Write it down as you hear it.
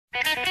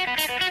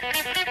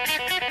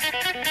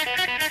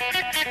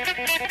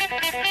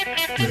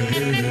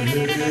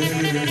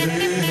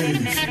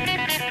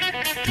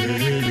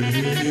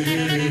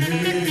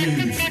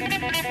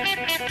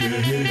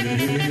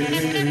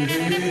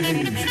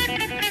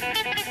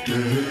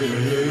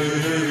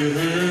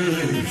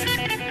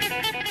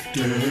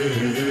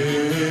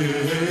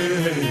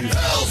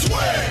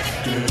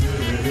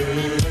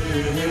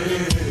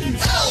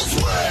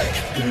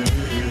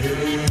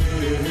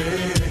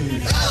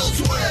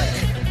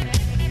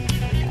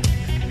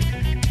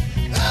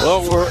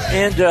Well, we're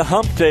into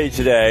hump day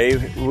today.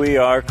 We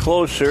are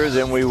closer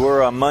than we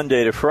were on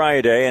Monday to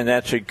Friday, and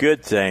that's a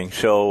good thing.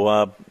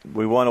 So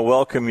we want to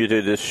welcome you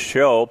to this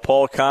show.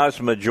 Paul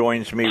Cosma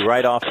joins me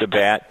right off the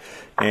bat.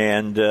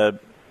 And,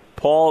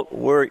 Paul,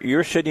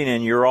 you're sitting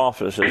in your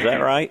office, is that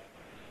right?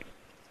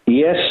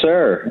 Yes,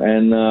 sir,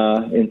 and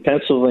in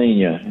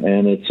Pennsylvania,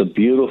 and it's a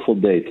beautiful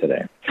day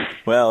today.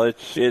 Well,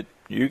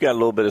 you got a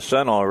little bit of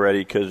sun already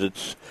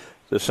because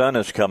the sun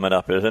is coming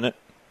up, isn't it?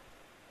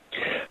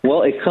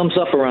 Well, it comes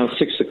up around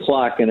 6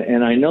 o'clock,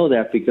 and I know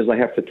that because I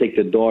have to take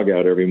the dog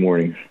out every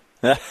morning.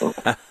 So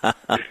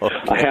Okay.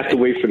 I have to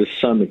wait for the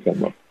sun to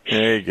come up.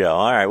 There you go.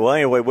 All right. Well,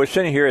 anyway, we're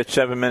sitting here at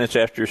 7 minutes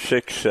after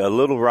 6,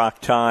 Little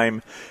Rock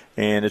time,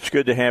 and it's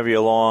good to have you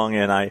along.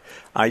 And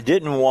I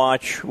didn't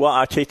watch – well,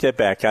 I'll take that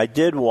back. I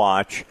did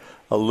watch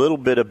a little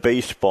bit of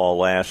baseball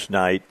last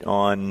night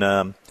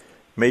on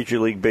Major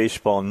League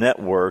Baseball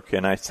Network,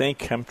 and I'm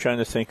trying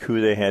to think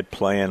who they had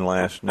playing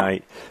last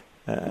night.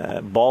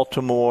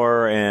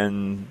 Baltimore,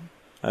 and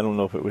I don't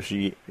know if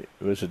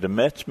was it the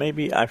Mets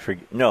maybe? I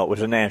forget. No, it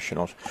was the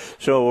Nationals.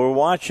 So we're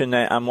watching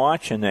that. I'm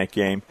watching that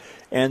game,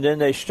 and then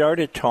they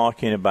started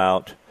talking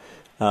about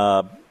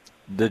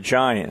the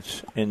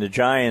Giants, and the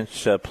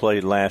Giants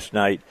played last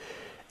night,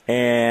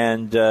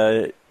 and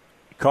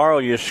Carl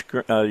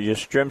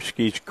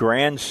Yastrzemski's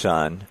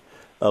grandson,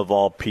 of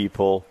all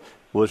people,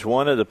 was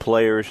one of the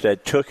players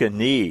that took a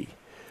knee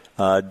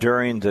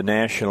during the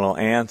national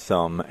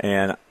anthem,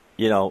 and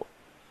you know,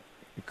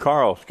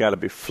 Carl's got to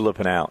be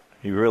flipping out.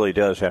 He really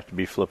does have to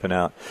be flipping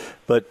out.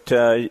 But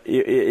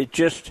it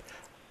just,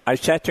 I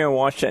sat there and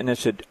watched that, and I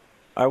said,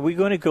 are we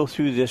going to go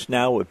through this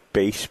now with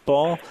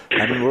baseball?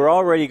 I mean, we're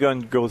already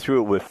going to go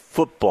through it with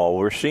football.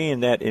 We're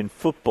seeing that in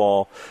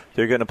football,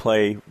 they're going to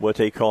play what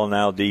they call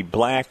now the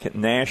Black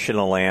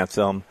National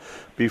Anthem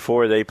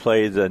before they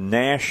play the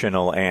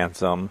National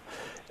Anthem.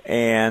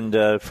 And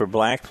for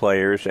black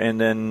players, and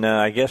then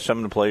I guess some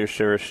of the players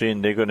are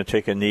seeing they're going to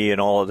take a knee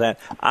and all of that.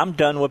 I'm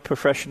done with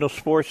professional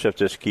sports if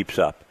this keeps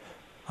up.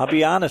 I'll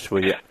be honest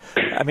with you.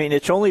 I mean,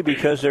 it's only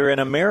because they're in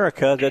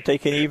America that they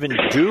can even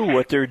do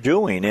what they're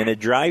doing, and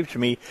it drives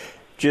me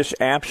just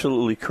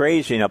absolutely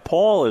crazy. Now,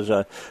 Paul is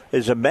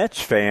a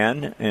Mets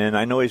fan, and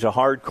I know he's a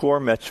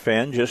hardcore Mets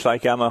fan, just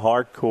like I'm a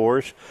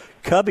hardcore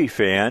Cubby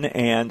fan,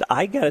 and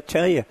I got to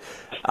tell you,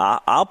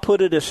 I'll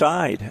put it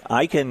aside.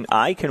 I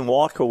can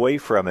walk away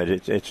from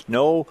it. It's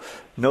no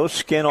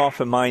skin off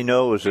of my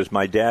nose, as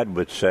my dad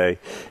would say,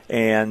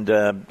 and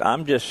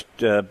I'm just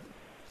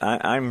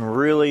I'm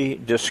really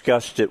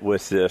disgusted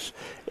with this.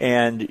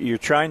 And you're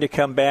trying to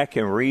come back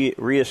and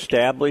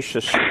reestablish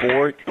a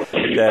sport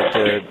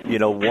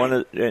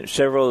that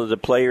several of the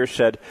players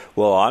said,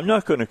 well, I'm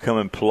not going to come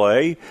and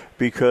play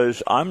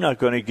because I'm not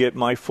going to get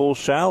my full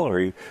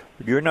salary.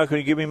 You're not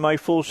going to give me my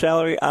full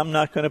salary. I'm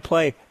not going to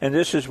play. And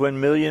this is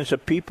when millions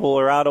of people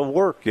are out of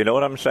work. You know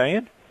what I'm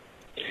saying?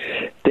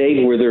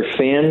 Dave, were there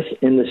fans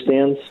in the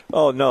stands?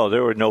 Oh, no,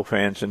 there were no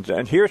fans.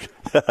 And here's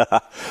 –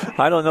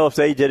 I don't know if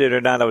they did it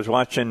or not. I was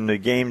watching the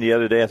game the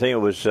other day. I think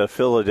it was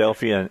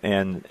Philadelphia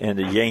and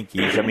the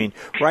Yankees. I mean,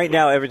 right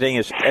now everything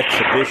is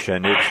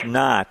exhibition. It's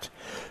not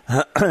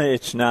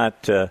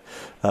the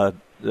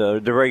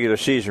regular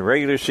season.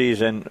 Regular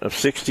season of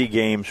 60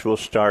 games will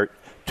start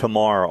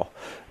tomorrow.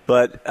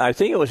 But I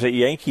think it was at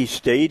Yankee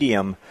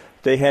Stadium.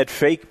 They had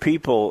fake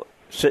people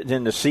sitting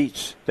in the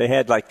seats. They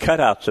had like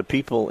cutouts of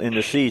people in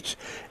the seats.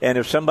 And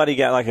if somebody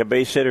got like a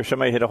base hit or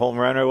somebody hit a home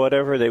run or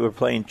whatever, they were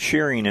playing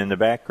cheering in the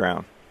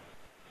background.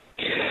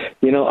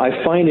 You know,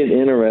 I find it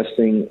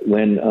interesting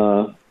when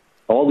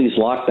all these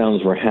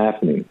lockdowns were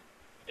happening.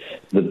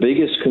 The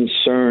biggest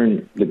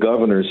concern the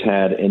governors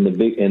had in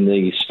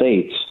the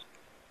states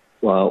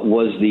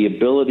was the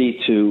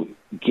ability to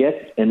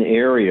get an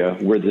area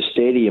where the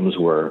stadiums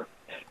were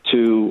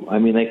to, I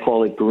mean, they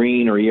call it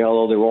green or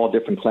yellow. They're all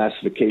different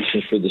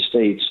classifications for the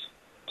states,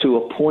 to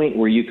a point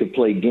where you could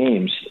play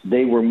games.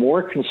 They were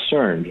more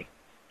concerned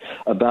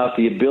about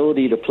the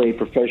ability to play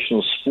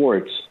professional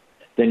sports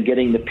than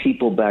getting the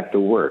people back to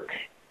work.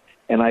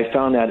 And I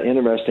found that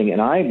interesting. And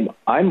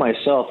I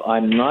myself,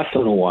 I'm not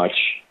going to watch,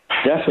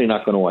 definitely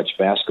not going to watch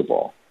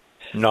basketball.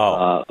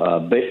 No.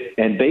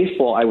 And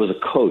baseball, I was a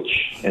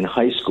coach in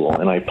high school,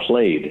 and I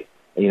played,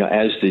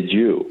 as did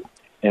you.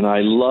 And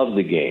I love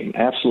the game,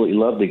 absolutely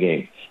love the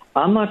game.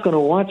 I'm not going to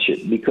watch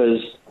it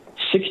because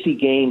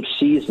 60-game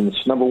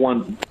seasons, number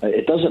one,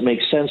 it doesn't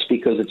make sense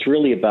because it's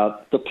really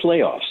about the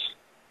playoffs,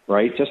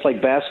 right? Just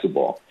like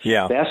basketball.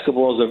 Yeah.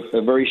 Basketball is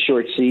a very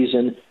short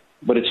season,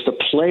 but it's the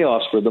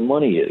playoffs where the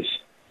money is.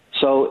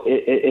 So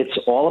it's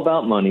all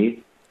about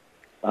money.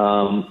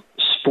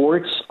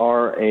 sports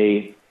are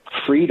a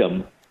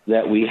freedom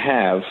that we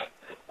have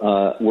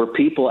where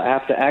people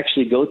have to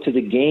actually go to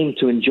the game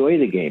to enjoy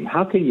the game.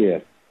 How can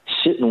you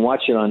sit and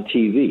watch it on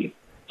TV?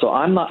 So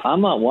I'm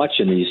not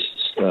watching these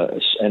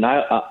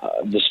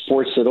the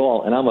sports at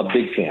all, and I'm a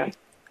big fan.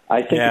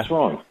 I think it's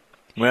wrong.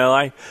 Well,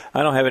 I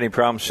don't have any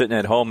problem sitting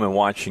at home and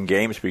watching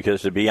games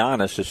because, to be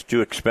honest, it's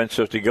too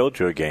expensive to go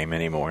to a game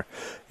anymore,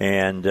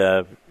 and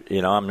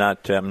I'm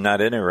not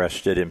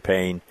interested in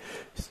paying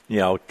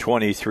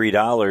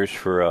 $23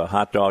 for a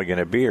hot dog and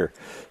a beer.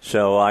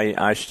 So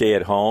I stay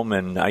at home,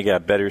 and I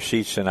got better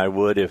seats than I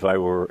would if I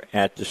were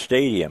at the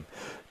stadium.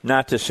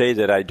 Not to say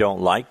that I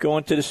don't like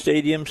going to the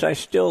stadiums. I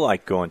still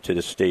like going to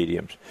the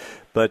stadiums,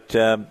 but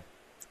I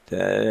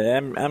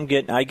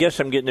guess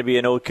I'm getting to be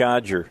an old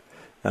codger.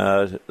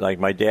 Like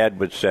my dad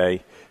would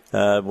say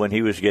when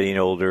he was getting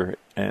older,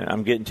 and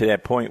I'm getting to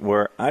that point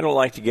where I don't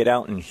like to get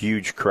out in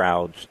huge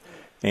crowds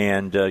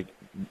and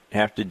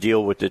have to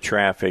deal with the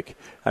traffic.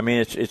 I mean,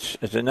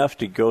 it's enough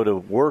to go to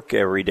work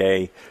every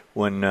day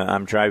when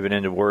I'm driving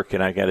into work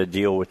and I got to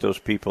deal with those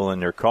people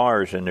in their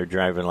cars and they're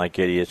driving like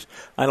idiots.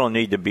 I don't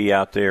need to be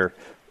out there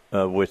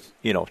with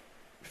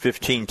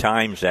 15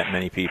 times that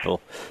many people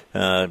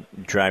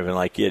driving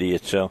like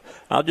idiots. So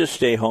I'll just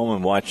stay home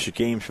and watch the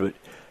games, but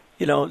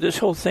this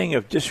whole thing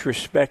of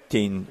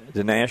disrespecting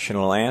the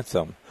national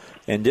anthem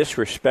and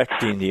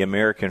disrespecting the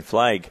American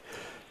flag,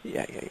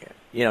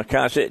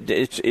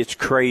 it's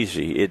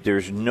crazy.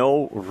 There's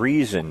no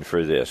reason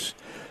for this.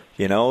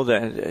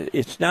 That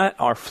it's not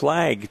our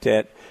flag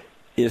that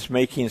is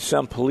making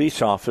some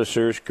police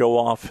officers go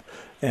off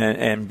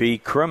and be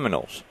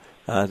criminals.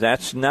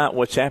 That's not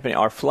what's happening.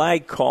 Our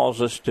flag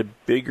calls us to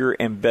bigger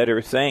and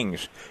better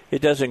things.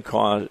 It doesn't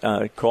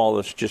call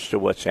us just to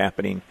what's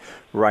happening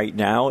right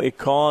now. It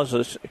calls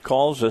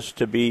us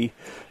to be,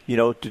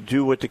 to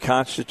do what the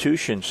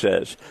Constitution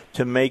says,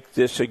 to make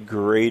this a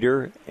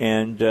greater,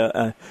 and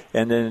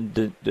then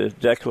the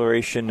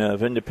Declaration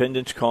of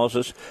Independence calls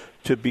us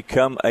to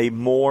become a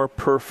more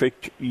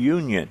perfect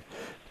union.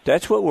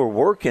 That's what we're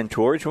working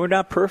towards. We're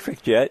not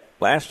perfect yet.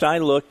 Last I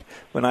looked,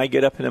 when I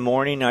get up in the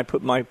morning, I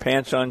put my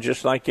pants on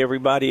just like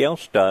everybody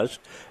else does.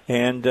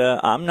 And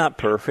I'm not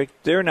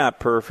perfect. They're not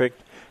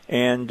perfect.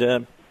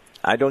 And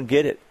I don't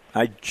get it.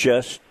 I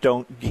just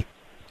don't get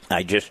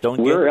it.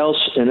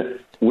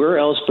 Where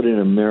else but in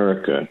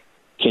America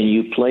can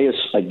you play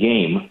a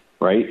game,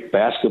 right?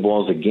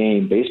 Basketball is a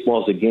game,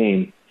 baseball is a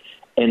game,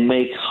 and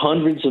make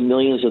hundreds of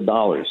millions of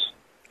dollars?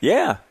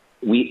 Yeah.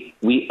 We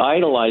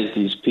idolize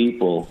these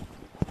people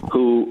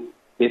who,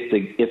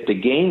 if the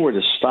game were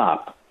to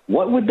stop,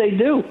 what would they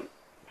do?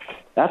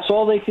 That's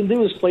all they can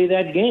do is play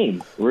that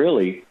game,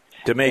 really.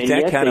 To make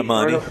that kind of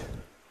money.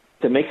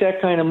 To make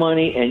that kind of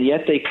money, and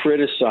yet they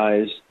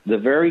criticize the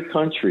very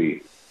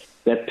country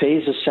that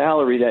pays a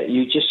salary that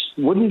you just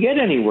wouldn't get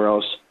anywhere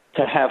else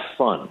to have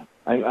fun.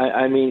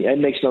 I mean, it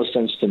makes no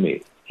sense to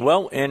me.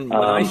 Well, and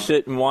when I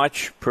sit and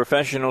watch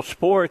professional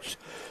sports,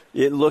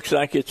 it looks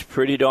like it's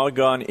pretty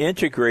doggone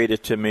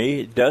integrated to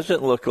me. It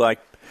doesn't look like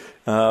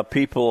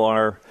people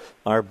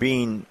are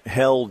being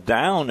held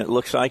down. It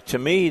looks like to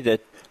me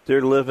that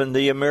they're living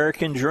the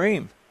American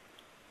dream.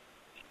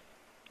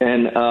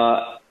 And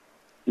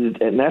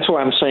that's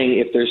why I'm saying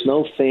if there's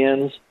no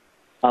fans,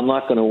 I'm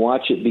not going to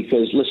watch it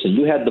because, listen,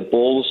 you had the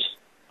Bulls,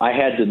 I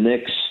had the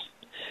Knicks,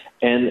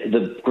 and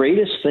the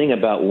greatest thing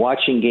about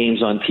watching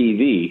games on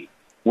TV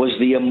was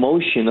the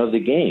emotion of the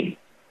game.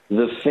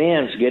 The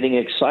fans getting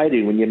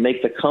excited when you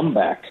make the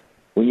comeback,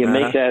 when you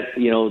make that,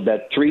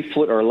 that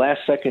 3-foot or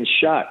last second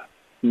shot.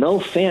 No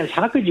fans.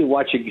 How could you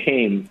watch a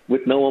game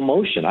with no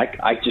emotion?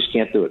 I just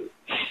can't do it.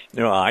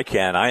 No, I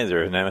can't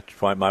either, and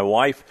that's why my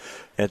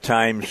wife at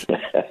times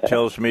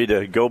tells me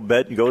to go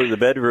to the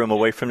bedroom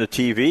away from the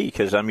TV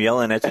because I'm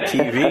yelling at the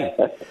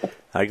TV.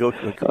 I go,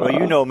 well,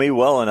 you know me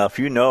well enough.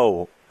 You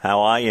know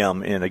how I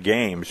am in a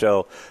game.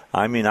 So,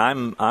 I mean,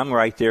 I'm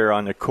right there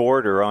on the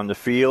court or on the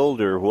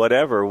field or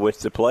whatever with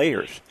the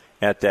players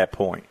at that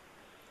point.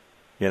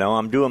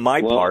 I'm doing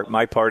my part.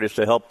 My part is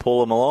to help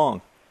pull them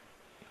along.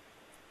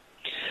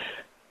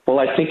 Well,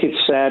 I think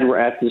it's sad we're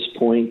at this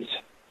point.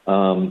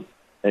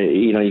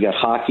 You got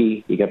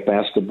hockey, you got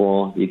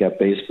basketball, you got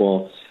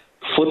baseball.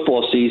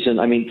 Football season,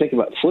 I mean, think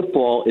about it.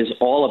 Football is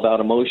all about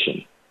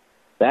emotion.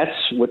 That's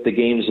what the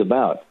game is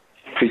about.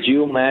 Could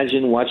you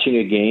imagine watching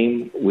a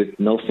game with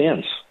no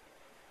fans?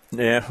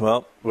 Yeah,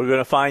 well, we're going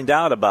to find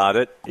out about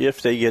it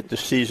if they get the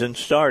season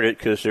started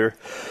because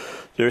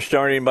they're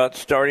starting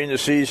the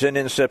season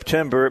in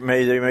September.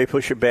 They may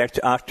push it back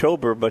to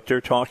October, but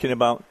they're talking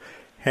about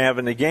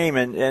having the game.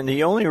 And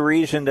the only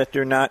reason that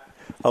they're not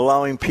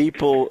allowing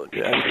people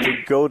to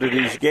go to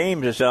these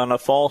games is on a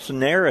false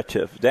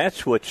narrative.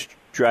 That's what's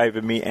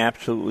driving me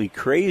absolutely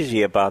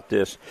crazy about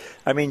this.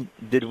 I mean,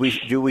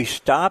 do we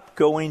stop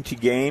going to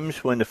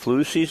games when the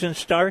flu season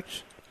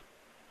starts?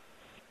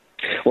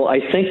 Well, I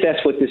think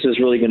that's what this is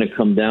really going to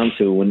come down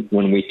to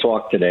when we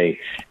talk today,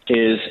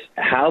 is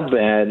how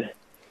bad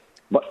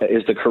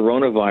is the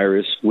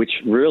coronavirus, which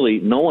really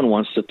no one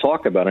wants to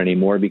talk about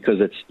anymore because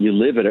you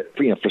live it.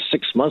 For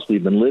 6 months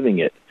we've been living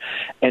it,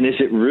 and is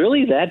it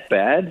really that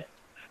bad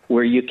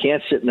where you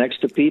can't sit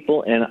next to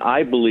people? And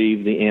I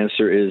believe the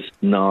answer is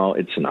no,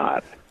 it's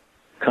not.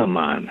 Come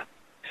on,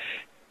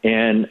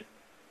 and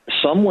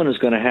someone is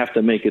going to have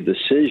to make a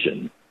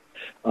decision.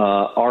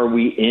 Are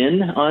we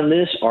in on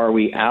this? Are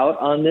we out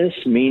on this?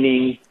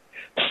 Meaning,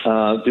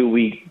 do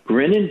we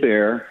grin and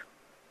bear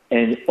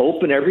and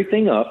open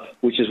everything up,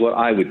 which is what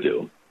I would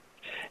do,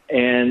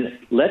 and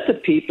let the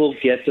people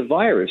get the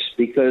virus?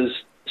 Because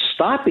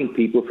stopping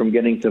people from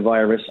getting the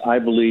virus, I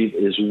believe,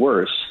 is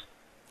worse,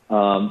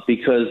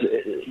 because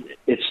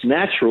it's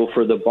natural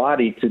for the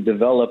body to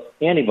develop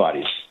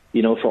antibodies,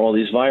 for all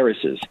these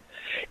viruses.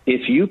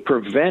 If you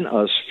prevent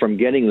us from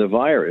getting the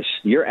virus,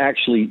 you're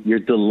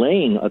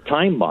delaying a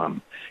time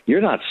bomb.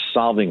 You're not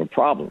solving a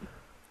problem.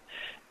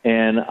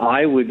 And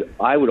I would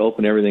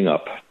open everything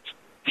up.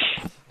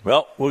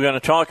 Well, we're going to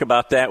talk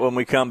about that when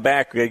we come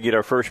back. We're going to get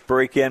our first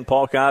break in.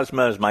 Paul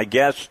Kozma is my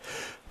guest,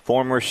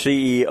 former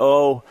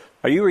CEO.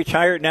 Are you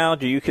retired now?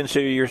 Do you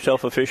consider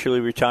yourself officially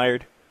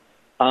retired?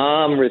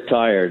 I'm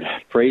retired.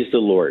 Praise the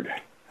Lord.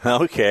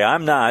 Okay,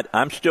 I'm not.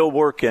 I'm still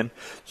working.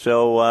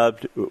 So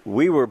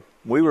we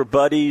were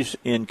buddies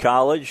in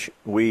college.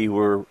 We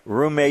were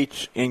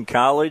roommates in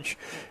college,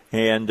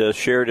 and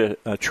shared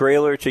a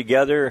trailer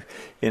together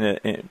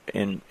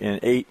and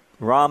ate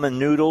ramen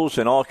noodles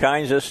and all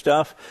kinds of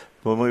stuff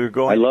when we were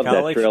going to college. I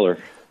love that trailer.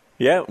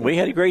 Yeah, we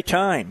had a great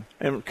time.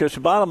 And because the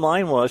bottom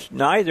line was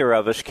neither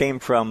of us came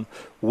from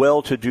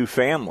well-to-do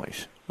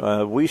families.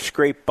 We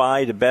scraped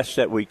by the best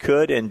that we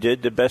could and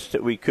did the best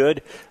that we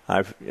could.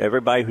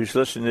 Everybody who's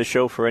listened to this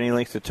show for any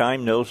length of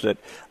time knows that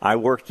I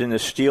worked in the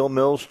steel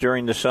mills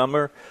during the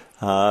summer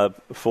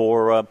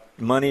for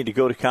money to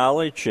go to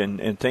college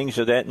and things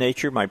of that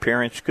nature. My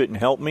parents couldn't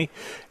help me.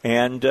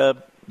 And,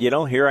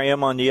 here I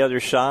am on the other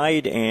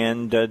side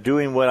and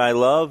doing what I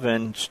love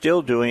and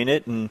still doing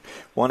it and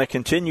want to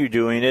continue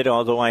doing it.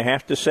 Although I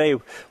have to say,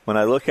 when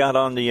I look out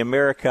on the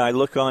America I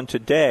look on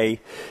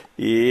today,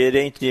 it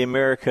ain't the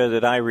America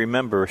that I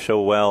remember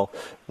so well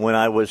when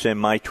I was in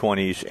my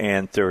 20s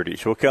and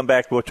 30s. We'll come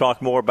back. We'll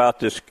talk more about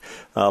this.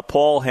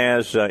 Paul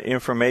has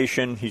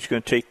information. He's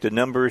going to take the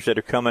numbers that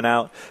are coming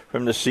out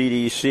from the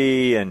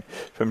CDC and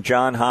from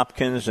John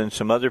Hopkins and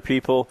some other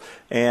people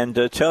and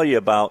tell you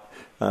about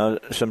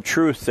some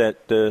truth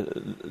that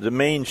the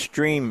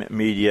mainstream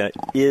media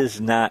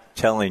is not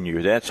telling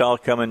you. That's all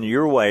coming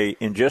your way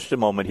in just a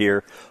moment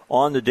here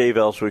on the Dave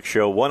Elswick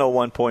Show,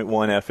 101.1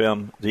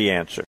 FM, The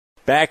Answer.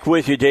 Back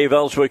with you, Dave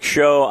Elswick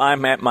Show.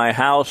 I'm at my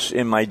house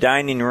in my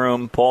dining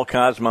room. Paul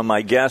Kozma,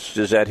 my guest,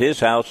 is at his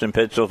house in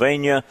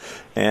Pennsylvania,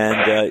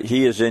 and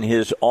he is in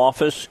his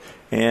office,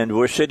 and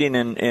we're sitting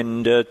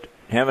and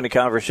having a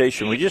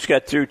conversation. We just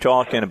got through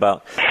talking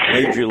about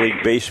Major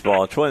League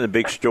Baseball. It's one of the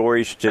big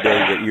stories today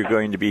that you're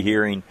going to be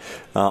hearing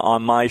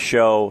on my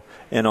show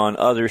and on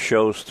other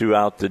shows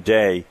throughout the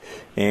day.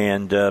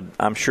 And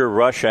I'm sure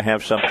Russia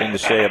have something to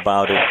say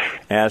about it,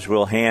 as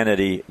will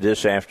Hannity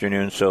this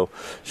afternoon. So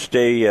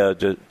stay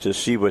to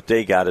see what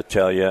they got to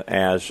tell you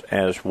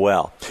as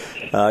well.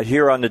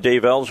 Here on the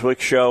Dave Elswick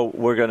Show,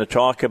 we're going to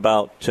talk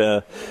about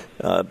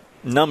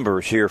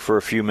numbers here for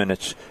a few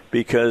minutes,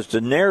 because the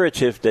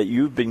narrative that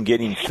you've been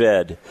getting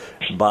fed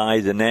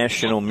by the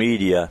national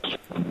media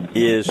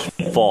is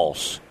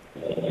false.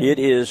 It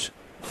is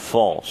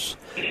false.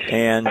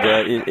 And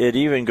it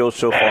even goes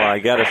so far, I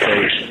got to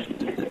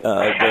say,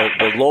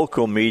 the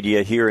local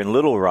media here in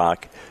Little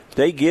Rock,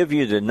 they give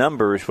you the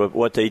numbers, but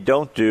what they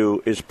don't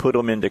do is put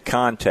them into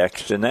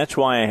context, and that's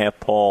why I have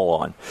Paul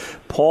on.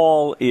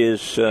 Paul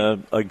is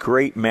a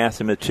great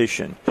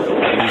mathematician.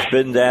 He's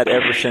been that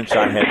ever since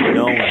I have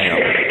known him.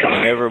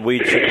 Whenever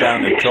we'd sit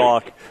down and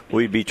talk,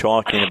 we'd be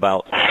talking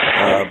about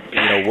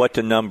what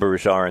the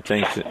numbers are and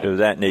things of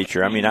that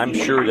nature. I mean, I'm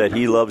sure that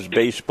he loves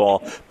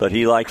baseball, but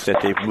he likes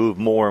that they've moved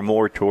more and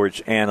more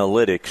towards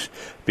analytics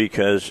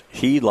because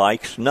he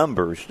likes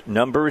numbers.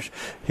 Numbers,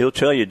 he'll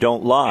tell you,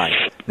 don't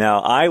lie.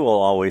 Now, I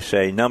will always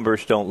say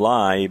numbers don't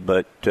lie,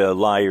 but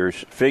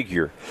liars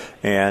figure.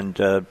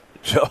 And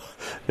so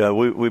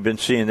we've been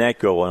seeing that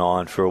going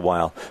on for a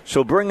while.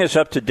 So bring us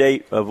up to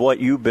date of what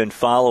you've been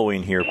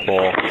following here,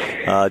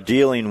 Paul,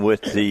 dealing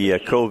with the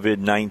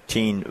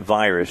COVID-19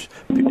 virus.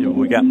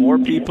 We got more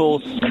people,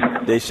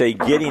 they say,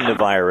 getting the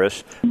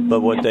virus,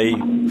 but what they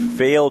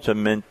fail to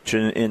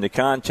mention in the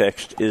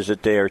context is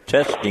that they are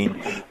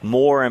testing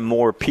more and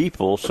more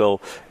people. So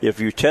if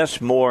you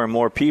test more and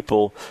more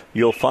people,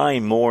 you'll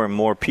find more and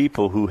more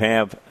people who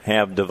have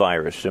the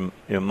virus.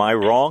 Am I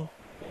wrong?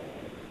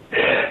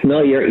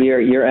 No,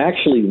 you're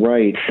actually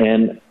right.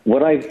 And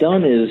what I've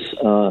done is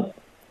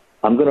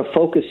I'm going to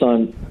focus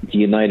on the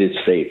United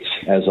States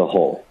as a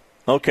whole.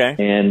 Okay.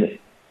 And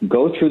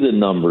go through the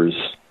numbers.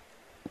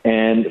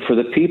 And for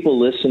the people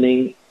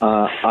listening,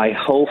 I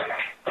hope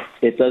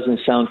it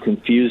doesn't sound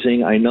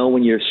confusing. I know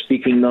when you're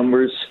speaking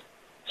numbers,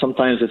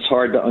 sometimes it's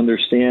hard to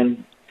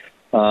understand.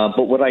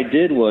 But what I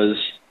did was,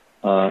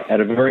 at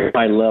a very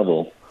high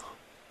level,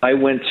 I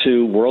went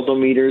to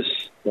Worldometers,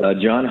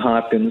 John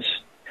Hopkins,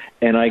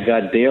 and I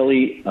got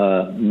daily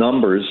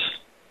numbers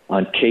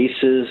on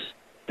cases,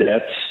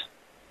 deaths,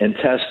 and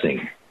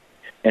testing.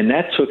 And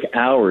that took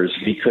hours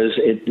because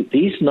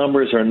these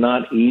numbers are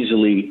not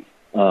easily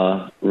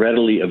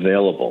readily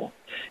available.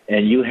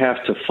 And you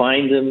have to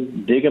find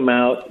them, dig them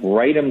out,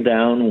 write them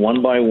down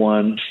one by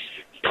one,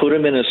 put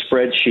them in a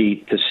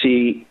spreadsheet to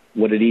see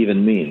what it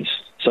even means.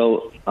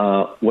 So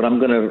what I'm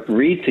going to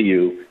read to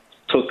you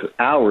took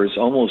hours,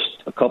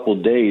 almost a couple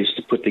days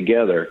to put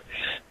together,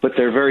 but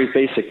they're very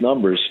basic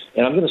numbers.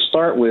 And I'm going to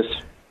start with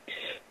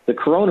the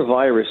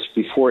coronavirus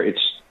before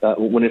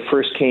when it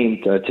first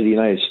came to the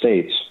United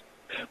States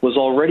was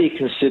already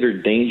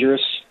considered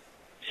dangerous,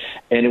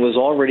 and it was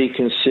already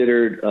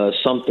considered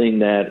something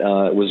that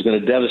was going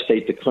to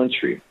devastate the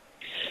country.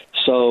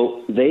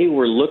 So they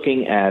were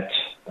looking at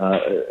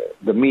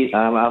the media.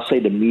 I'll say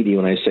the media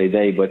when I say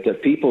they, but the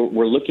people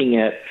were looking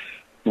at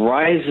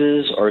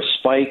rises or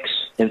spikes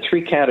in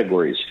three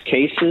categories: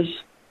 cases,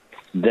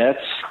 deaths,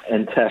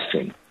 and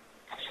testing,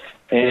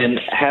 and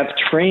have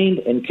trained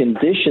and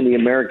conditioned the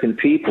American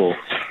people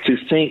to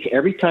think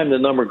every time the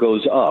number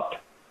goes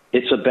up,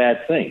 it's a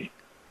bad thing.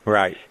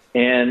 Right.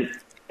 And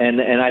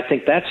I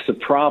think that's the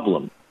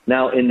problem.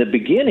 Now, in the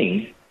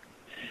beginning,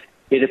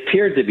 it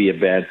appeared to be a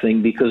bad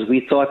thing because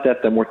we thought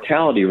that the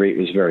mortality rate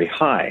was very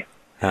high.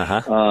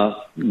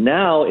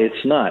 Now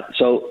it's not.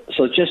 So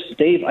just,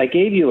 Dave, I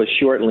gave you a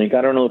short link.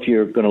 I don't know if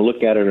you're going to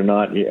look at it or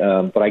not,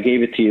 but I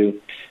gave it to you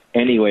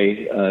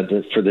anyway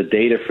for the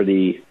data for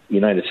the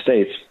United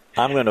States.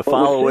 I'm going to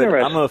follow it.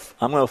 I'm going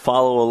to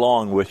follow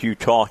along with you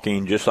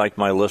talking, just like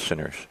my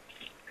listeners.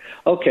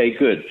 Okay,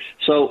 good.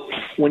 So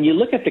when you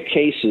look at the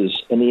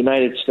cases in the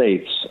United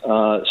States,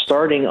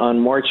 starting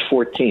on March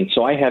 14th,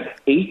 so I have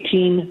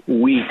 18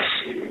 weeks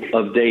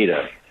of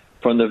data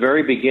from the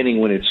very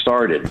beginning when it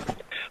started.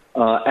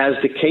 As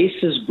the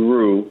cases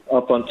grew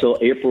up until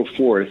April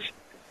 4th,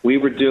 we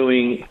were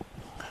doing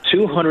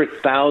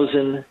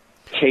 200,000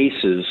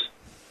 cases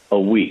a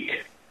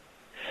week.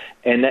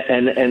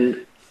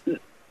 And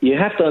you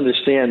have to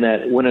understand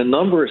that when a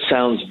number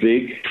sounds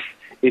big,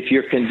 if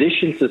you're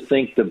conditioned to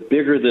think the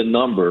bigger the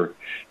number,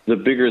 the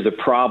bigger the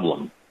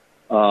problem.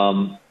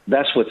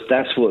 That's what's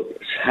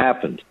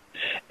happened.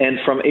 And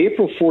from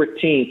April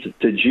 14th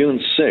to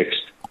June 6th,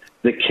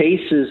 the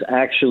cases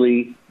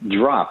actually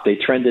dropped. They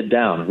trended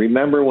down.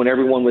 Remember when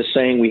everyone was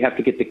saying we have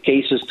to get the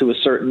cases to a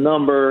certain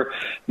number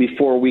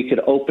before we could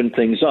open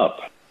things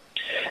up?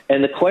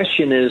 And the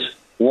question is,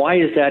 why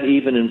is that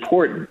even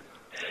important?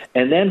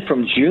 And then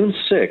from June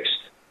 6th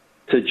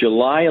to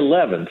July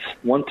 11th,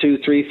 1, 2,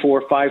 3,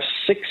 4, 5,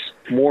 6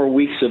 more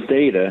weeks of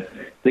data,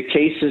 the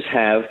cases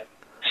have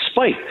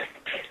spiked.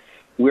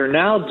 We're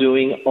now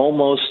doing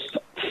almost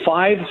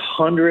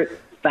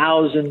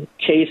 500,000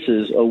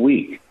 cases a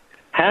week,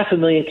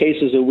 500,000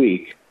 cases a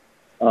week,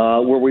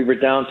 where we were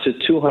down to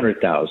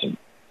 200,000.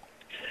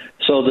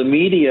 So the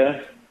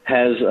media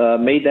has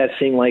made that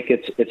seem like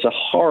it's a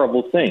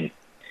horrible thing.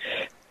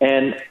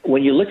 And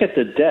when you look at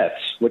the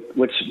deaths,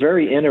 what's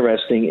very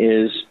interesting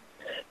is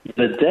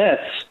the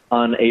deaths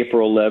on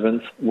April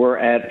 11th were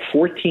at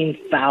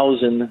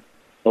 14,000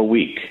 a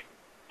week.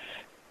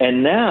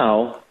 And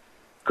now,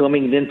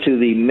 coming into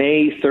the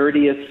May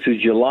 30th to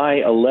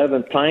July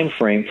 11th time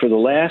frame, for the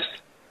last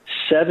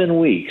 7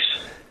 weeks,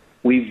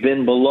 we've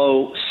been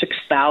below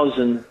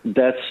 6,000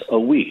 deaths a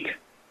week,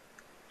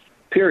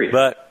 period.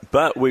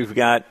 But we've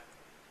got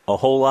a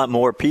whole lot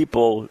more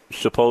people,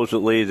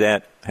 supposedly,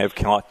 that have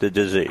caught the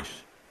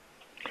disease.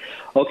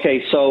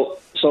 Okay, so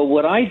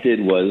what I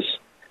did was,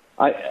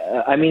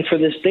 I mean, for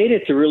this data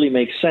to really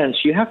make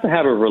sense, you have to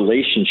have a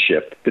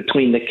relationship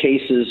between the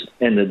cases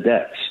and the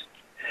deaths.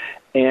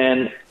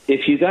 And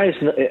if you guys,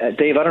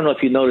 Dave, I don't know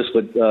if you noticed,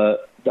 but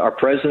our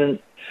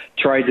president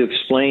tried to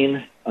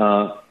explain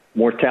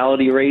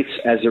mortality rates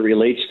as it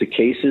relates to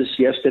cases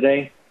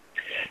yesterday,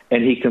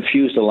 and he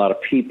confused a lot of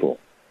people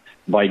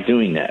by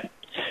doing that,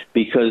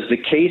 because the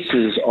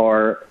cases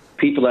are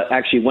people that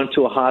actually went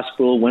to a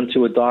hospital, went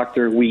to a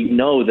doctor. We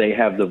know they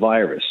have the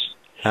virus.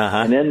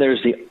 And then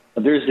there's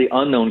the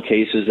unknown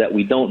cases that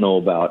we don't know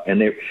about.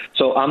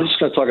 So I'm just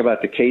going to talk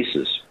about the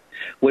cases.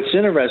 What's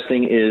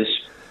interesting is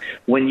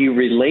when you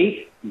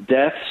relate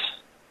deaths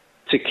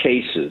to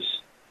cases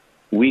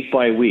week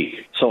by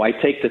week. So I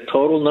take the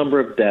total number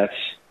of deaths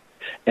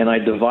and I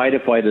divide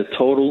it by the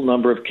total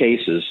number of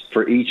cases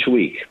for each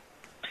week.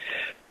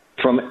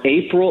 From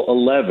April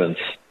 11th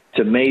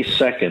to May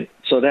 2nd,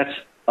 so that's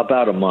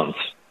about a month,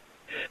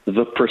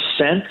 the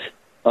percent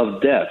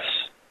of deaths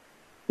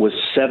was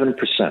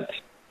 7%.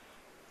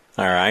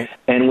 All right.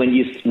 And when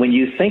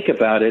you think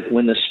about it,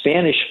 when the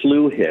Spanish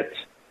flu hit,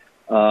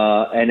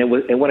 and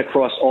it went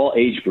across all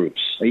age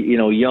groups,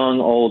 young,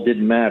 old,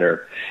 didn't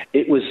matter,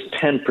 it was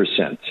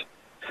 10%.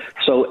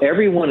 So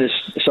everyone is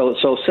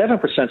so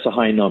 7% is a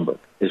high number,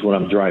 is what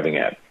I'm driving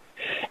at,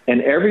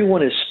 and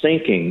everyone is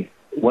thinking,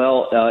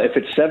 well, if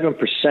it's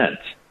 7%,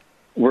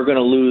 we're going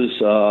to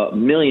lose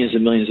millions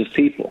and millions of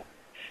people.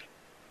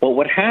 But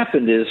what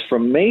happened is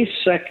from May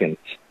 2nd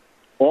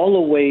all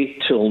the way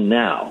till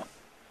now,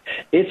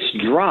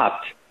 it's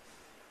dropped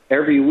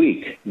every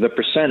week, the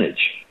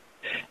percentage.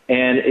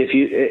 And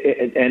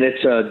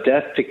it's a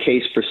death to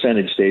case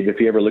percentage, Dave,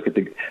 if you ever look at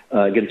get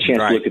a chance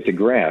to look at the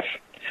graph.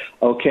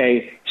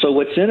 Okay, so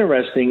what's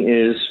interesting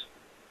is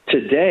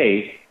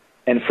today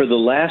and for the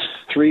last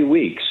 3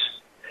 weeks,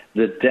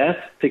 the death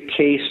to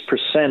case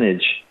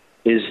percentage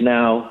is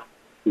now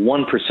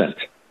 1%.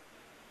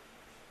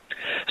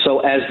 So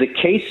as the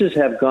cases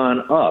have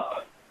gone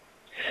up,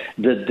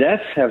 the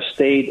deaths have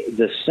stayed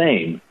the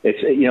same.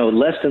 It's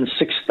less than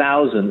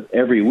 6,000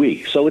 every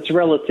week, so it's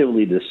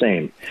relatively the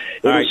same.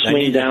 All right, I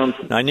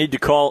need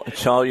to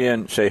tell you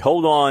and say,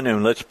 hold on,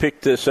 and let's pick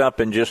this up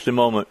in just a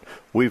moment.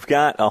 We've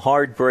got a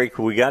hard break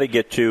we got to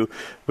get to.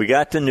 We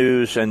got the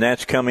news, and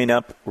that's coming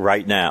up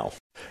right now.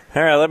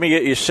 All right, let me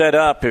get you set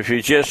up. If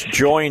you just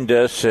joined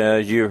us,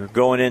 you're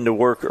going into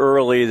work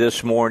early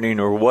this morning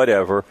or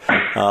whatever,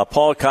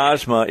 Paul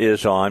Cosma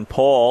is on.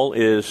 Paul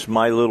is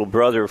my little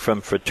brother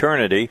from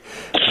fraternity.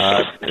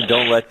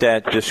 Don't let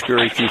that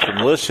discourage you from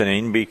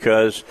listening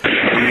because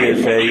he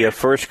is a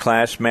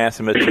first-class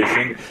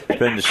mathematician. He's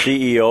been the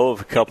CEO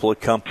of a couple of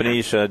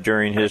companies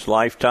during his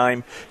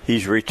lifetime.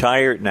 He's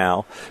retired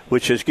now,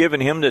 which has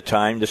given him the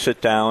time to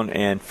sit down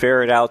and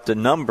ferret out the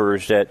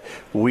numbers that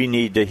we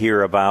need to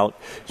hear about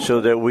so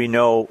that we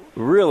know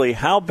really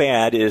how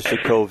bad is the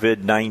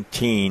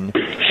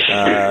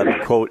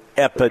COVID-19 quote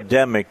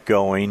epidemic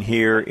going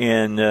here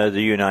in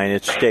the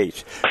United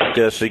States.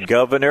 Does the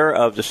governor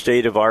of the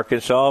state of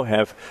Arkansas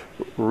have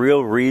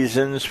real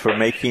reasons for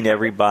making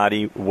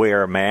everybody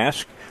wear a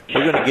mask?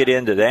 We're going to get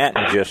into that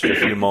in just a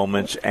few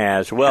moments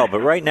as well. But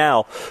right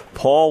now,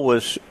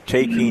 Paul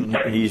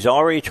he's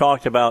already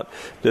talked about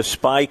the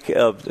spike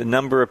of the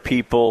number of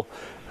people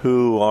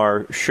who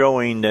are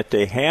showing that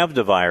they have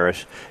the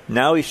virus.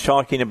 Now he's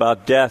talking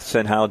about deaths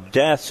and how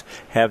deaths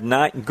have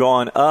not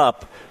gone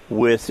up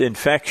with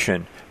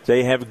infection.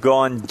 They have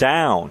gone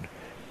down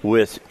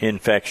with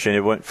infection.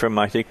 It went from,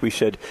 I think we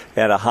said,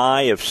 at a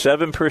high of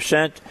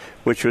 7%,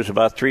 which was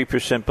about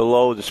 3%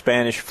 below the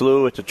Spanish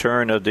flu at the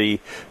turn of the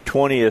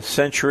 20th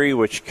century,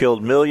 which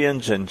killed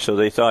millions. And so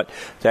they thought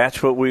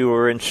that's what we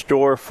were in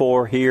store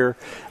for here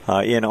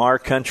in our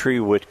country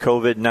with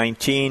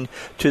COVID-19,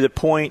 to the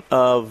point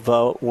of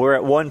we're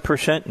at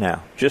 1%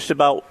 now, just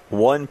about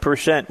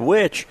 1%,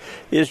 which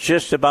is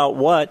just about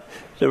what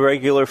the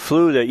regular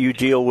flu that you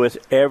deal with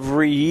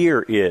every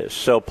year is.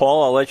 So,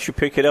 Paul, I'll let you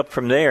pick it up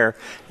from there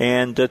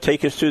and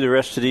take us through the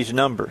rest of these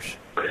numbers.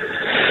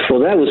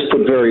 Well, that was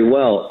put very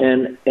well.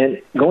 And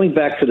going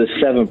back to the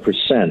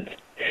 7%,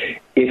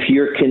 if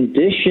you're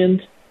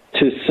conditioned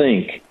to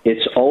think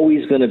it's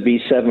always going to be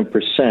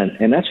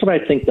 7%, and that's what I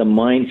think the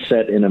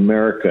mindset in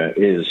America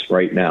is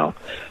right now,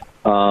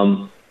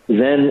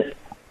 then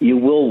you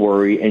will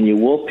worry and you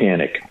will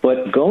panic.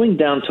 But going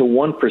down to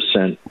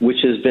 1%,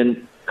 which has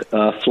been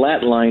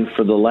flatlined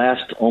for the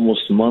last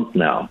almost month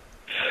now,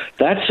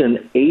 that's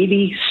an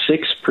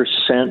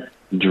 86%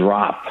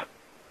 drop.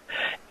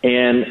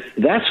 And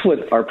that's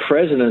what our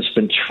president's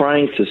been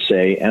trying to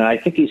say, and I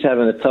think he's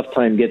having a tough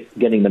time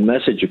getting the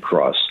message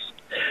across.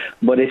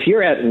 But if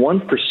you're at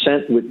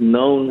 1% with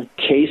known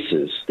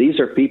cases,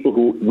 these are people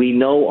who we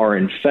know are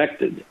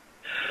infected.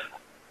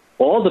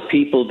 All the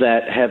people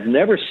that have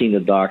never seen a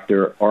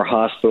doctor or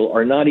hospital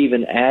are not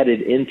even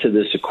added into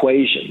this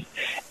equation.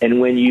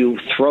 And when you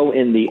throw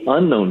in the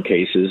unknown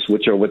cases,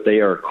 which are what they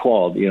are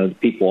called,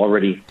 people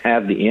already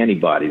have the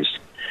antibodies,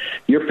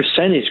 your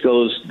percentage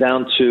goes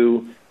down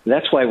to,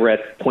 that's why we're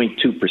at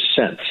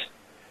 0.2%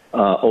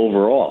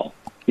 overall,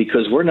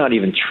 because we're not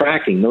even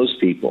tracking those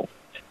people.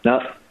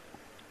 Now,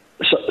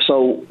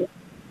 so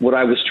what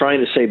I was trying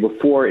to say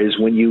before is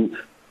when you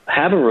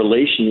have a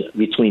relation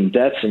between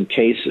deaths and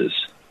cases,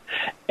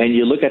 and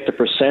you look at the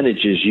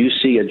percentages, you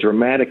see a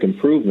dramatic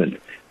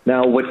improvement.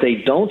 Now, what they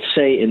don't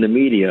say in the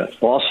media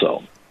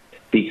also,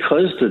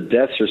 because the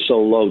deaths are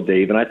so low,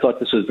 Dave, and I thought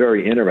this was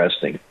very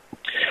interesting,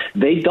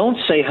 they don't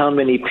say how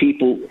many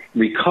people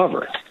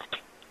recover.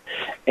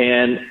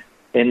 And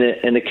in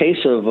the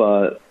case of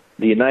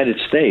the United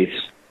States,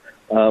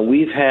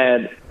 we've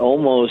had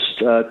almost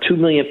 2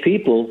 million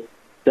people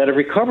that have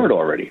recovered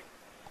already.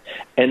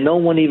 And no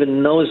one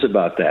even knows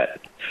about that.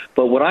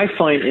 But what I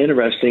find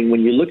interesting,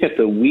 when you look at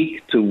the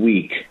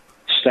week-to-week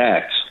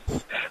stats,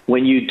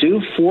 when you do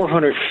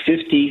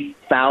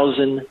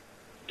 450,000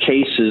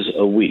 cases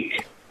a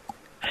week,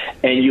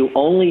 and you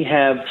only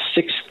have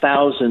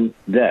 6,000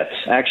 deaths,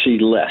 actually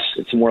less,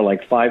 it's more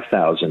like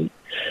 5,000,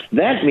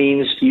 that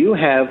means you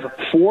have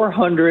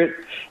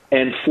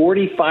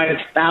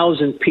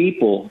 445,000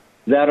 people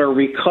that are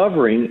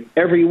recovering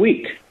every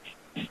week.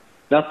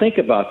 Now think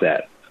about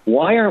that.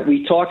 Why aren't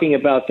we talking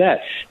about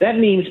that? That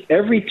means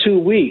every 2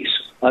 weeks,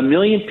 1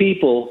 million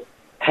people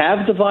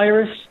have the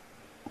virus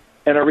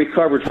and are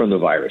recovered from the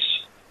virus.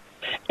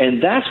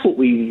 And that's what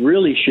we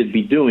really should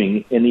be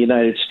doing in the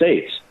United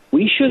States.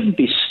 We shouldn't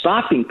be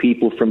stopping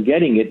people from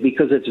getting it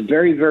because it's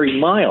very, very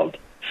mild.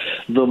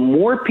 The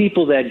more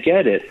people that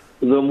get it,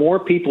 the more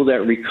people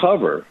that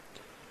recover,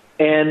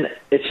 And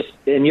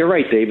you're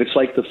right, Dave. It's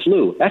like the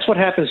flu. That's what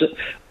happens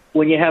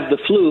when you have the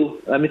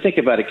flu. I mean, think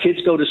about it. Kids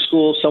go to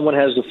school. Someone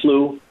has the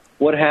flu.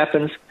 What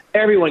happens?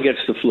 Everyone gets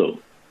the flu.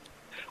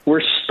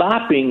 We're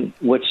stopping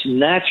what's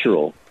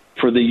natural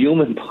for the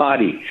human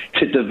body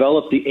to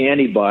develop the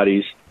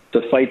antibodies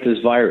to fight this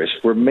virus.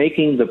 We're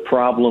making the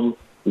problem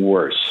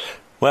worse.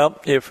 Well,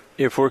 if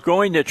we're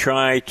going to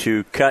try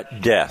to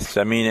cut deaths,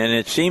 I mean, and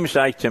it seems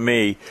like to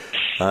me,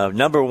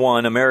 number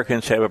one,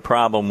 Americans have a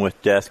problem with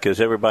death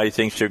because everybody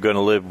thinks they're going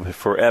to live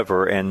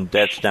forever, and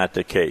that's not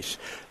the case.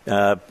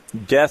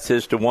 Death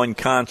is the one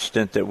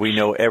constant that we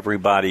know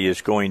everybody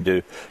is going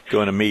to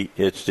meet.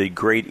 It's the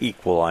great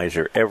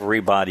equalizer.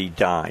 Everybody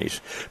dies.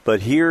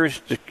 But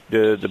here's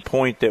the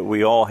point that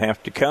we all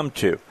have to come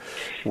to.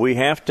 We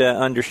have to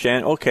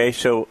understand, okay,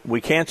 so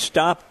we can't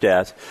stop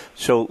death,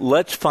 so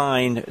let's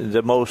find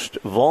the most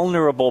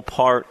vulnerable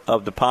part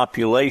of the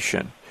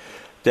population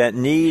that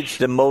needs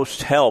the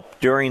most help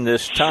during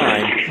this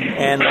time,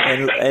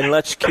 and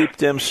let's keep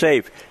them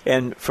safe.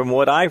 And from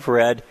what I've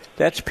read,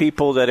 that's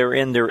people that are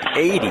in their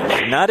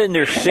 80s, not in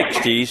their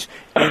 60s,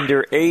 in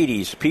their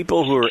 80s.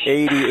 People who are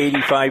 80,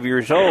 85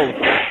 years old,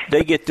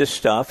 they get this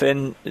stuff,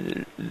 and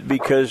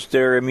because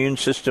their immune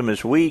system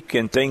is weak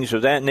and things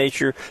of that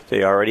nature,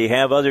 they already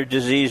have other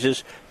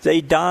diseases.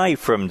 They die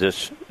from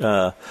this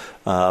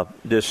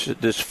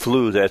this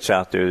flu that's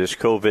out there, this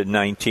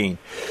COVID-19.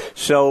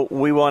 So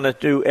we want to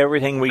do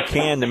everything we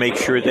can to make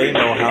sure they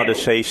know how to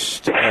stay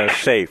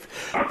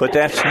safe. But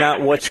that's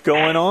not what's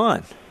going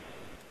on.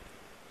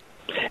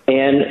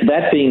 And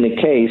that being the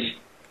case,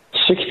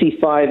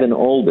 65 and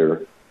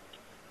older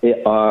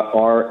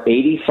are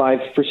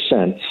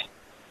 85%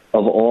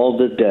 of all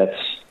the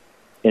deaths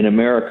in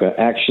America,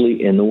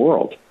 actually in the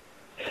world.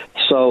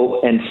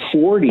 So, and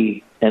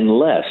 40 and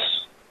less,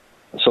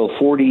 so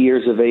 40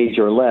 years of age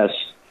or less,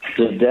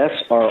 the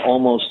deaths are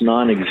almost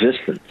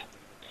non-existent.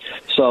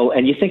 So,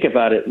 and you think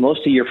about it,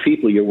 most of your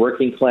people, your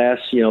working class,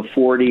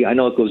 40, I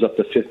know it goes up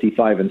to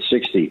 55 and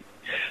 60,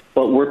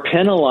 but we're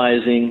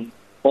penalizing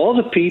all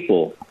the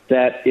people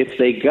that if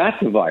they got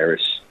the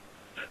virus,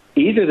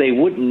 either they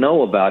wouldn't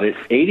know about it,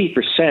 80%,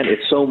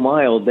 it's so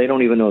mild they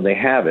don't even know they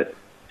have it,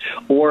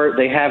 or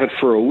they have it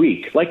for a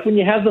week. Like when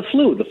you have the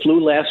flu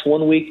lasts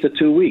 1 week to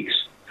 2 weeks.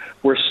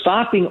 We're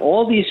stopping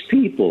all these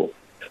people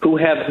who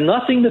have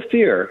nothing to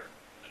fear,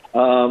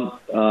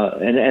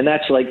 and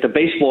that's like the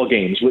baseball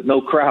games with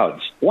no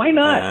crowds. Why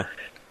not?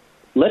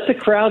 Let the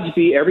crowds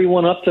be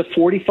everyone up to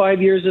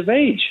 45 years of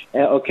age,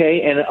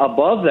 okay? And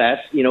above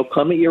that,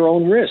 come at your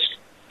own risk.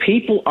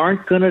 People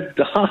aren't going to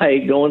die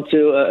going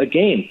to a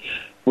game.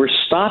 We're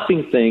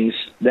stopping things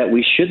that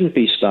we shouldn't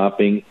be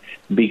stopping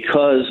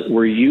because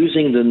we're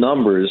using the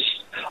numbers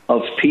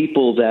of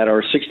people that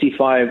are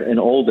 65 and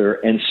older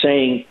and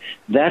saying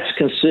that's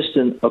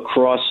consistent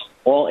across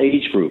all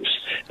age groups.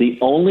 The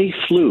only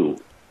flu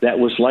that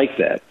was like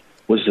that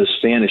was the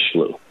Spanish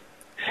flu.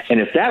 And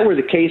if that were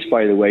the case,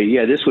 by the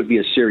way, this would be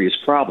a serious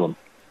problem,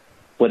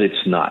 but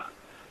it's not.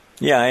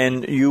 Yeah,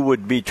 and you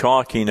would be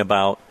talking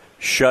about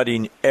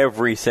shutting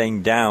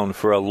everything down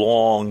for a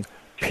long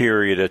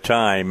period of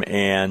time,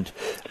 and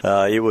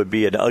it would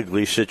be an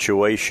ugly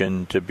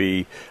situation, to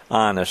be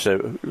honest.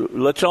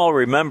 Let's all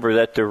remember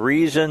that the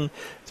reason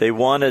they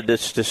wanted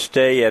us to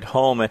stay at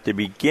home at the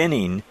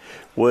beginning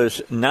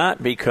was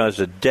not because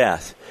of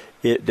death.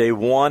 They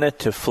wanted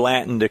to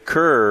flatten the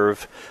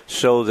curve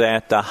so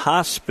that the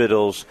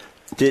hospitals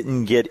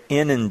didn't get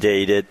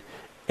inundated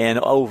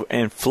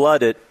and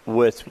flooded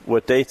with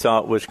what they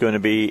thought was going to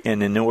be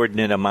an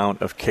inordinate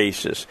amount of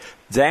cases.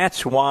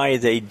 That's why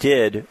they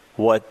did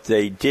what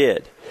they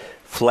did.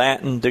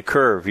 Flattened the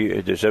curve.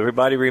 Does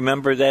everybody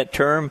remember that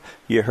term?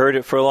 You heard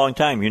it for a long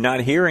time. You're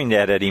not hearing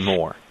that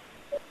anymore.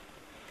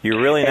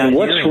 You're really not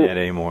hearing that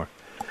anymore.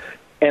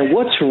 And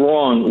what's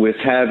wrong with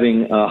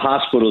having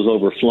hospitals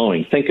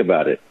overflowing? Think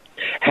about it.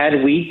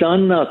 Had we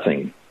done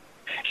nothing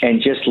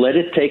and just let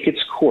it take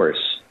its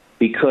course,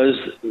 because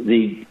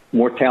the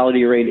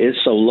mortality rate is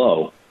so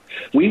low,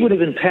 we would have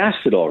been past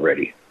it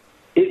already.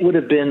 It would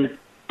have been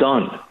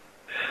done.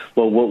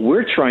 Well, what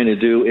we're trying to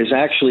do is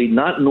actually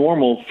not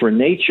normal for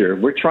nature.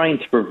 We're trying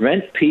to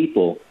prevent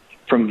people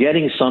from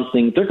getting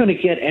something they're going to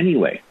get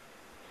anyway.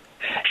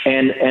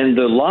 And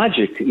the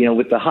logic,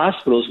 with the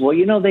hospitals,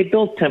 they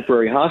built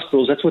temporary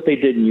hospitals. That's what they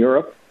did in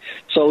Europe.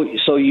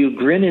 So you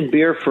grin and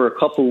bear for a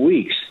couple of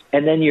weeks,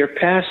 and then you're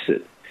past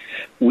it.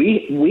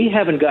 We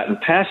haven't gotten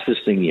past this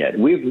thing yet.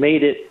 We've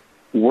made it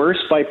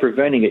worse by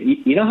preventing it.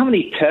 You know how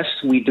many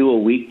tests we do a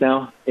week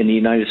now in the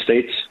United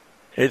States?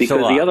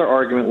 Because the other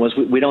argument was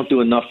we don't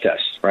do enough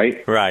tests,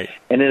 right? Right.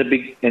 And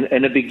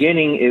in the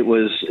beginning, it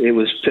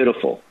was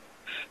pitiful.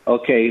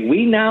 Okay,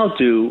 we now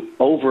do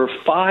over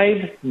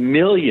 5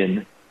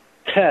 million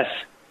tests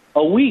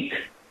a week.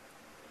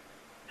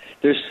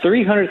 There's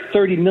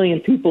 330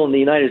 million people in the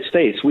United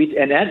States,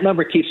 and that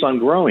number keeps on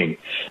growing.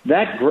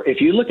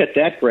 If you look at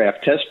that graph,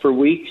 tests per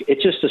week,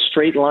 it's just a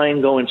straight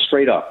line going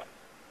straight up.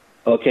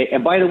 Okay,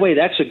 and by the way,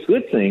 that's a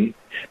good thing,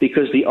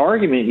 because the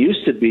argument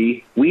used to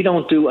be we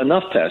don't do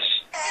enough tests,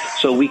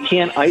 so we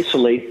can't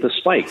isolate the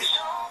spikes.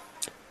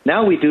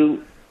 Now we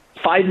do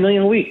 5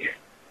 million a week.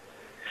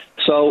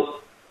 So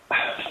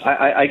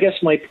I guess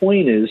my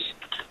point is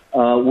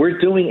we're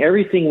doing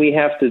everything we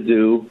have to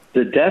do.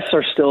 The deaths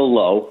are still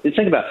low. You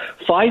think about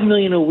 5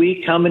 million a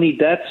week. How many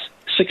deaths?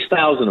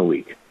 6,000 a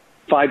week,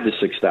 5 to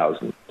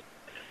 6,000.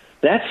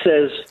 That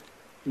says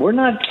we're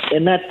not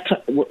in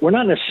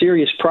a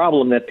serious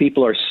problem that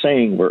people are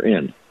saying we're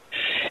in,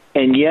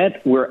 and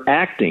yet we're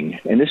acting.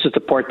 And this is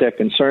the part that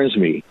concerns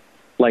me,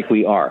 like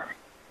we are.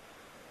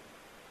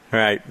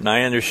 Right,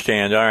 I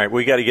understand. All right,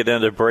 we got to get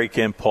another break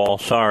in, Paul.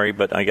 Sorry,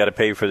 but I got to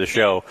pay for the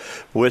show.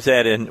 With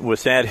that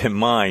in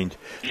mind,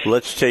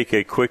 let's take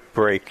a quick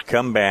break,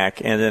 come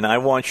back, and then I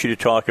want you to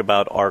talk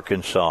about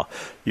Arkansas.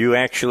 You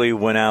actually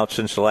went out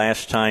since the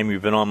last time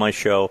you've been on my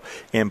show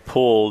and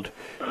pulled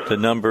the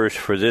numbers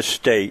for this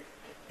state.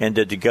 And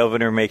did the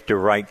governor make the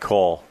right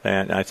call?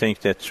 And I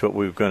think that's what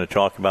we're going to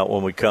talk about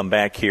when we come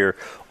back here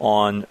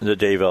on the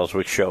Dave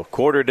Elswick Show.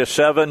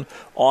 6:45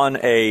 on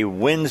a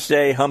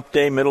Wednesday, hump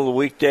day, middle of the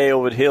weekday,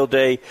 over the hill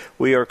day.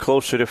 We are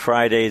closer to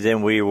Friday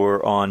than we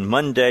were on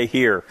Monday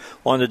here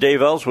on the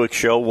Dave Elswick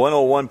Show,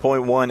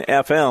 101.1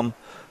 FM,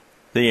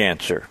 The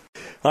Answer.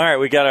 All right,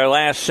 we got our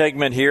last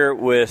segment here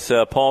with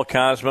Paul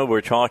Cosma.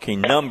 We're talking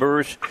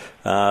numbers.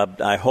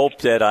 I hope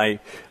that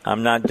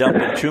I'm not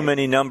dumping too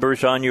many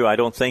numbers on you. I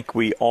don't think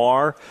we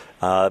are.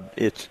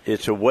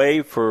 It's a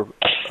way for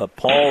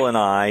Paul and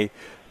I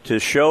to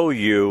show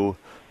you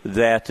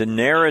that the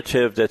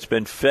narrative that's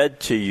been fed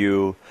to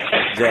you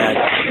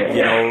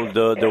that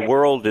the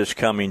world is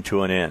coming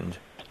to an end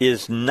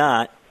is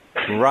not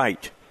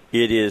right.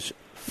 It is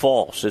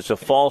false. It's a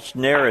false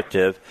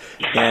narrative,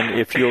 and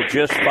if you'll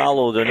just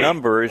follow the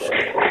numbers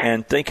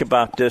and think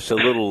about this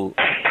with a little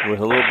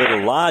bit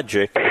of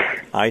logic,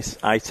 I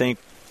think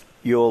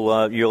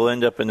you'll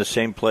end up in the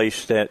same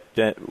place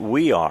that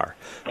we are.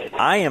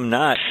 I am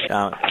not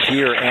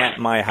here at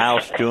my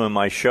house doing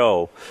my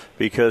show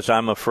because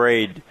I'm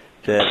afraid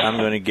that I'm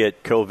going to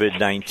get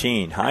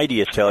COVID-19. Heidi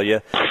will tell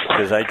you,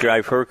 because I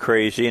drive her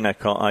crazy, and I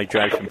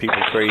drive some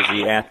people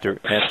crazy at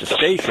the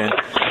station.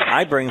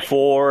 I bring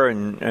 4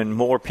 and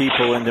more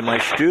people into my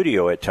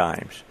studio at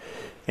times,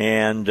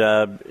 and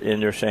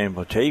they're saying,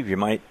 "Well, Dave, you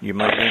might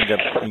end up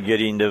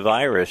getting the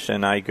virus."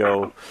 And I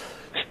go,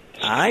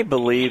 I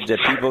believe that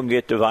people can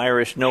get the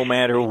virus no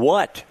matter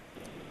what.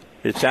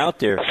 It's out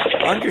there.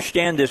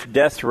 Understand this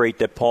death rate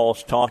that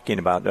Paul's talking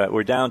about. That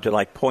we're down to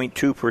like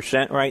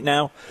 0.2% right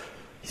now.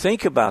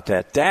 Think about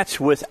that. That's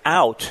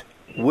without,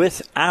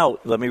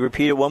 let me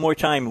repeat it one more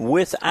time,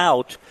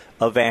 without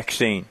a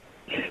vaccine.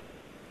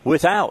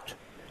 Without.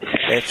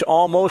 It's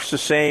almost the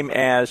same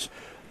as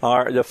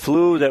the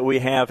flu that we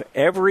have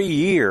every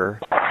year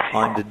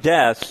on the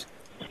deaths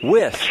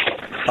with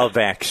a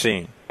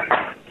vaccine.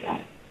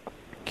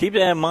 Keep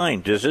that in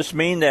mind. Does this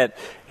mean that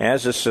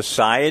as a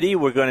society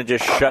we're going to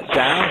just shut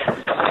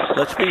down?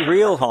 Let's be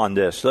real on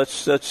this.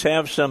 Let's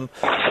have some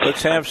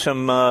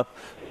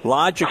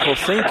logical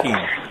thinking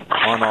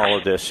on all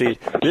of this. See,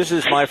 this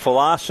is my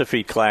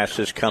philosophy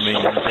classes coming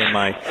in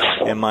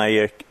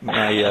my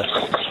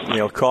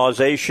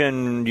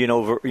causation.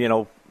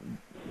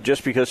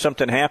 Just because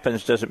something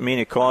happens doesn't mean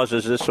it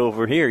causes this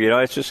over here.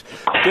 It's just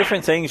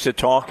different things to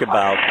talk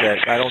about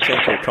that I don't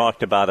think are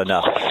talked about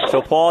enough.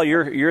 So, Paul,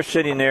 you're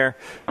sitting there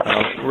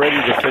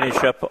ready to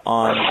finish up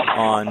on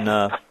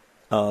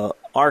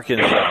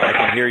Arkansas. I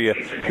can hear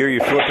you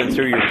flipping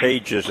through your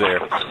pages there.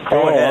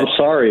 Go ahead. I'm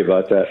sorry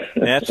about that.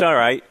 That's all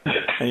right.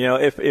 And,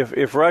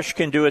 if Rush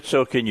can do it,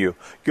 so can you.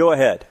 Go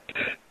ahead.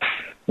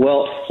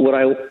 Well,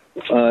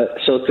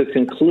 so to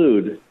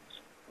conclude,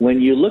 when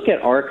you look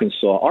at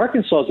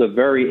Arkansas is a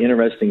very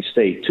interesting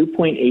state.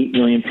 2.8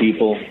 million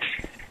people.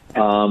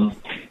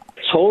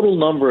 Total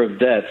number of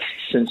deaths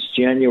since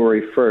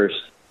January 1st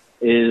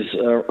is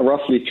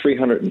roughly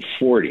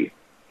 340.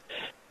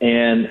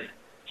 And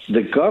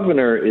the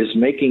governor is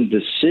making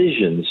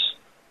decisions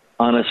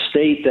on a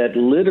state that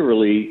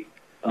literally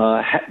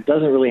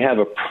doesn't really have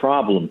a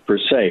problem per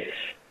se.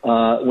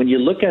 When you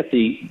look at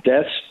the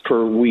deaths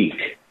per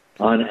week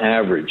on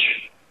average,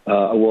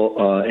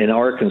 in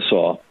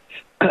Arkansas,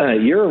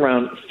 you're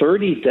around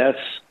 30 deaths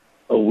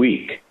a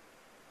week,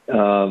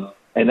 and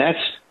that's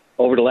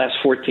over the last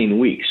 14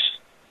 weeks.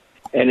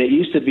 And it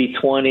used to be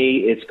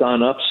 20. It's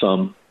gone up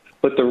some.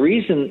 But the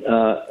reason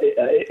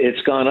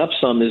it's gone up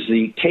some is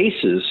the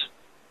cases,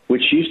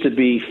 which used to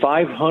be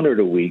 500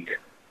 a week,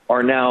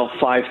 are now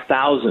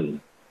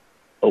 5,000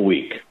 a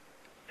week.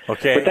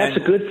 Okay, but that's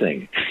a good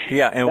thing.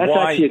 Yeah, and that's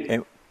why?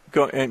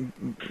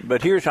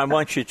 But I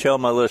want you to tell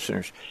my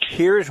listeners.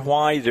 Here's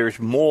why there's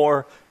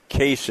more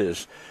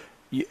cases.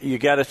 You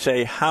got to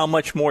say, how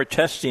much more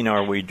testing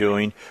are we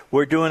doing?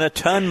 We're doing a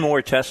ton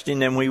more testing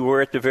than we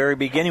were at the very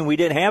beginning. We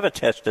didn't have a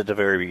test at the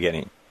very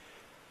beginning.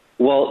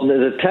 Well,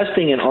 the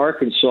testing in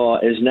Arkansas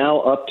is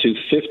now up to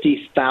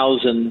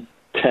 50,000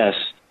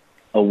 tests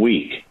a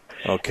week.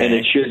 Okay. And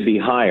it should be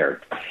higher.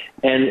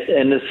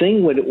 And the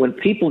thing, when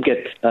people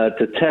get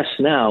to test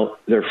now,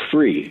 they're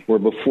free, where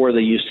before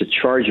they used to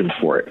charge them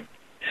for it.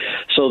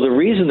 So the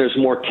reason there's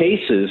more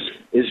cases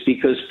is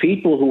because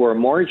people who are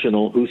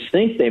marginal, who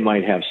think they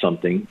might have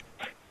something,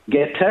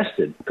 get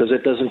tested because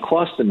it doesn't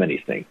cost them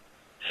anything.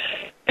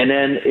 And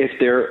then if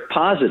they're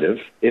positive,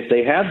 if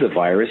they have the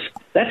virus,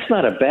 that's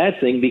not a bad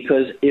thing,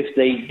 because if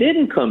they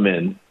didn't come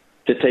in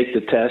to take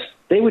the test,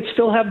 they would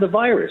still have the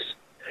virus.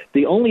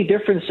 The only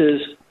difference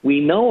is we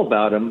know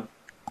about them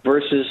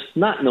versus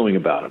not knowing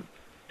about them.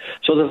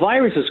 So the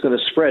virus is going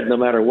to spread no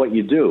matter what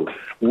you do.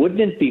 Wouldn't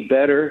it be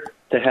better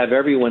to have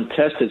everyone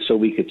tested so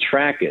we could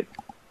track it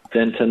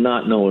than to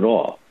not know at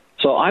all?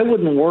 So I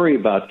wouldn't worry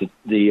about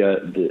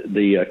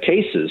the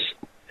cases,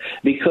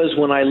 because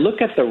when I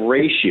look at the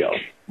ratio,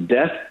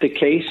 death to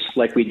case,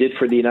 like we did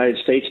for the United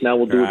States, now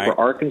we'll do it for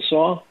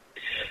Arkansas,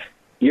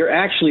 you're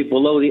actually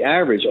below the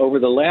average. Over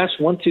the last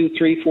 1, 2,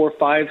 3, 4,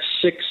 5,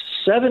 6,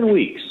 7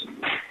 weeks,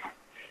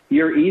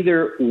 you're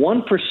either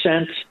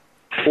 1%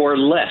 or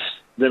less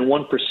than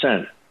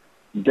 1%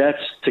 deaths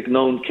to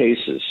known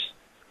cases.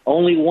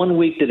 Only 1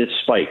 week did it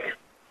spike.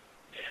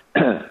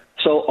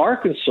 So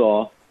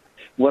Arkansas,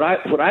 what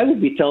I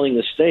would be telling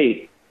the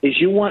state is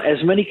you want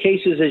as many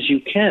cases as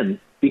you can,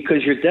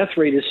 because your death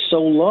rate is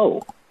so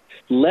low.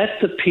 Let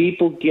the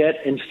people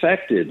get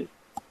infected.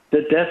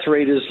 The death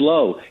rate is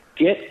low.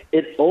 Get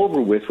it over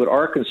with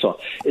Arkansas.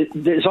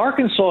 Is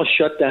Arkansas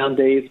shut down,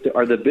 Dave?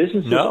 Are the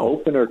businesses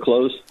open or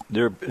closed?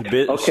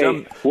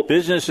 Some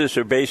businesses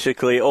are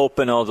basically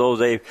open, although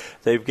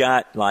they've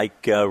got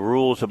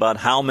rules about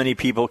how many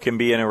people can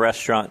be in a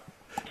restaurant.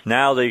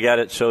 Now they got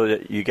it so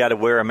that you got to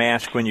wear a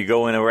mask when you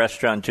go in a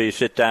restaurant until you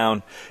sit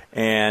down,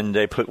 and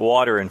they put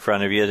water in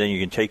front of you, then you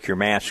can take your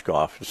mask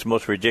off. It's the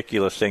most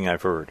ridiculous thing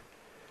I've heard.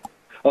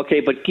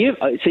 Okay,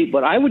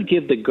 but I would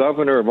give the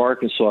governor of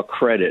Arkansas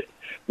credit,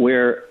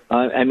 where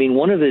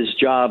one of his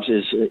jobs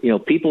is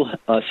people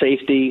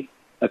safety,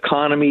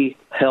 economy,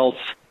 health.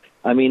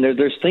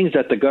 There's things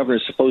that the governor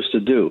is supposed to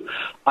do.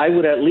 I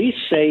would at least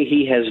say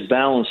he has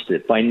balanced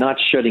it by not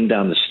shutting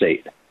down the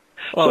state.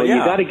 Well, so yeah,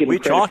 you gotta give we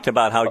him credit. Talked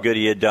about how good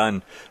he had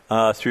done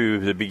through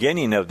the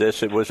beginning of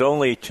this. It was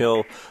only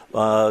till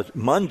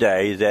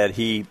Monday that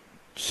he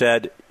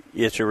said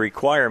it's a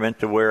requirement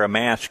to wear a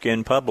mask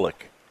in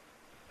public.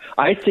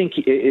 I think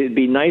it'd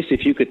be nice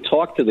if you could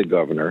talk to the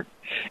governor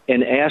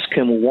and ask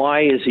him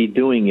why is he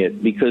doing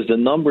it, because the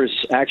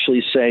numbers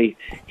actually say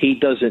he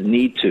doesn't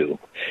need to.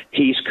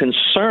 He's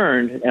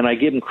concerned, and I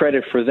give him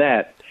credit for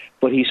that,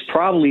 but he's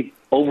probably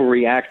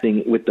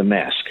overreacting with the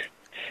mask.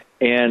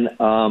 And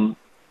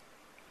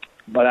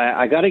but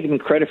I got to give him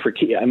credit for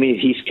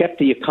he's kept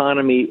the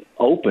economy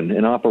open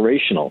and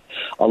operational.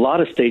 A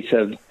lot of states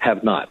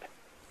have not.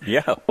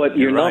 Yeah, but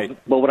you're right.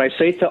 But what I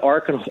say to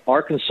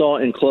Arkansas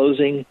in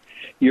closing,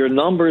 your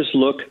numbers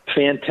look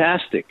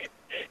fantastic.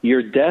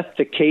 Your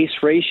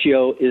death-to-case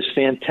ratio is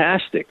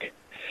fantastic.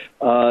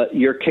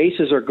 Your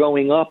cases are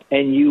going up,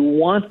 and you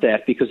want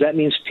that because that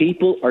means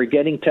people are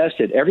getting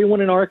tested.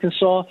 Everyone in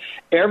Arkansas,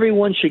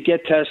 everyone should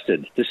get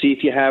tested to see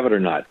if you have it or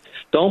not.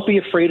 Don't be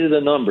afraid of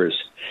the numbers.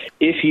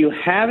 If you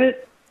have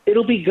it,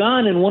 it'll be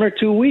gone in 1 or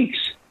 2 weeks.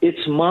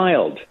 It's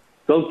mild.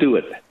 Go do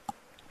it.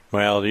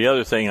 Well, the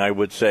other thing I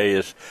would say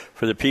is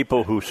for the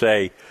people who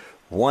say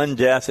one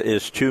death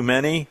is too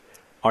many,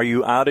 are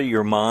you out of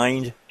your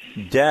mind?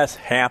 Death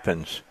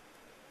happens.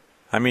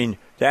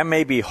 That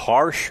may be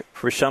harsh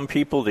for some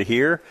people to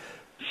hear,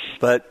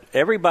 but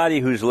everybody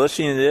who's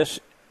listening to this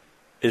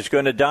is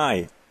going to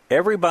die.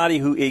 Everybody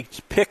who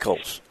eats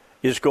pickles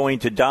is going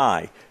to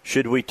die.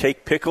 Should we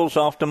take pickles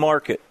off the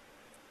market?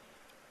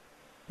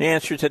 The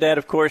answer to that,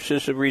 of course,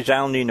 is a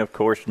resounding, of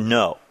course,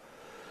 no.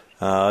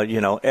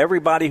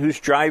 Everybody who's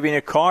driving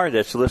a car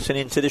that's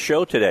listening to the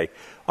show today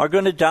are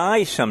going to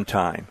die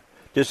sometime.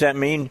 Does that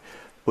mean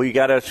we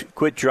got to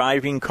quit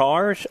driving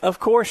cars? Of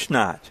course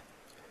not.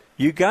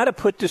 You got to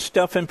put this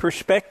stuff in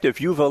perspective.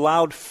 You've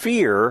allowed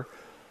fear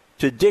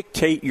to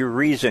dictate your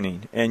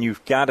reasoning, and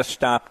you've got to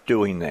stop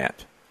doing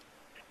that.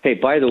 Hey,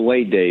 by the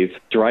way, Dave,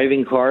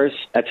 driving cars,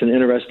 that's an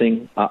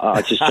interesting,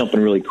 I'll just jump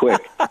in really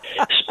quick.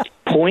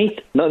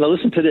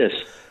 Listen to this.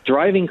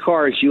 Driving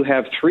cars, you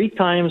have 3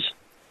 times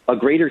a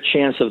greater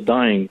chance of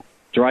dying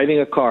driving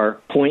a car,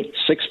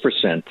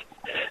 0.6%,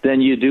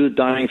 than you do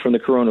dying from the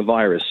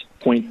coronavirus,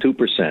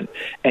 0.2%.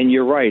 And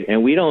you're right,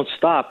 and we don't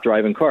stop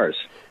driving cars.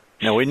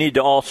 Now, we need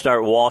to all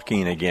start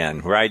walking again,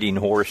 riding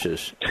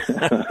horses.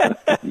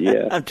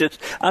 Yeah.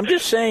 I'm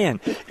just saying,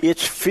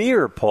 it's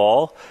fear,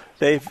 Paul.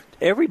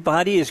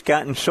 Everybody has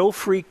gotten so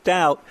freaked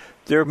out,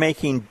 they're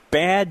making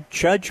bad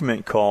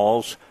judgment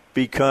calls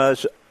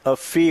because of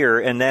fear,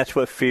 and that's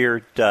what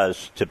fear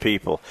does to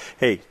people.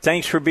 Hey,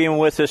 thanks for being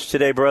with us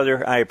today,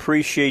 brother. I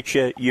appreciate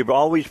you. You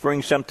always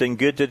bring something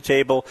good to the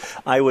table.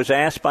 I was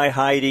asked by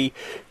Heidi,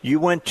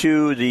 you went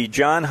to the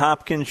Johns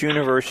Hopkins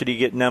University to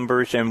get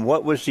numbers, and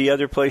what was the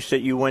other place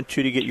that you went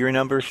to get your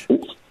numbers?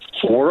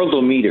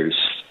 Worldometers.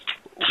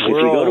 If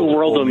you go to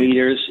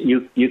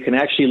Worldometers, you can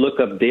actually look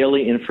up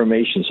daily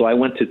information. So I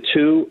went to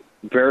 2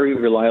 very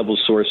reliable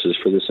sources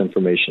for this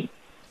information.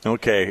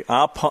 Okay,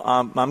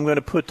 I'm going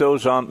to put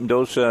those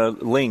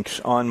links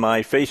on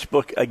my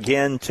Facebook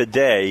again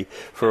today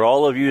for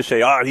all of you who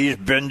say, "Oh, he's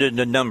bending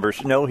the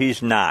numbers." No,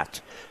 he's not.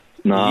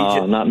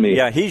 No, not me.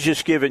 Yeah, he's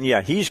giving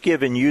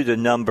you the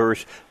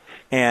numbers,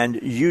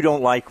 and you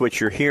don't like what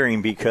you're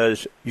hearing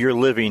because you're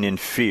living in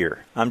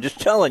fear. I'm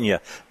just telling you.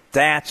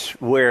 That's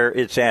where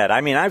it's at.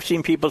 I mean, I've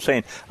seen people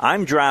saying,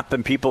 I'm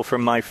dropping people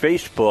from my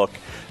Facebook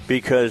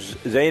because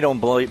they don't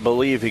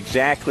believe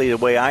exactly the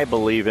way I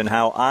believe and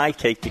how I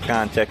take the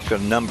context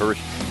of numbers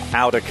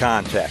out of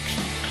context.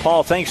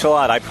 Paul, thanks a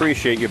lot. I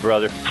appreciate you,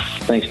 brother.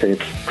 Thanks,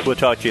 Dave. We'll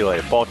talk to you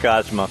later. Paul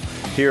Cosma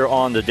here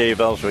on the Dave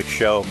Elswick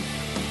Show.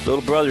 Little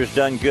brother's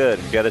done good,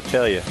 I've got to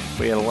tell you.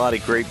 We had a lot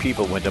of great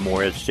people went to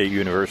Morehead State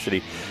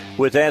University.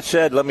 With that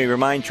said, let me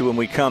remind you when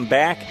we come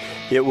back,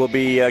 it will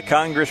be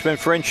Congressman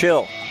French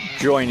Hill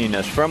joining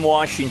us from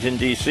Washington,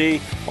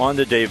 D.C. on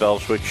the Dave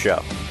Elswick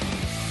Show.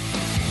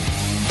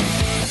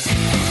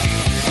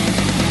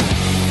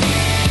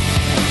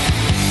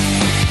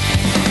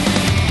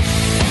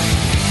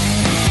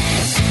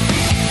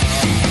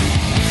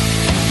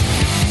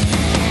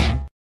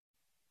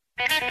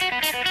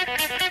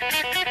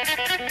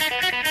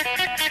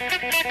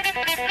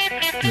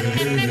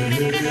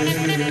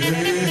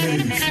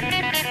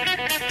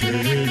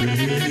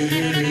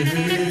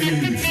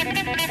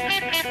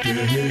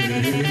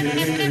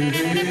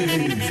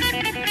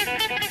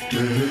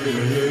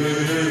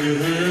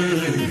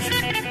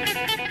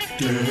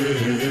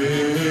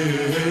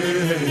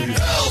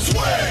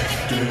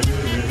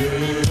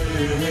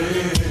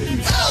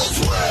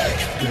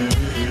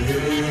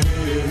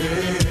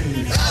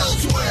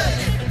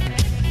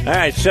 All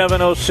right,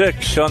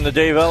 7:06 on the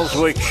Dave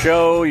Elswick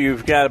Show.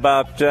 You've got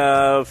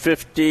about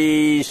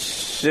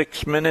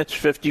 56 minutes,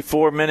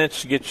 54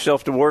 minutes to get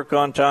yourself to work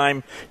on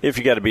time if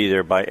you got to be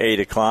there by 8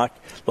 o'clock.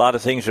 A lot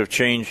of things have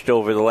changed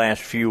over the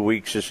last few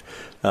weeks as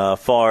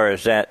far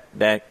as that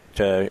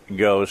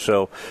goes.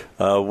 So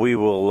we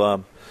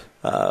will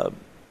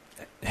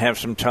have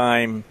some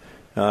time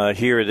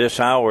here this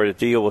hour to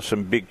deal with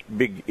some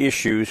big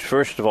issues.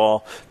 First of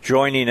all,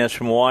 joining us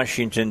from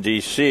Washington,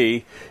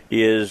 D.C.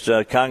 is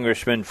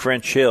Congressman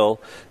French Hill.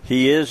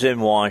 He is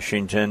in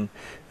Washington,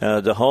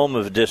 the home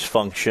of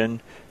dysfunction.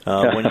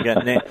 When you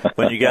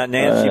got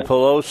Nancy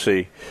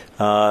Pelosi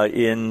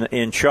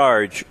in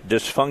charge,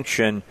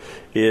 dysfunction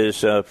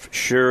is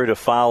sure to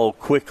follow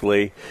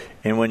quickly.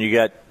 And when you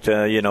got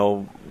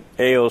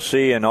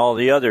AOC and all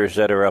the others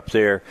that are up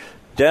there,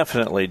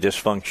 definitely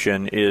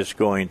dysfunction is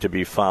going to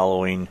be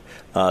following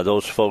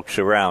those folks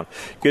around.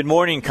 Good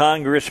morning,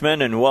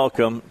 Congressman, and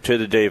welcome to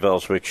the Dave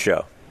Elswick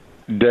Show.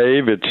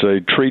 Dave, it's a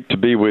treat to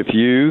be with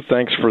you.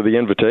 Thanks for the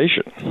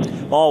invitation.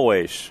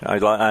 Always.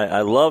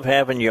 I love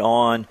having you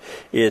on.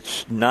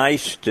 It's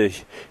nice to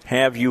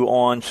have you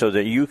on so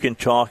that you can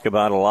talk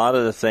about a lot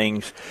of the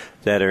things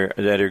that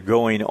are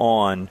going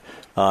on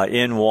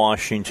in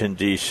Washington,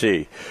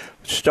 D.C.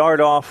 Start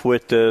off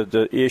with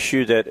the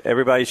issue that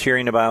everybody's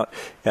hearing about,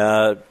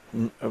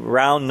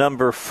 round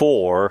number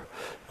 4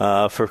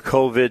 for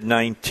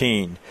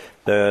COVID-19.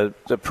 The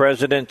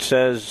president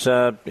says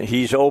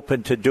he's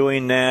open to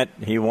doing that.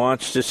 He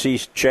wants to see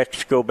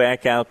checks go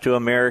back out to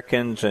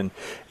Americans and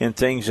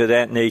things of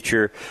that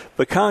nature.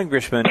 But,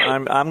 Congressman,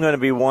 I'm going to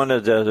be one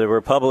of the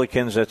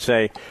Republicans that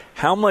say,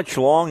 how much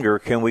longer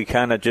can we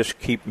kind of just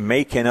keep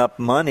making up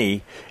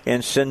money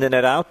and sending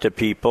it out to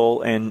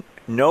people and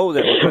know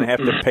that we're going to have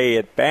to pay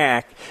it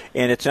back,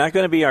 and it's not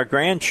going to be our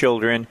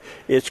grandchildren,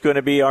 it's going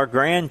to be our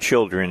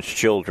grandchildren's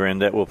children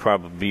that will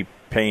probably be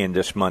paying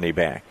this money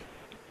back?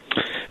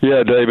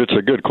 Yeah, Dave, it's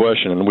a good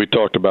question, and we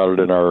talked about it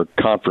in our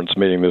conference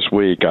meeting this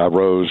week. I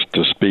rose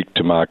to speak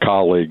to my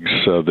colleagues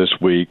this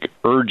week,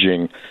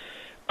 urging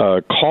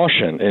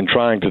caution in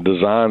trying to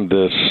design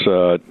this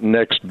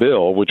next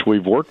bill, which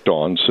we've worked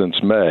on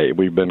since May.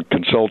 We've been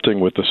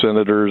consulting with the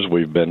senators.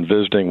 We've been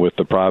visiting with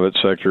the private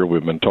sector.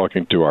 We've been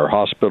talking to our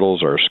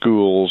hospitals, our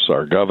schools,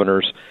 our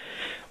governors,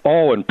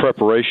 all in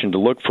preparation to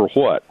look for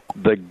what?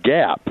 The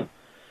gap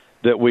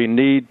that we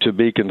need to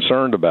be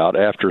concerned about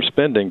after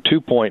spending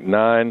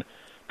 $2.9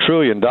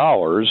 trillion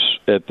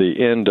at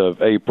the end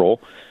of April,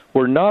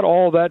 where not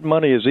all that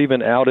money is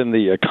even out in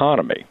the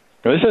economy.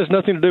 Now, this has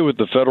nothing to do with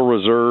the Federal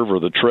Reserve or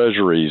the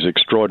Treasury's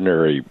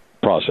extraordinary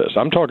process.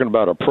 I'm talking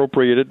about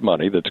appropriated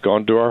money that's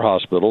gone to our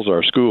hospitals,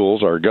 our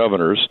schools, our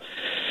governors,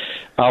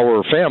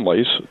 our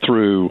families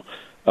through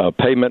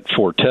payment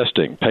for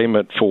testing,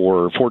 payment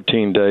for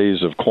 14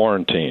 days of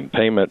quarantine,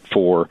 payment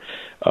for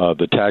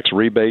the tax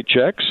rebate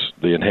checks,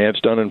 the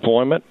enhanced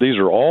unemployment. These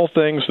are all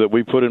things that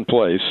we put in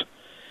place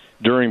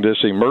during this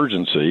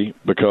emergency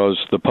because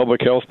the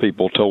public health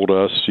people told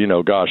us,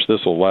 gosh,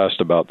 this will last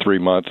about 3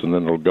 months and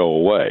then it'll go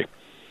away.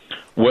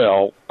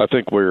 Well, I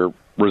think we're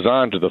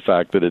resigned to the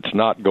fact that it's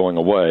not going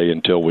away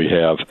until we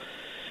have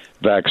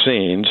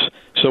vaccines.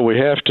 So we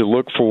have to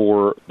look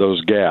for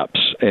those gaps.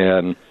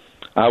 And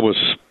I was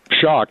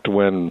shocked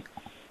when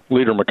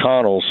Leader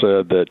McConnell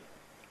said that,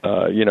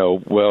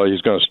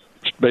 he's going to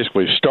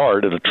basically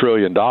start at $1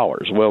 trillion.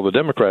 Well, the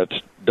Democrats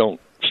don't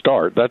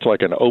start. That's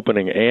like an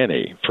opening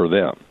ante for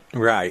them.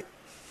 Right.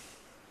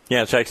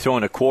 Yeah, it's like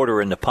throwing a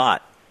quarter in the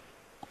pot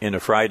in a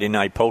Friday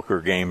night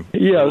poker game.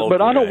 Yeah,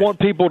 but I don't want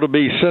people to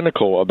be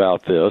cynical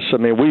about this. I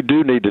mean, we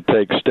do need to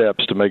take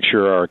steps to make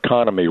sure our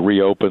economy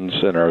reopens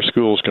and our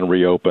schools can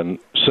reopen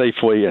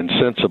safely and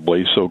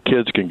sensibly so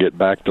kids can get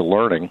back to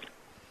learning.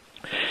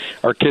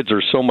 Our kids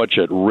are so much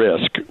at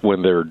risk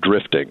when they're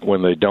drifting,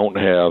 when they don't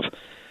have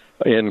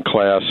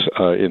in-class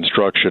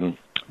instruction.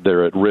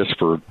 They're at risk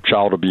for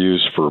child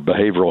abuse, for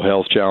behavioral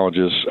health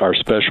challenges. Our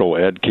special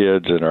ed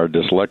kids and our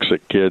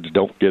dyslexic kids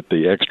don't get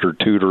the extra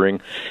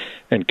tutoring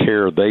and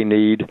care they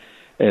need.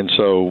 And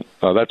so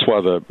that's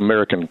why the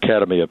American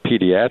Academy of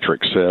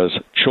Pediatrics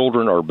says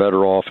children are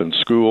better off in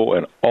school,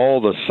 and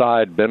all the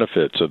side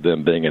benefits of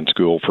them being in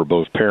school for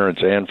both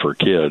parents and for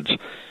kids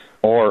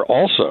are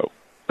also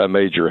a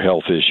major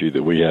health issue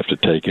that we have to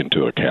take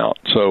into account.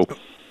 So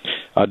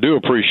I do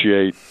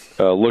appreciate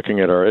looking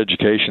at our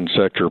education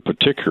sector,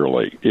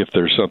 particularly if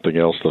there's something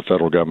else the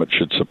federal government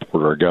should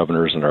support our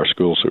governors and our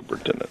school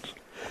superintendents.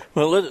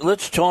 Well,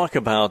 let's talk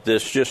about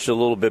this just a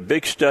little bit.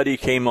 Big study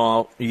came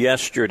out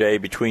yesterday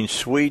between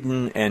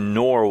Sweden and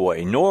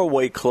Norway.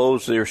 Norway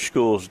closed their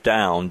schools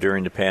down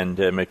during the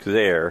pandemic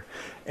there,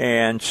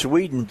 and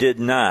Sweden did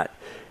not.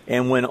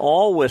 And when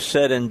all was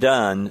said and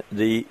done,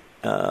 the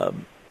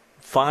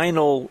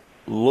final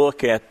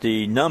look at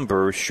the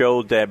numbers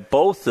showed that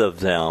both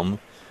of them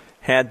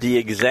had the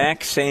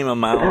exact same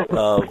amount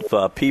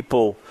of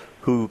people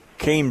who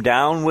came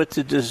down with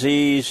the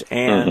disease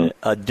and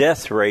a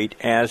death rate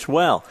as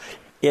well.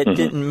 It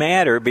didn't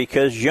matter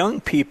because young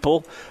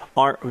people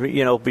are,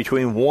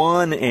 between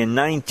 1 and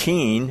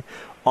 19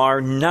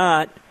 are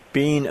not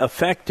being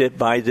affected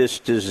by this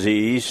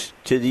disease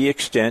to the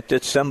extent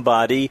that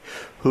somebody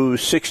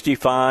who's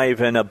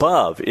 65 and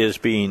above is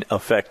being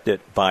affected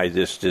by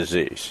this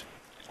disease.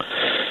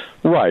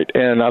 Right,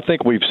 and I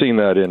think we've seen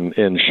that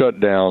in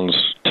shutdowns,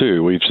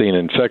 too. We've seen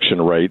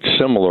infection rates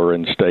similar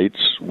in states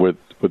with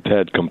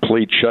had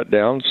complete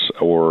shutdowns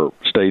or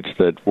states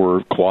that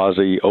were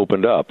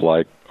quasi-opened up,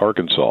 like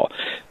Arkansas.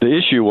 The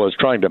issue was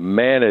trying to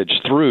manage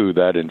through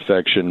that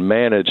infection,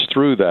 manage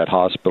through that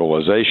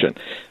hospitalization.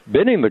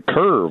 Bending the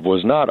curve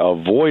was not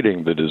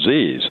avoiding the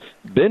disease.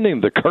 Bending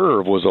the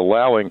curve was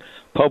allowing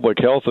public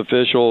health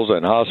officials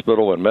and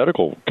hospital and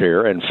medical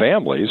care and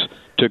families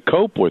to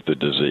cope with the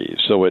disease,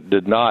 so it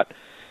did not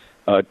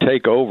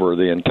take over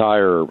an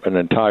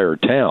entire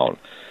town.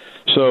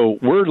 So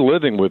we're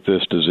living with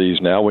this disease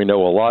now. We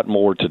know a lot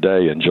more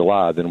today in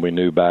July than we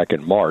knew back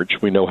in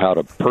March. We know how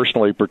to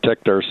personally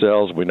protect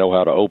ourselves. We know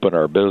how to open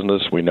our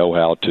business. We know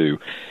how to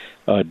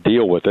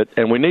deal with it,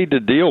 and we need to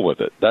deal with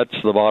it. That's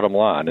the bottom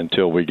line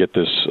until we get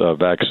this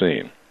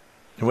vaccine.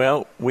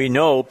 Well, we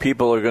know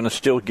people are going to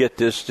still get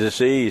this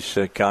disease,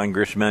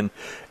 Congressman,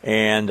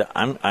 and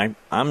I'm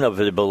of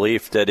the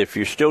belief that if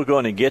you're still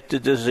going to get the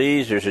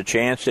disease, there's a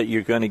chance that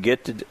you're going to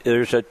get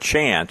there's a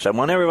chance. I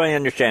want everybody to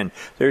understand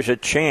there's a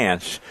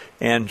chance,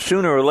 and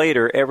sooner or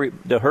later,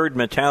 the herd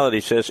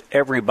mentality says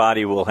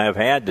everybody will have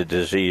had the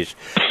disease.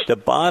 The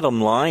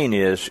bottom line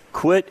is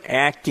quit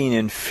acting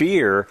in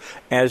fear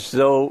as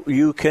though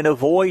you can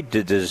avoid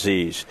the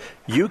disease.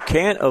 You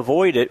can't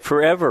avoid it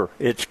forever.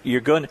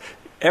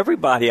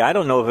 Everybody, I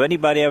don't know of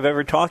anybody I've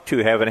ever talked to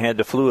haven't had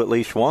the flu at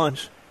least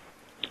once.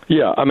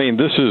 Yeah, I mean,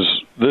 this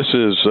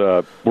is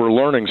we're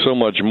learning so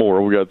much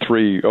more. We got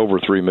over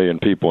 3 million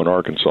people in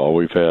Arkansas.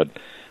 We've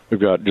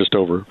got just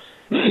over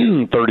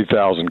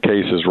 30,000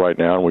 cases right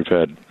now, and we've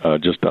had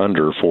just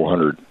under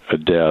 400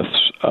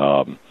 deaths.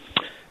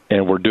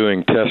 And we're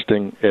doing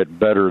testing at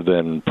better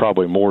than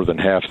probably more than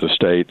half the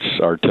states.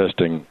 Our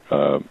testing,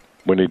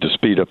 we need to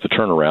speed up the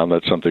turnaround.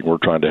 That's something we're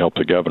trying to help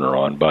the governor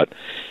on, but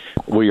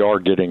we are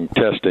getting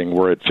testing.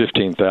 We're at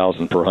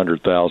 15,000 per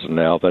 100,000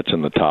 now. That's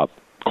in the top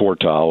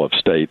quartile of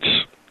states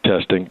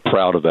testing.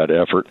 Proud of that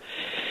effort.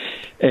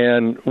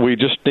 And we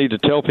just need to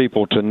tell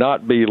people to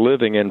not be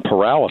living in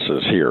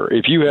paralysis here.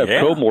 If you have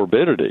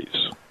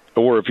comorbidities,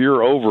 or if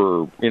you're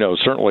over,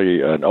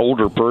 certainly an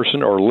older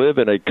person, or live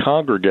in a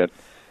congregate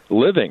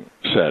living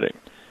setting,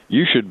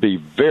 you should be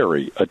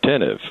very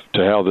attentive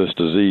to how this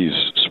disease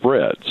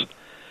spreads.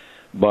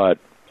 But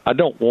I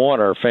don't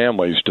want our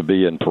families to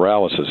be in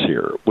paralysis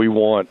here. We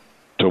want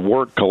to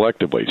work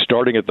collectively,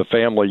 starting at the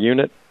family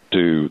unit,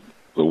 to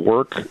the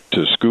work,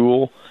 to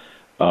school,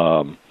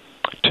 to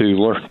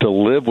learn to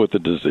live with the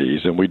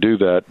disease. And we do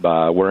that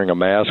by wearing a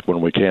mask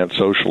when we can't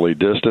socially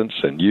distance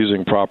and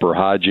using proper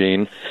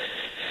hygiene.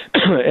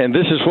 And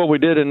this is what we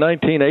did in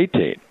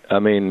 1918. I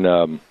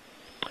mean,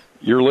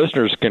 your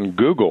listeners can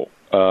Google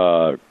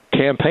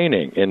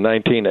campaigning in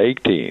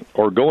 1918,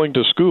 or going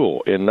to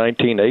school in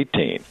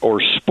 1918, or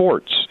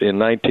sports in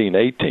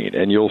 1918,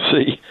 and you'll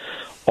see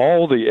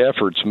all the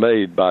efforts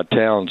made by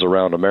towns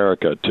around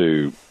America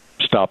to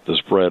stop the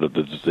spread of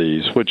the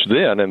disease, which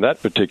then, in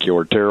that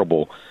particular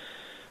terrible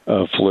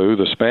flu,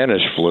 the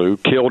Spanish flu,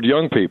 killed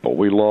young people.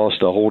 We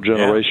lost a whole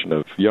generation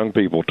of young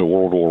people to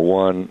World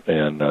War I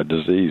and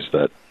disease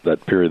that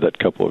period, that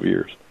couple of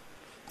years.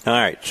 All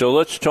right, so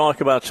let's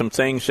talk about some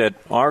things that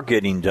are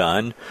getting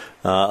done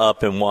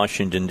up in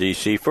Washington,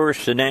 D.C.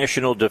 First, the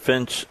National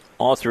Defense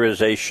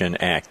Authorization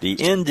Act, the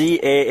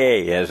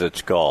NDAA, as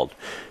it's called.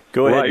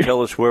 Go ahead and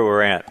tell us where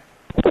we're at.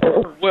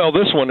 Well,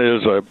 this one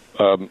is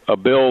a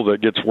bill that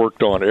gets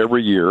worked on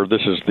every year.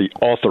 This is the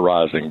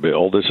authorizing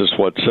bill. This is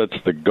what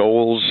sets the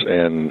goals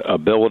and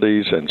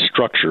abilities and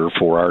structure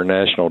for our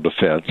national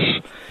defense,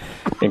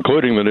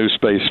 including the new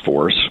Space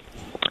Force.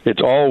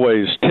 It's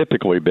always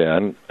typically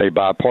been a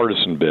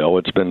bipartisan bill.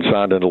 It's been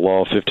signed into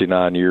law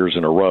 59 years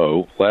in a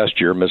row. Last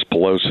year, Ms.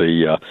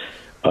 Pelosi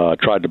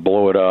tried to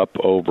blow it up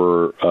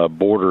over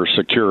border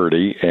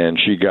security, and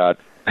she got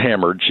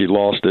hammered. She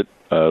lost it.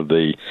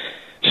 The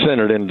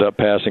Senate ended up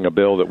passing a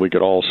bill that we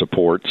could all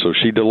support, so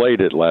she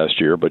delayed it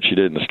last year, but she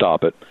didn't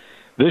stop it.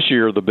 This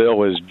year, the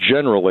bill is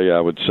generally, I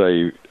would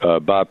say,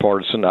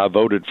 bipartisan. I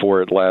voted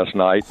for it last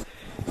night.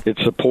 It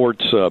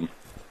supports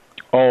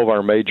all of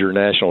our major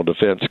national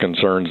defense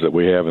concerns that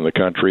we have in the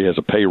country, has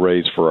a pay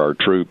raise for our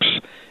troops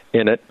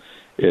in it.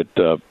 It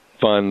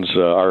funds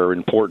our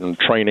important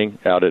training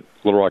out at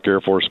Little Rock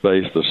Air Force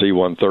Base, the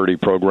C-130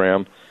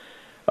 program.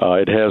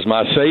 It has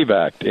my SAVE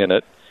Act in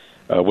it,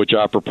 which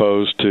I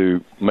propose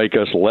to make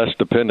us less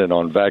dependent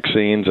on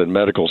vaccines and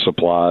medical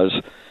supplies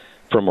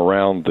from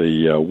around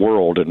the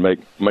world and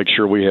make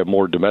sure we have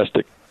more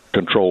domestic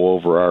control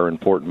over our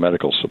important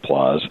medical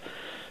supplies.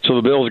 So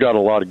the bill's got a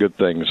lot of good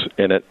things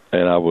in it,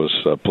 and I was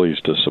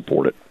pleased to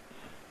support it.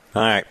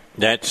 All right.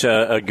 That's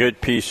a good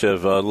piece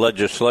of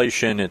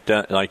legislation.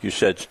 Like you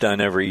said, it's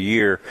done every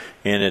year,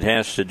 and it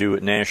has to do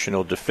with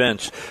national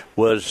defense.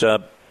 Was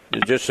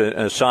just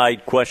a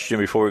side question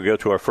before we go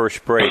to our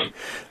first break.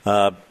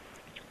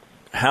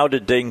 How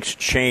did things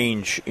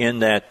change in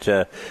that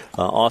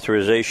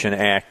Authorization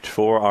Act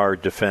for our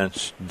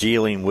defense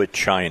dealing with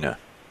China?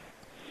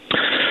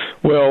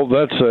 Well,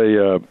 that's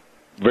a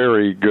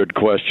very good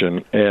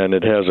question, and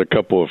it has a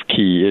couple of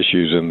key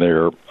issues in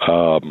there.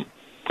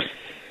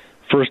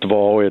 First of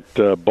all, it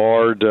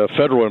barred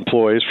federal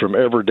employees from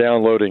ever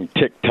downloading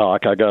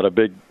TikTok. I got a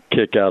big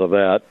kick out of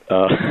that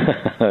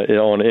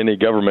on any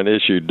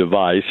government-issued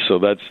device, so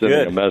that's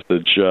sending a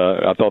message.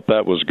 I thought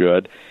that was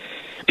good.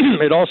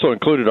 It also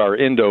included our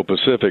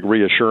Indo-Pacific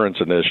Reassurance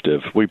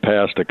Initiative. We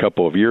passed a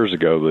couple of years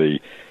ago the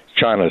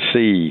China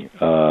Sea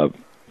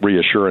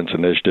Reassurance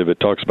Initiative. It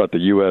talks about the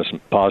U.S.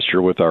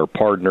 posture with our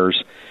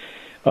partners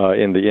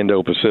in the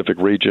Indo-Pacific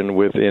region,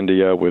 with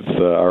India, with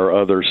our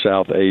other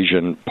South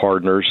Asian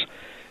partners.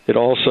 It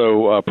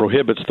also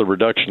prohibits the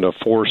reduction of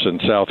force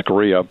in South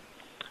Korea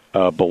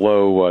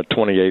below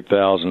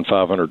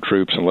 28,500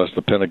 troops unless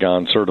the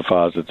Pentagon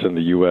certifies it's in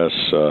the U.S.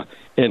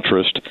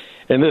 interest.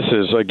 And this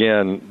is,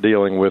 again,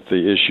 dealing with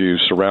the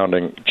issues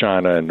surrounding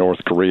China and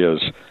North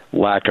Korea's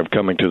lack of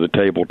coming to the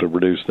table to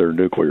reduce their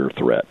nuclear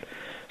threat.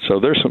 So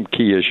there's some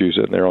key issues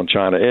in there on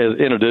China,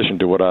 in addition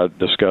to what I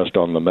discussed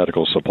on the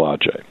medical supply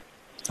chain.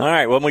 All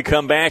right, when we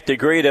come back, the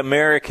Great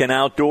American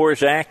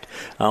Outdoors Act,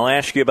 I'll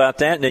ask you about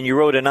that. And then you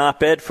wrote an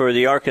op-ed for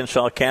the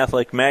Arkansas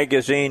Catholic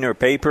magazine or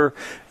paper.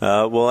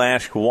 We'll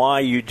ask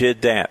why you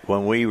did that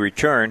when we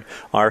return.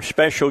 Our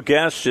special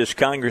guest is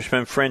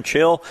Congressman French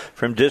Hill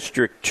from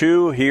District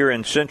 2 here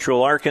in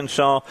Central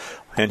Arkansas,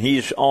 and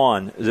he's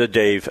on the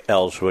Dave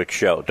Elswick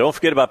Show. Don't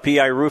forget about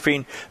PI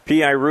Roofing.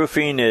 PI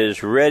Roofing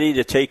is ready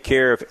to take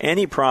care of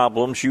any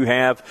problems you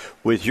have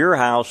with your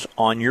house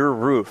on your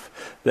roof.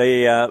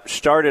 They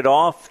started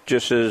off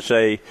just as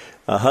a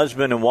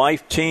husband and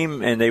wife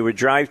team, and they would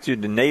drive through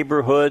the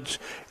neighborhoods,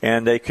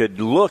 and they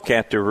could look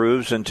at the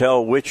roofs and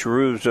tell which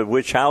roofs of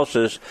which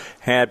houses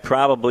had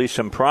probably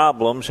some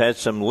problems, had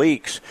some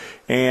leaks.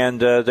 And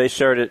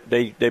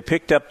they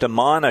picked up the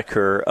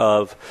moniker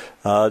of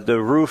the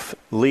roof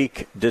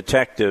leak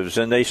detectives,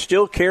 and they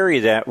still carry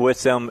that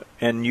with them,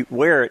 and you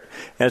wear it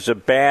as a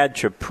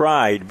badge of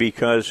pride,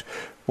 because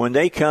when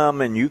they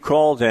come and you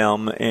call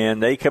them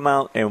and they come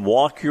out and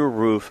walk your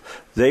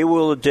roof, they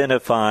will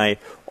identify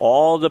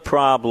all the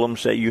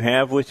problems that you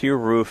have with your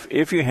roof,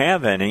 if you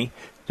have any.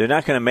 They're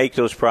not going to make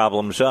those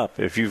problems up.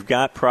 If you've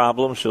got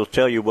problems, they'll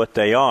tell you what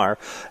they are,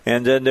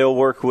 and then they'll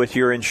work with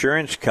your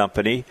insurance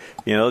company.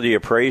 You know, the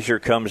appraiser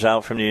comes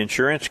out from the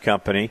insurance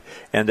company,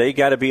 and they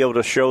got to be able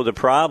to show the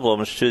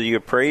problems to the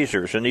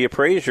appraisers. And the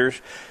appraisers,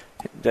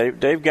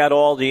 they've got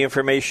all the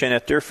information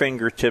at their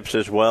fingertips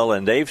as well,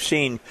 and they've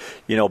seen,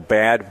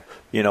 bad,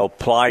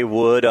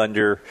 plywood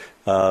under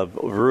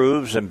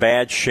roofs and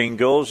bad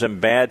shingles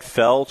and bad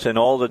felt and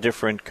all the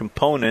different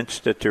components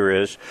that there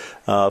is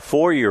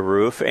for your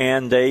roof,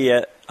 and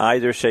they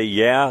either say,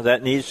 yeah,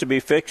 that needs to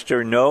be fixed,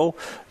 or no,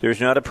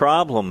 there's not a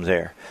problem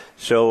there.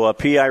 So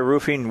PI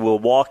Roofing will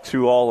walk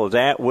through all of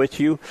that with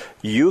you.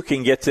 You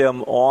can get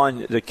them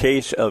on the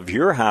case of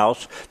your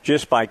house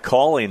just by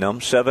calling them,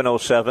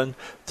 707-3551,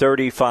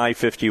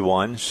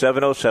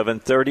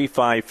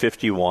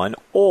 707-3551,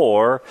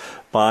 or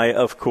by,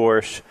 of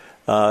course,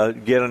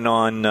 getting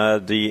on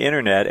the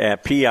internet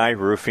at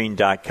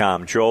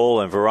piroofing.com.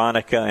 Joel and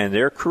Veronica and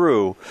their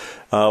crew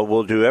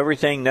will do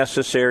everything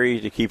necessary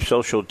to keep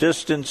social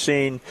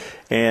distancing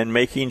and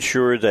making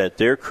sure that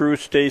their crew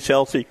stays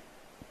healthy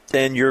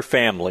and your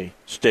family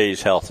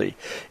stays healthy.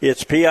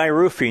 It's PI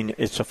Roofing.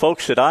 It's the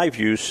folks that I've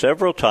used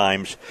several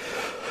times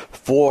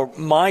for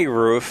my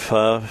roof.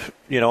 I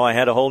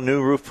had a whole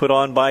new roof put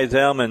on by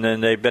them, and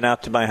then they've been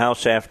out to my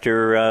house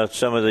after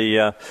some of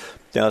the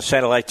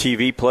satellite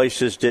TV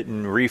places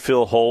didn't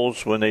refill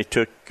holes when they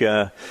took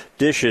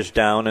dishes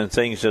down and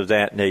things of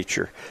that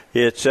nature.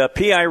 It's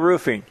PI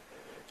Roofing,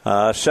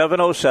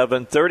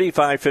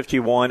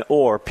 707-3551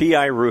 or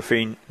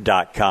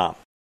piroofing.com.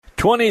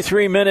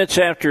 23 minutes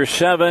after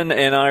 7,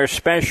 and our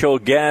special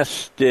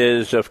guest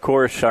is, of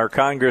course, our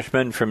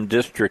congressman from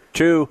District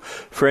 2,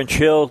 French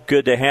Hill.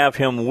 Good to have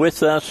him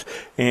with us,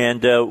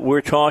 and we're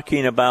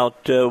talking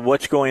about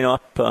what's going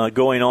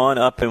on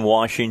up in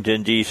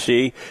Washington,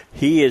 D.C.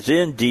 He is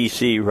in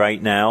D.C. right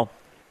now,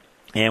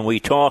 and we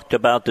talked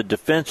about the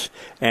Defense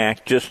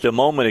Act just a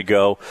moment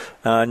ago.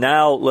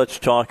 Now let's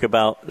talk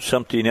about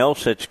something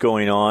else that's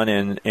going on,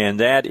 and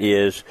that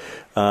is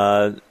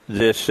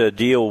this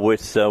deal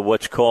with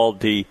what's called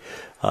the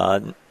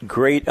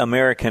Great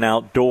American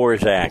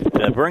Outdoors Act.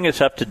 Bring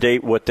us up to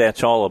date what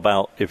that's all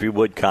about, if you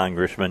would,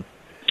 Congressman.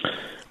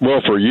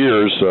 Well, for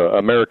years,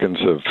 Americans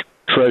have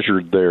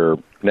treasured their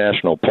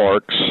national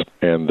parks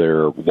and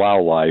their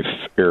wildlife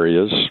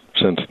areas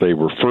since they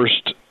were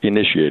first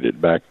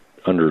initiated back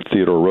under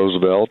Theodore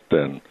Roosevelt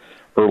and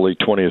early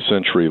 20th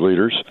century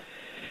leaders.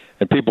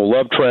 And people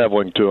love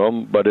traveling to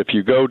them, but if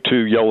you go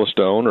to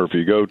Yellowstone or if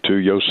you go to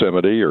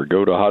Yosemite or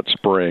go to Hot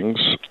Springs,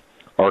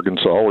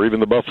 Arkansas, or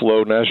even the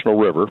Buffalo National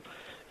River,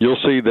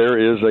 you'll see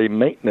there is a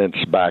maintenance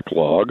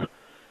backlog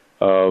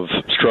of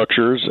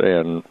structures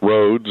and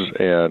roads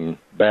and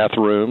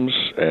bathrooms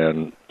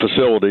and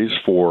facilities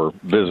for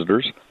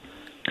visitors.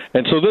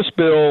 And so this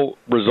bill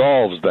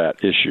resolves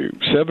that issue.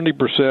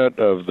 70%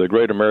 of the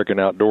Great American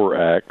Outdoor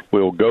Act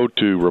will go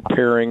to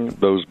repairing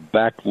those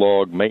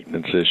backlog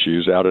maintenance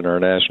issues out in our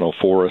national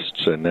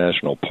forests and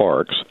national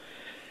parks.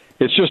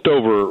 It's just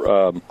over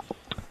a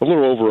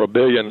little over $1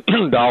 billion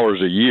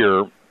a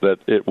year that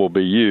it will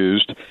be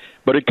used,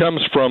 but it comes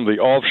from the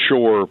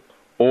offshore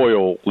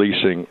oil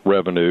leasing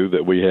revenue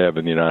that we have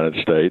in the United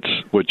States.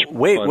 Which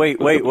wait,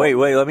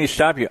 let me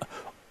stop you.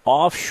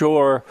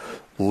 Offshore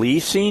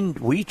leasing?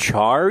 We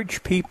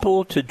charge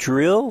people to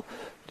drill?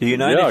 The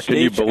United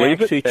States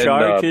actually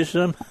charges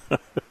them?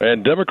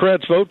 And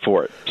Democrats vote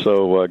for it.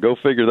 So go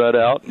figure that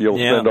out. You'll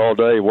spend all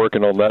day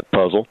working on that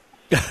puzzle.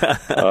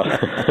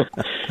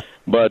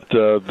 But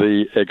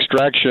the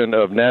extraction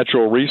of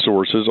natural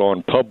resources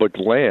on public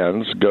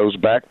lands goes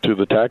back to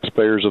the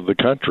taxpayers of the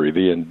country.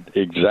 The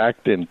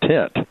exact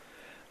intent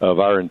of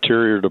our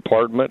Interior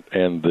Department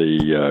and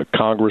the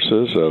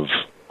Congresses of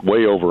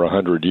way over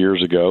 100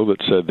 years ago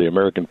that said the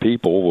American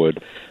people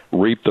would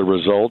reap the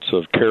results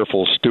of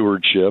careful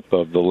stewardship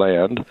of the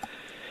land.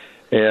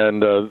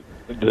 And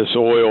this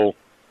oil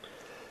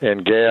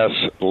and gas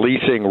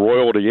leasing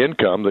royalty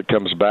income that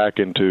comes back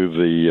into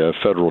the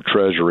federal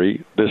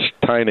treasury, this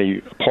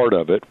tiny part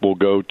of it will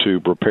go to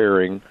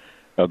preparing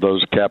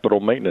those capital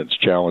maintenance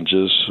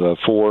challenges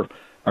for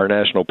our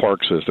national park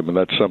system. And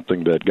that's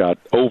something that got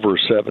over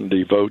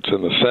 70 votes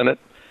in the Senate,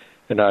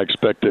 and I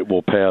expect it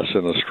will pass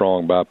in a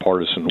strong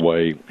bipartisan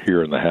way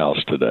here in the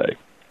House today.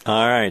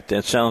 All right,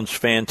 that sounds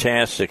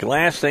fantastic.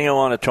 Last thing I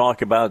want to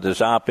talk about is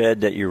this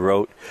op-ed that you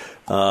wrote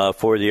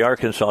for the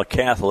Arkansas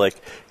Catholic,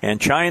 and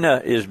China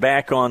is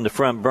back on the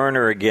front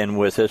burner again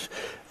with us.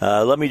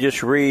 Let me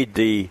just read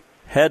the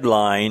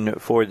headline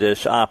for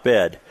this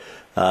op-ed.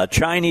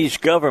 Chinese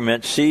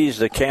government sees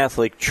the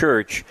Catholic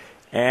Church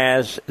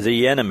as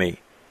the enemy.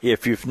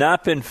 If you've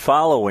not been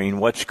following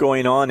what's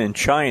going on in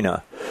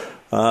China,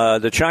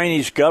 the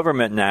Chinese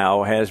government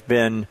now has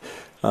been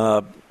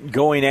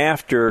going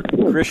after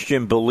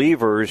Christian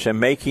believers and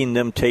making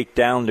them take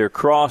down their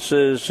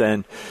crosses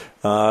and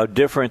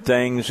different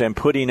things and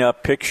putting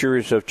up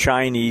pictures of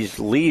Chinese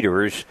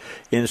leaders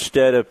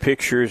instead of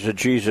pictures of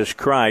Jesus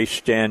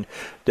Christ. And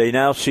they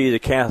now see the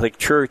Catholic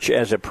Church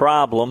as a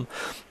problem.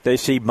 They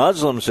see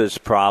Muslims as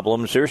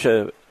problems. There's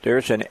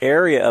an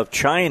area of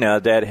China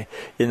that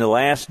in the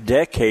last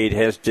decade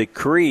has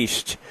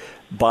decreased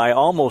by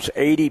almost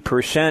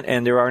 80%,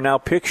 and there are now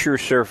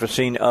pictures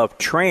surfacing of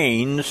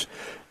trains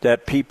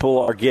that people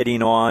are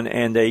getting on,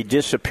 and they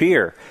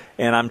disappear.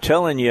 And I'm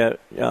telling you,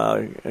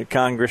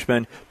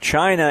 Congressman,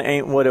 China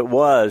ain't what it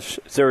was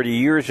 30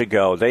 years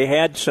ago. They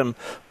had some.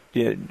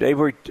 They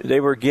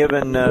were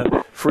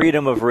given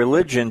freedom of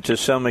religion to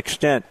some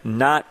extent.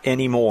 Not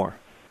anymore.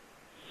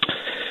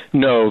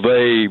 No,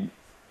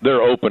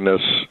 their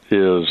openness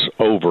is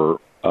over.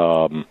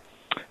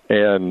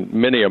 And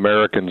many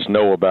Americans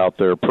know about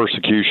their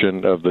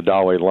persecution of the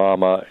Dalai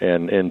Lama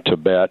and in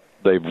Tibet.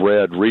 They've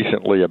read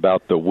recently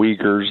about the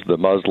Uyghurs, the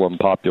Muslim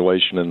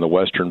population in the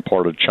western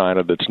part of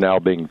China that's now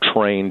being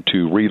trained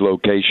to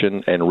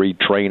relocation and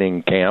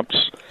retraining camps.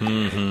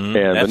 Mm-hmm.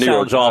 And that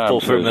sounds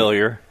awful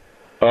familiar.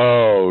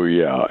 Oh,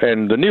 yeah.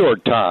 And the New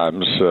York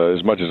Times,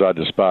 as much as I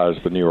despise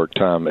the New York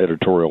Times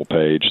editorial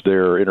page,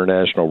 their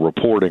international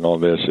reporting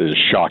on this is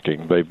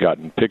shocking. They've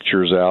gotten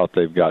pictures out.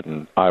 They've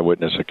gotten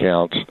eyewitness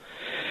accounts.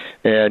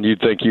 and you'd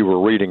think you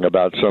were reading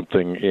about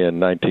something in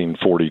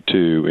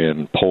 1942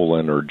 in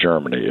Poland or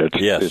Germany.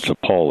 It's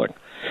appalling.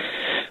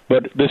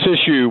 But this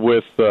issue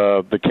with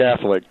the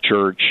Catholic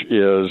Church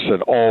is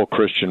that all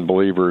Christian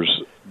believers,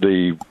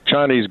 the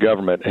Chinese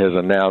government has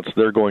announced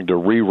they're going to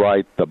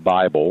rewrite the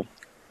Bible,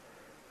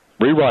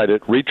 rewrite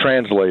it,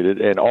 retranslate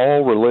it, and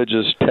all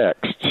religious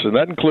texts, and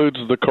that includes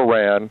the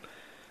Quran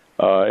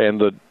and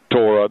the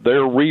Torah.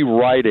 They're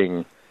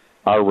rewriting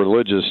our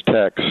religious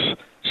texts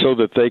so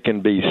that they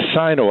can be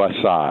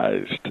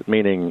Sinoicized,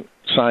 meaning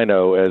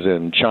Sino as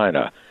in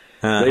China.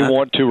 They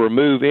want to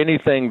remove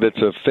anything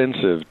that's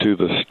offensive to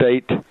the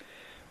state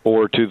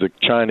or to the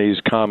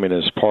Chinese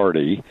Communist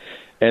Party.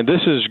 And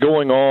this is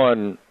going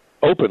on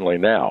openly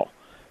now.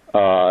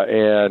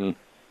 And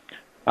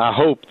I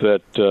hope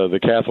that the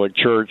Catholic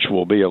Church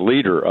will be a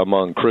leader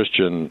among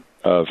Christian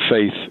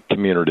faith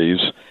communities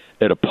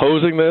at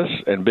opposing this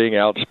and being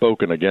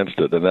outspoken against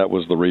it. And that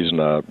was the reason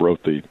I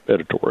wrote the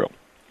editorial.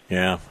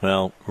 Yeah,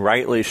 well,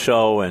 rightly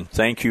so, and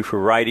thank you for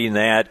writing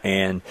that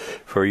and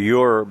for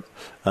your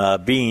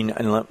being,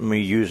 and let me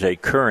use a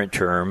current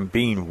term,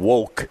 being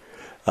woke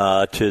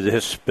to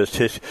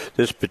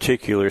this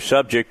particular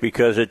subject,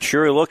 because it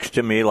sure looks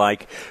to me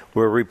like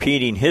we're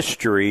repeating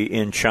history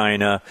in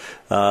China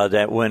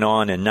that went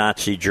on in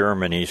Nazi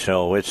Germany.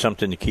 So it's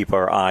something to keep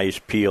our eyes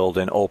peeled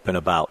and open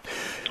about.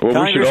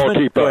 Well, we should all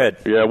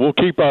we'll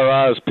keep our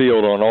eyes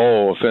peeled on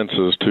all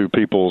offenses to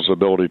people's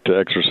ability to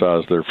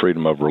exercise their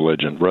freedom of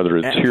religion, whether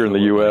it's here in the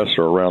U.S.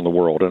 or around the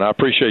world. And I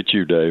appreciate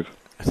you, Dave.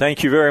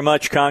 Thank you very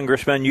much,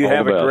 Congressman. You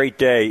have a great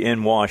day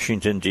in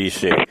Washington,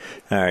 D.C. All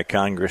right,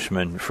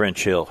 Congressman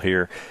French Hill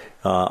here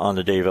on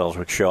the Dave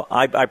Elswick Show.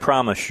 I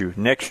promise you,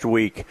 next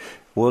week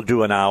we'll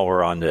do an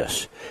hour on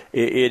this.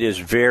 It is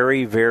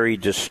very, very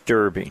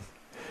disturbing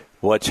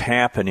what's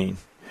happening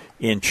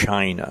in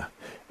China.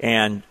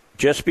 And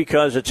just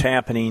because it's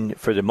happening,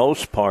 for the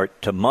most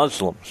part, to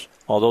Muslims,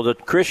 although the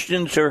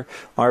Christians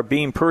are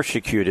being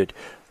persecuted,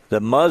 the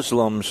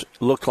Muslims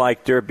look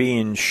like they're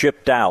being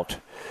shipped out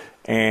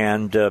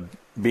and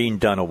being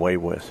done away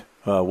with.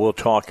 We'll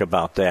talk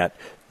about that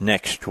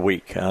next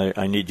week.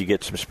 I need to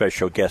get some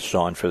special guests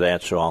on for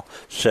that, so I'll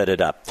set it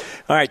up.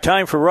 All right,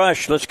 time for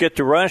Rush. Let's get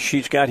to Rush.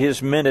 He's got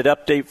his minute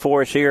update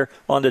for us here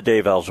on the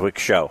Dave Elswick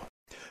Show.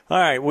 All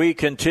right, we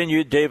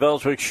continue Dave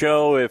Elswick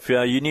Show. If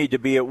you need to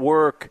be at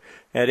work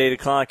at 8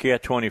 o'clock, you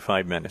got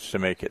 25 minutes to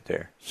make it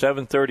there.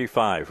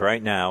 7:35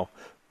 right now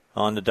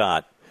on the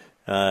dot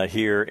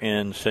here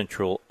in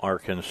central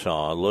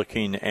Arkansas.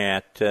 Looking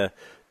at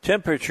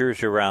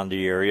temperatures around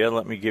the area.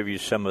 Let me give you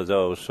some of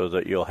those so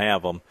that you'll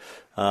have them.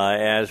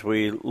 As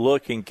we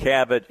look in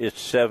Cabot,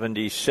 it's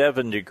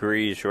 77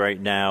 degrees right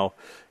now.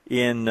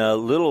 In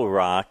Little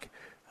Rock,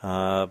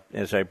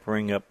 as I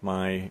bring up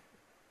my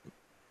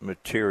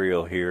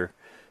material here,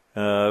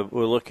 we're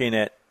looking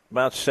at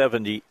about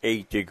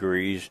 78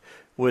 degrees.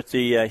 With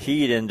the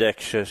heat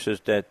indexes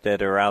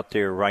that are out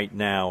there right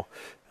now,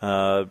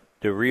 the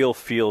real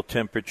field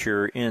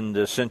temperature in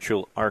the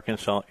central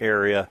Arkansas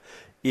area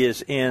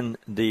is in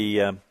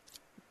the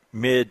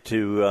mid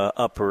to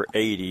upper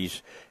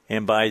 80s,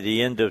 and by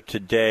the end of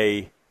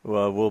today,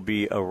 we'll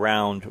be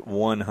around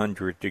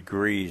 100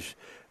 degrees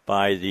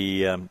by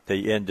the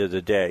end of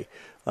the day.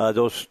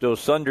 Those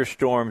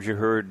thunderstorms you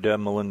heard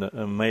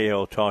Melinda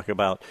Mayo talk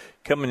about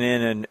coming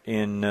in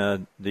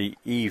the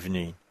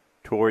evening,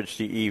 towards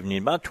the evening,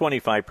 about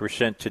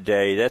 25%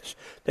 today.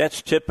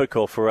 That's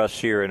typical for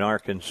us here in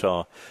Arkansas.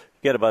 You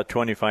get about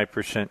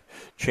 25%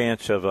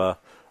 chance of a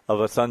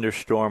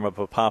thunderstorm, of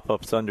a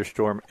pop-up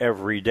thunderstorm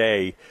every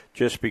day,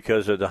 just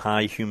because of the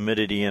high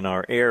humidity in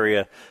our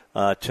area.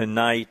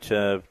 Tonight,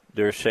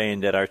 they're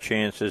saying that our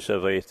chances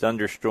of a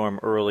thunderstorm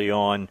early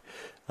on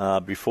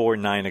before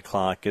 9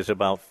 o'clock is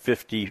about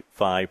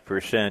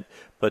 55%,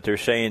 but they're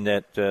saying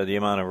that the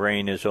amount of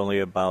rain is only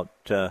about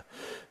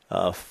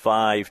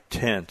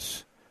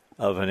 0.5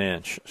 of an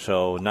inch.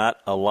 So not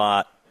a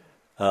lot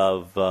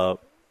of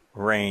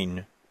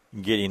rain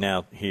getting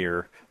out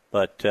here,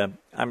 but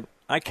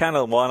I kind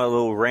of want a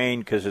little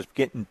rain because it's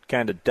getting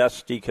kind of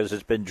dusty because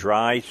it's been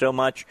dry so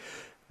much,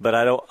 but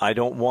I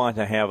don't want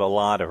to have a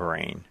lot of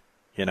rain.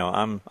 You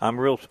know, I'm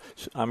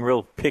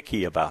real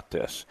picky about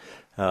this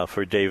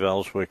for Dave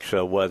Elswick's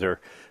weather.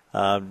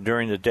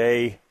 During the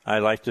day, I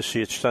like to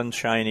see it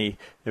sunshiny.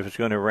 If it's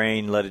going to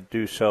rain, let it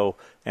do so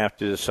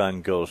after the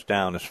sun goes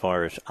down, as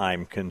far as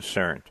I'm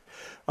concerned.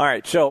 All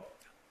right, so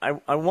I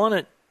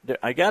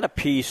got a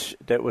piece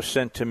that was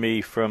sent to me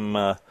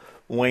from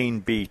Wayne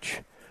Beach.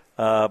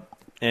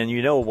 And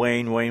you know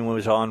Wayne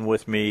was on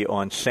with me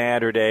on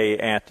Saturday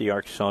at the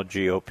Arkansas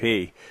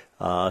GOP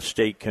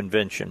state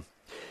convention.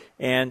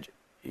 And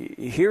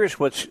here's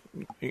what's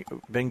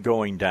been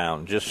going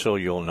down, just so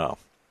you'll know.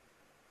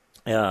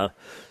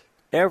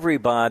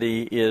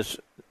 Everybody is,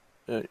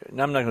 I'm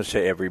not going to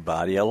say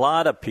everybody, a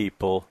lot of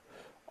people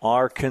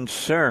are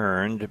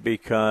concerned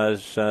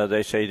because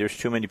they say there's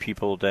too many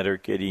people that are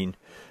getting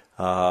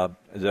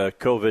the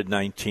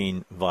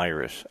COVID-19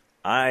 virus.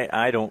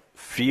 I don't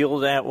feel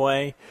that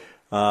way.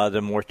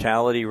 The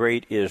mortality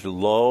rate is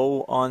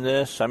low on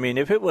this. I mean,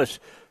 if it was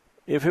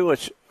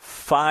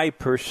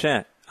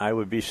 5%, I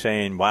would be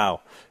saying,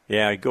 wow,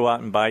 yeah, go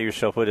out and buy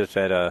yourself, what is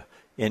that,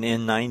 an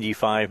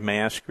N95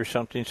 mask or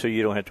something, so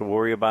you don't have to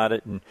worry about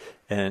it.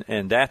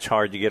 And that's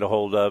hard to get a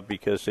hold of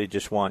because they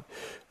just want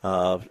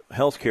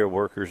healthcare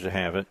workers to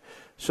have it,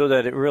 so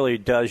that it really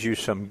does you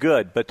some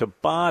good. But the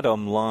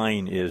bottom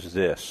line is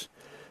this.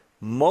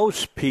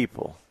 Most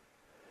people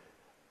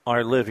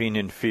are living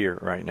in fear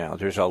right now.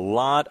 There's a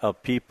lot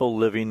of people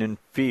living in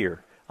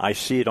fear. I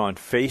see it on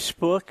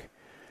Facebook.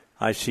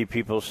 I see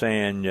people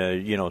saying,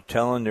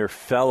 telling their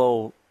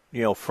fellow,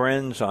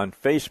 friends on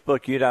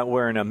Facebook, you're not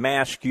wearing a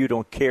mask, you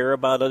don't care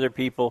about other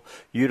people,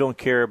 you don't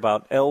care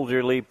about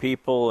elderly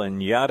people,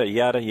 and yada,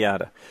 yada,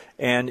 yada.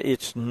 And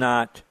it's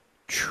not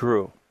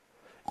true.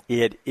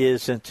 It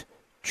isn't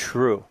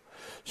true.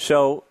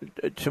 So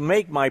to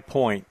make my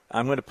point,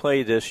 I'm going to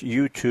play this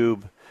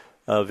YouTube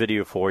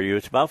video for you.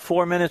 It's about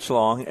 4 minutes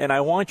long, and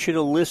I want you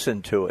to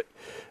listen to it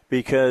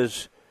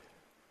because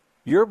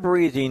you're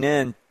breathing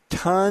in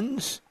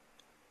tons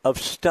of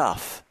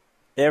stuff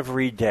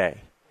every day.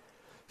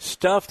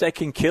 Stuff that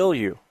can kill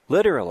you,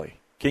 literally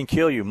can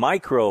kill you,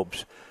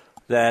 microbes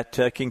that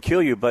can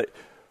kill you. But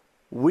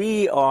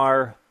we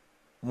are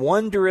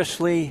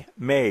wondrously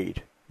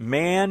made.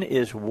 Man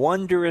is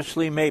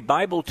wondrously made.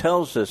 Bible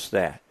tells us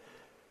that.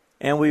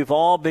 And we've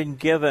all been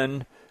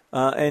given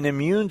an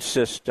immune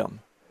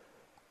system.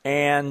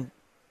 And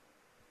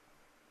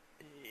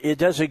it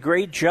does a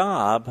great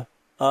job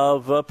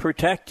of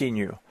protecting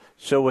you.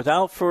 So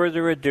without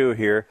further ado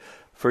here,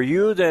 for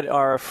you that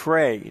are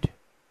afraid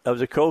of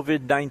the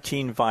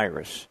COVID-19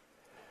 virus,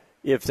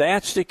 if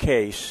that's the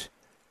case,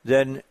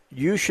 then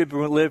you should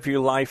live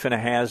your life in a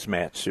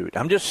hazmat suit.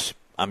 I'm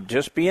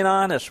just being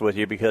honest with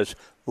you, because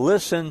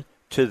listen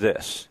to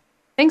this.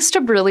 Thanks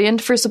to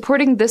Brilliant for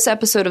supporting this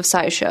episode of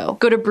SciShow.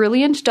 Go to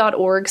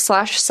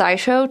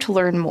brilliant.org/SciShow to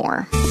learn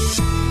more.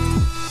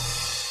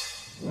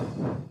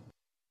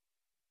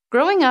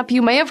 Growing up,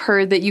 you may have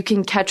heard that you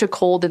can catch a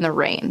cold in the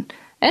rain.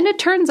 And it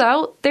turns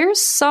out there's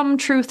some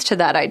truth to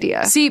that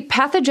idea. See,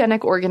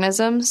 pathogenic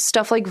organisms,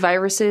 stuff like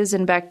viruses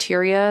and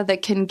bacteria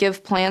that can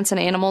give plants and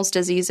animals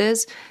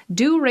diseases,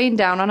 do rain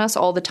down on us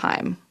all the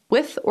time,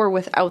 with or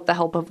without the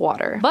help of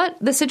water. But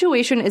the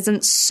situation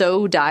isn't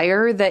so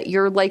dire that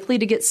you're likely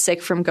to get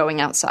sick from going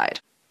outside.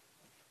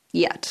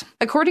 Yet.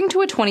 According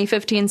to a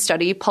 2015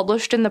 study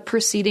published in the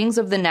Proceedings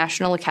of the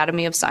National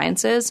Academy of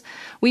Sciences,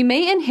 we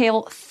may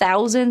inhale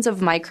thousands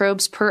of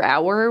microbes per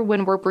hour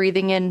when we're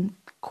breathing in,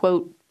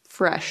 quote,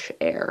 fresh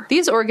air.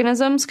 These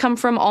organisms come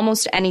from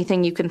almost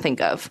anything you can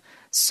think of.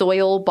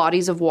 Soil,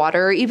 bodies of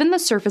water, even the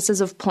surfaces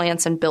of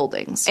plants and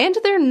buildings. And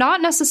they're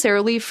not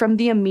necessarily from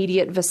the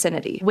immediate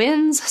vicinity.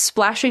 Winds,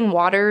 splashing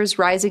waters,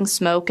 rising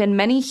smoke, and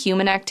many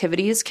human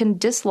activities can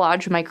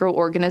dislodge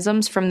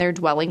microorganisms from their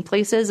dwelling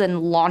places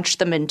and launch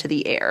them into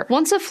the air.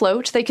 Once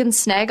afloat, they can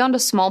snag onto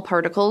small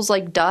particles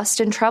like dust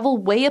and travel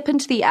way up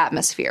into the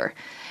atmosphere,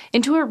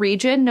 into a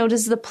region known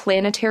as the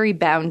planetary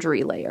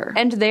boundary layer.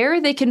 And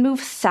there, they can move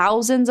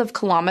thousands of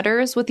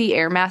kilometers with the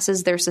air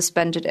masses they're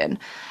suspended in,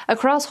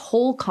 across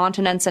whole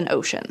continents and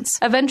oceans.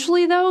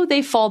 Eventually, though,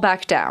 they fall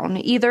back down,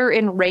 either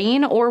in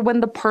rain or when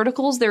the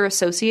particles they're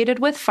associated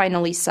with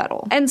finally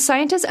settle. And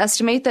scientists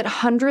estimate that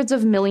hundreds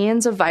of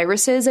millions of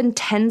viruses and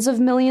tens of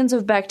millions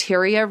of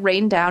bacteria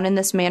rain down in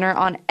this manner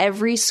on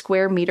every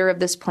square meter of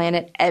this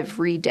planet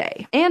every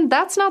day. And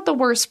that's not the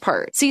worst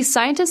part. See,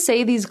 scientists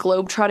say these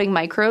globe-trotting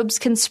microbes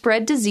can spread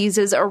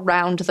diseases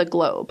around the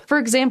globe. For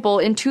example,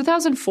 in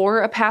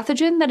 2004, a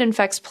pathogen that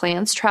infects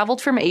plants traveled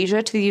from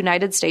Asia to the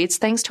United States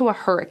thanks to a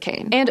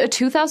hurricane. And a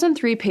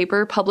 2003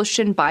 paper published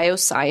in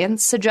Bioscience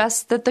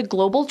suggests that the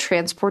global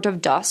transport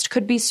of dust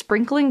could be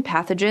sprinkling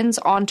pathogens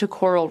onto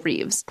coral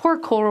reefs. Poor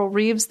coral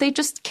reefs, they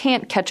just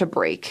can't catch a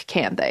break,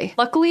 can they?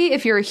 Luckily,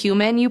 if you're a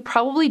human, you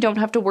probably don't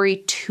have to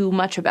worry too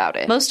much about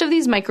it. Most of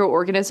these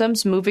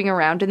microorganisms moving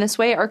around in this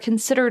way are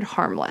considered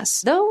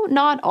harmless, though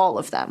not all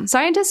of them.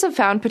 Scientists have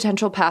found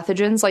potential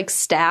pathogens like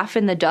staph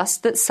in the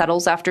dust that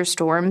settles after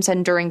storms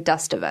and during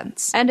dust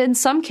events. And in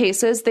some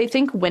cases, they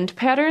think wind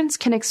patterns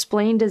can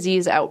explain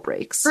disease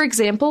outbreaks. For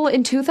example,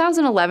 in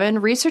 2011,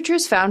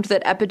 researchers found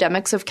that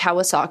epidemics of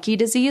Kawasaki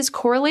disease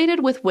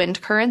correlated with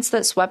wind currents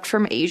that swept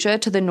from Asia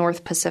to the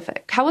North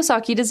Pacific.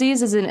 Kawasaki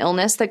disease is an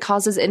illness that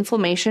causes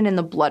inflammation in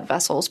the blood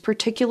vessels,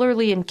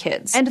 particularly in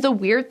kids. And the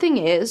weird thing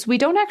is, we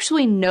don't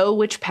actually know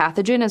which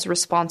pathogen is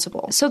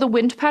responsible. So the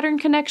wind pattern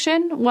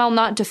connection, while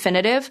not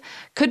definitive,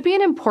 could be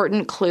an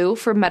important clue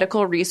for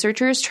medical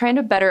researchers trying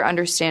to better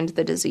understand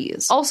the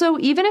disease. Also,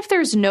 even if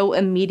there's no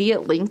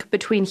immediate link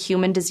between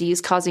human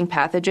disease-causing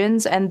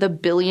pathogens and the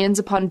billions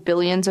upon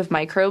billions of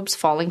microbes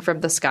falling from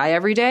the sky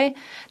every day,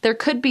 there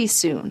could be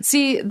soon.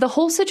 See, the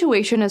whole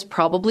situation is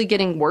probably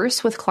getting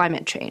worse with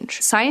climate change.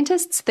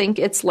 Scientists think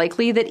it's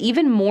likely that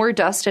even more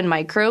dust and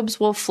microbes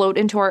will float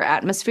into our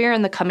atmosphere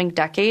in the coming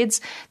decades,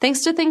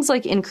 thanks to things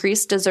like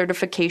increased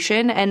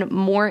desertification and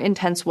more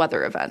intense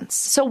weather events.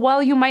 So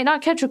while you might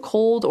not catch a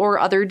cold or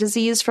other disease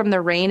seized from the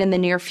rain in the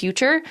near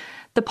future,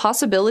 the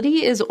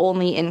possibility is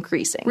only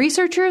increasing.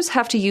 Researchers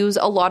have to use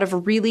a lot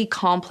of really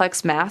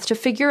complex math to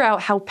figure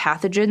out how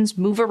pathogens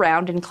move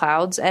around in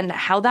clouds and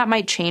how that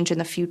might change in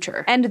the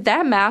future. And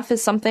that math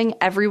is something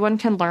everyone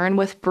can learn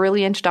with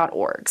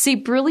Brilliant.org. See,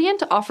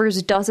 Brilliant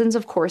offers dozens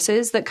of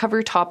courses that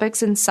cover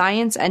topics in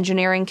science,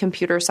 engineering,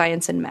 computer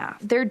science, and math.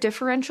 Their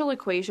Differential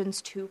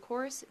Equations 2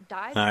 course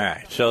dives... All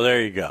right, so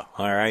there you go.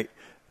 All right.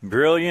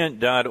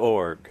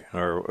 Brilliant.org,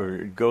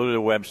 or go to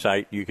the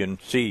website. You can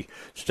see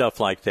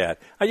stuff like that.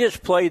 I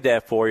just played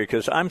that for you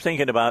because I'm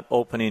thinking about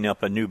opening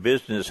up a new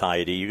business,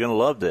 Heidi. You're going to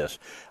love this.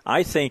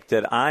 I think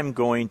that I'm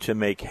going to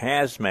make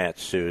hazmat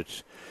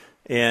suits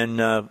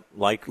in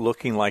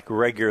looking like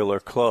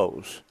regular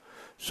clothes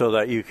so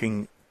that you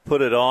can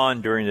put it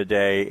on during the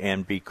day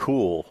and be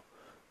cool,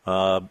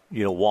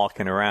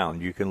 walking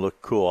around. You can look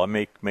cool. I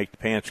make the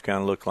pants kind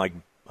of look like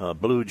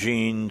blue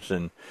jeans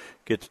and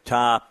get the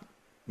top.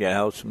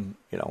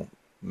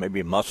 Maybe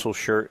a muscle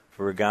shirt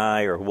for a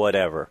guy or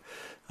whatever,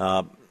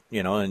 and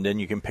then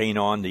you can paint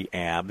on the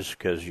abs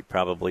because you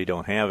probably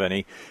don't have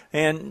any,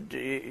 and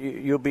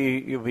you'll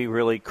be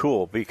really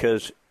cool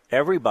because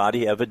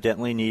everybody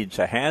evidently needs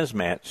a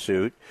hazmat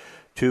suit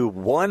to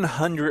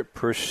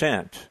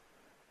 100%,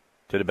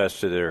 to the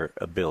best of their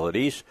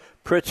abilities,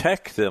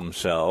 protect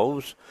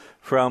themselves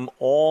from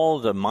all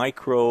the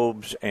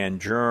microbes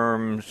and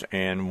germs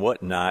and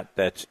whatnot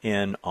that's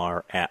in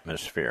our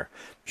atmosphere.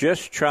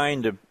 Just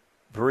trying to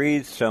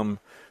breathe some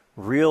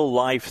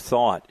real-life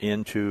thought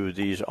into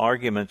these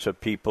arguments of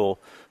people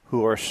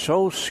who are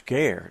so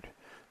scared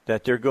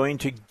that they're going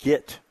to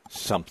get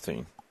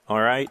something,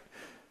 all right?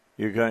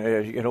 You're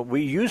going,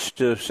 we used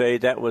to say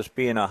that was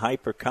being a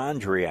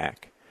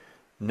hypochondriac.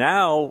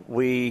 Now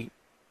we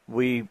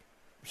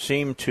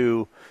seem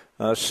to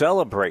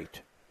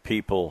celebrate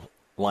people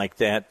like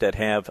that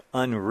have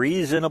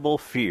unreasonable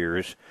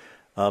fears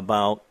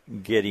about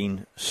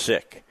getting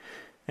sick.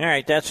 All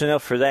right, that's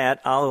enough for that.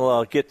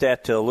 I'll get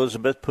that to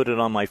Elizabeth, put it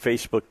on my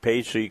Facebook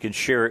page so you can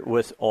share it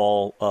with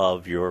all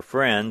of your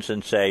friends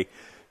and say,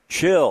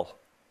 chill,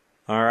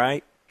 all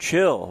right?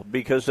 Chill,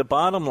 because the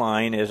bottom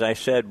line, as I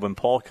said when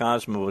Paul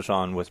Cosmo was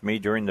on with me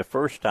during the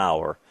first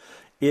hour,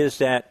 is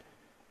that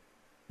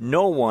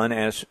no one,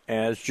 as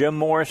Jim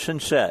Morrison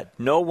said,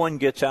 no one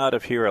gets out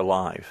of here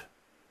alive.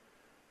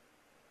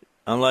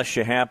 Unless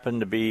you happen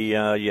to be,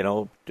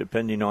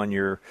 depending on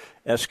your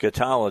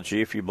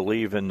eschatology, if you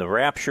believe in the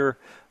rapture,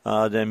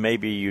 then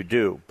maybe you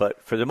do.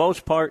 But for the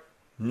most part,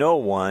 no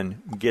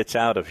one gets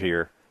out of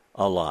here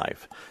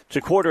alive. It's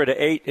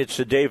 7:45. It's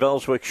the Dave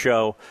Elswick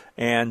Show,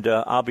 and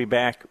I'll be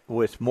back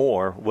with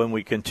more when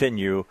we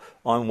continue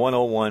on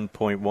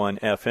 101.1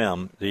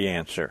 FM, The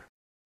Answer.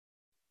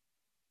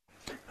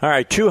 All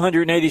right,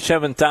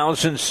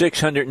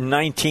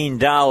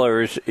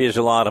 $287,619 is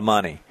a lot of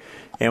money.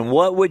 And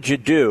what would you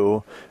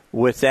do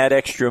with that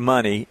extra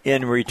money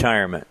in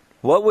retirement?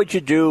 What would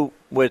you do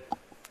with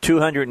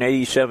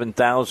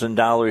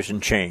 $287,000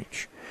 and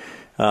change?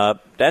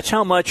 That's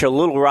how much a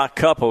Little Rock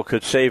couple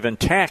could save in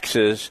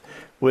taxes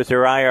with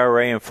their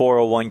IRA and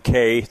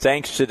 401k,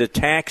 thanks to the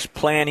tax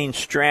planning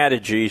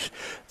strategies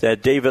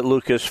that David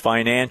Lucas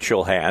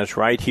Financial has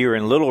right here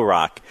in Little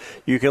Rock.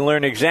 You can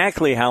learn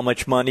exactly how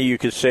much money you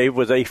could save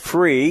with a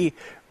free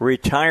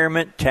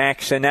retirement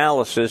tax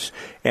analysis.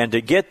 And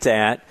to get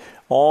that,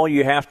 all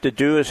you have to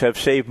do is have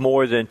saved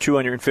more than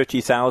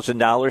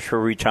 $250,000 for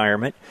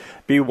retirement.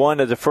 Be one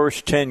of the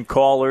first 10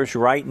 callers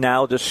right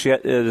now to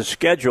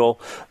schedule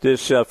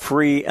this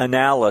free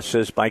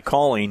analysis by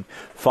calling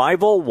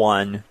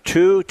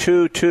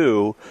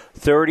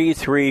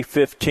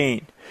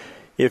 501-222-3315.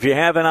 If you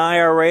have an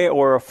IRA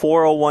or a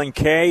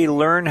 401k,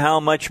 learn how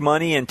much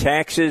money in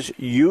taxes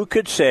you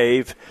could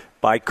save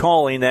by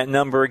calling that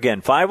number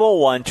again,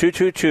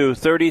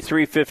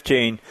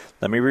 501-222-3315.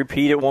 Let me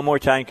repeat it one more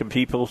time because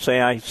people say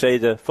I say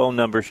the phone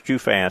numbers too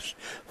fast.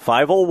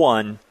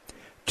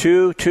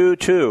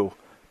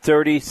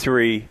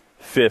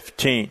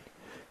 501-222-3315.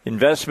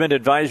 Investment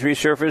advisory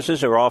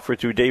services are offered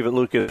through David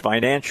Lucas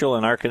Financial,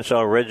 an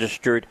Arkansas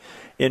registered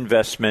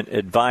investment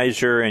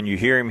advisor, and you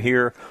hear him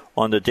here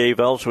on the Dave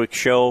Elswick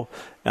Show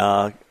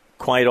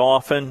quite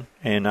often,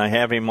 and I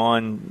have him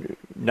on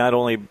not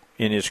only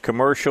in his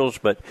commercials,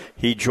 but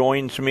he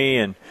joins me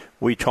and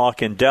we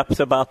talk in depth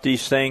about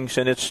these things,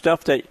 and it's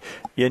stuff that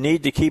you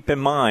need to keep in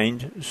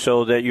mind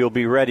so that you'll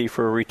be ready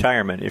for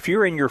retirement. If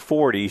you're in your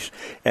 40s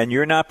and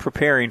you're not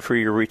preparing for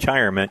your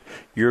retirement,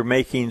 you're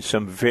making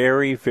some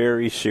very,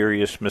 very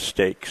serious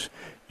mistakes.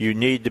 You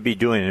need to be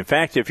doing it. In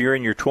fact, if you're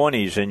in your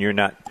 20s and you're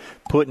not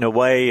putting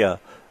away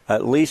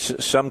at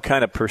least some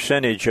kind of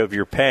percentage of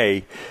your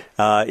pay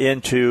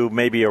into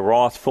maybe a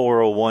Roth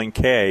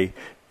 401k,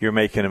 you're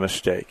making a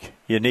mistake.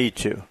 You need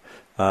to.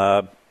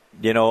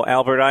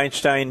 Albert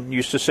Einstein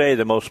used to say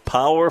the most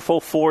powerful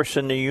force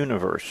in the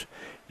universe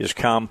is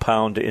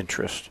compound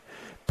interest.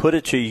 Put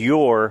it to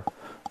your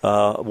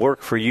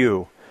work for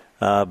you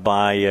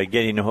by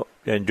getting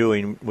and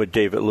doing what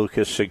David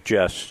Lucas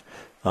suggests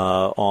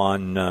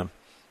on,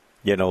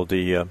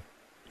 the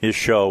his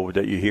show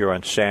that you hear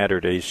on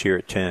Saturdays here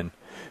at 10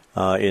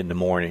 in the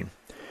morning.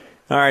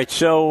 All right,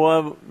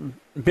 so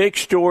big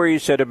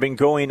stories that have been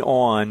going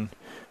on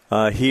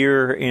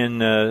here in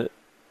the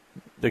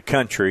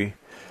country.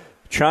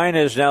 China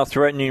is now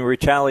threatening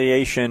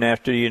retaliation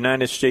after the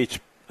United States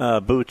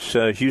boots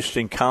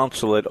Houston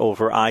consulate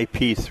over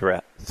IP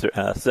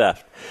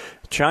theft.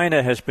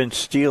 China has been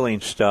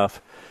stealing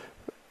stuff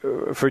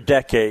for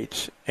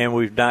decades, and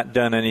we've not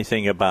done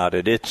anything about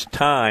it. It's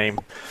time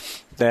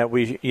that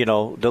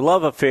the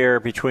love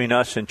affair between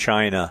us and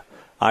China,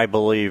 I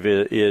believe,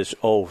 is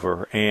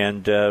over,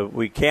 and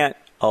we can't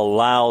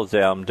allow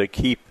them to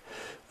keep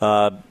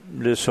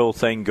this whole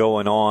thing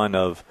going on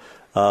of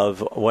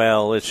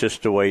well, it's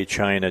just the way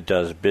China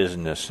does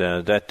business.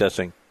 That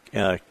doesn't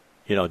cut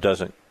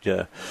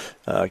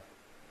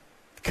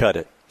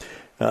it.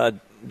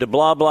 The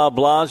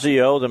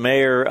Blasio, the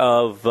mayor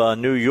of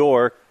New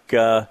York,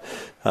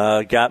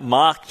 got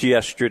mocked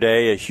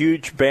yesterday. A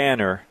huge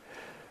banner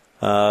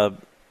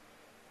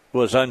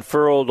was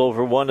unfurled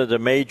over one of the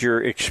major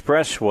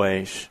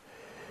expressways,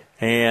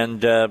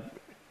 and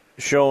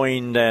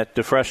showing that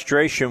the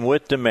frustration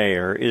with the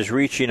mayor is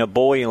reaching a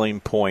boiling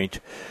point.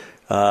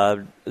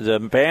 The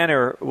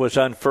banner was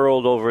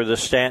unfurled over the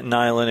Staten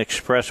Island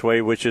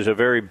Expressway, which is a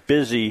very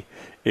busy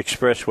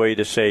expressway,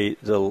 to say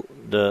the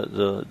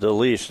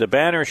least. The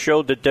banner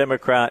showed the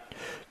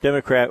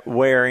Democrat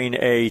wearing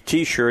a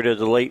T-shirt of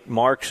the late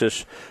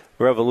Marxist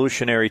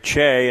revolutionary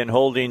Che and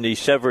holding the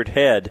severed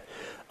head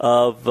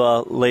of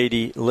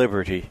Lady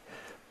Liberty.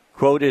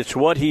 Quote, "It's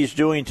what he's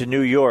doing to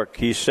New York.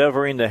 He's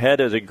severing the head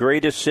of the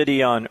greatest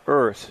city on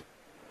earth,"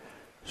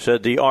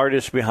 said the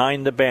artist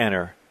behind the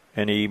banner,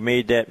 and he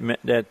made that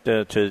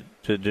to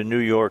the New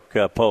York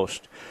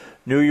Post.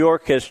 New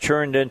York has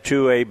turned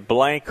into a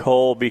blank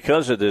hole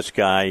because of this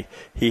guy.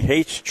 He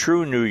hates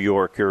true New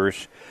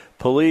Yorkers,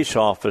 police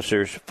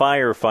officers,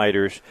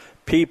 firefighters,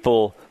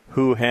 people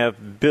who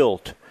have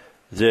built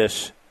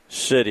this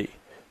city.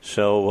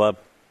 So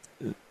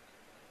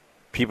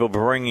people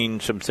bringing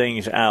some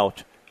things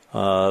out,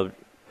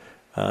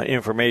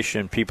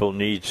 information people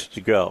needs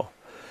to go.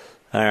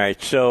 All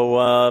right,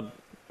 so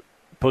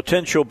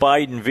potential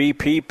Biden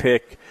VP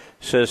pick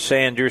says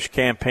Sanders'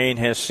 campaign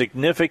has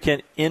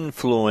significant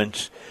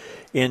influence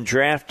in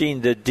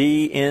drafting the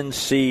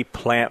DNC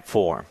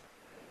platform.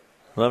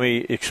 Let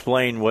me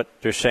explain what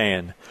they're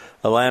saying.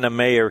 Atlanta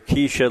Mayor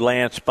Keisha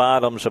Lance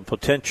Bottoms, a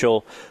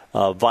potential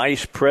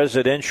vice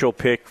presidential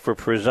pick for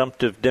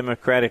presumptive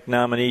Democratic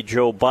nominee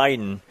Joe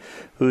Biden,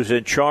 who's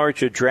in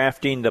charge of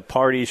drafting the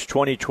party's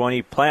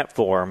 2020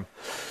 platform,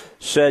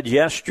 said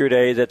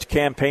yesterday that the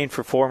campaign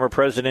for former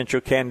presidential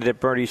candidate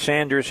Bernie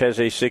Sanders has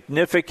a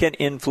significant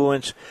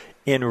influence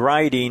in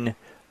writing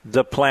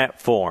the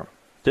platform.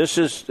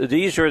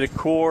 These are the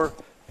core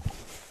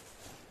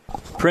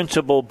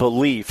principal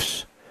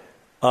beliefs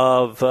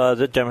of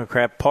the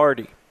Democrat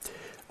Party.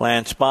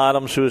 Lance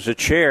Bottoms, who is the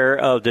chair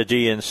of the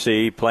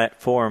DNC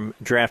Platform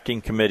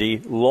Drafting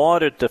Committee,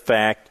 lauded the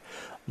fact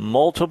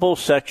multiple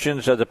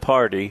sections of the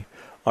party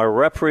are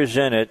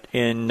represented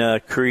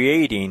in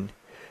creating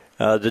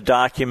the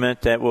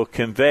document that will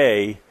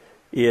convey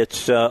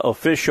its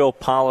official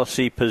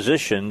policy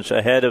positions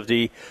ahead of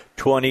the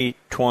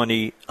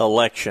 2020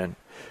 election.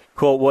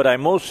 Quote, "What I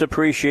most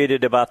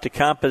appreciated about the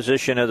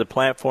composition of the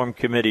platform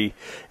committee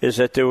is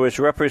that there was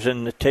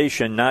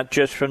representation not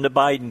just from the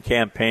Biden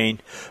campaign,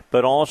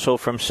 but also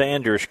from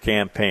Sanders'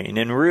 campaign,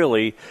 and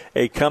really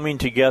a coming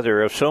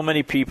together of so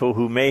many people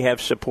who may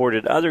have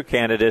supported other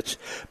candidates,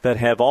 but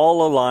have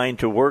all aligned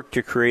to work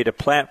to create a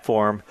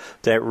platform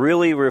that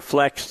really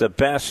reflects the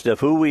best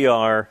of who we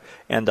are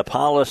and the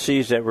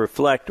policies that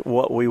reflect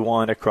what we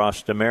want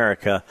across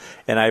America.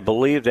 And I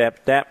believe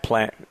that that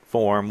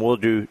platform will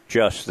do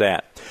just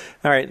that."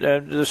 All right,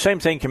 the same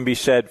thing can be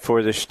said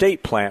for the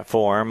state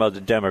platform of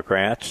the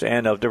Democrats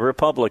and of the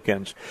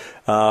Republicans.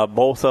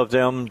 Both of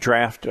them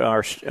draft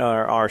our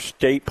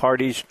state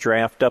parties,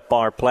 draft up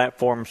our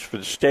platforms for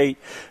the state,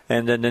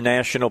 and then the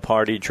national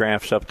party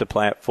drafts up the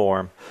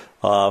platform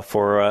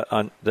for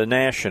the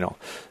national.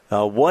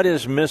 What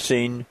is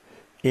missing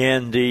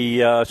in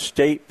the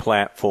state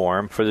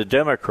platform for the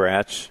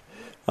Democrats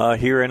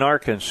here in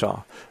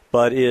Arkansas,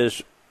 but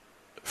is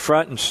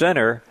front and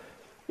center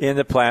in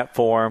the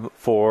platform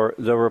for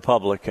the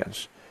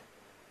Republicans?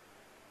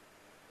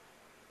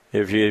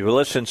 If you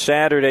listen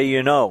Saturday,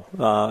 you know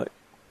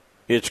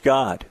it's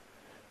God.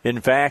 In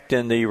fact,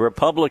 in the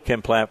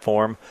Republican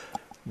platform,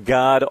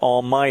 God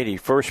Almighty,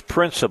 first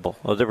principle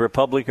of the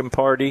Republican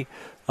Party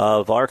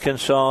of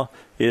Arkansas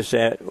is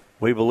that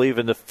we believe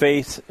in the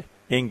faith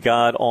in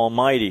God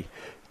Almighty.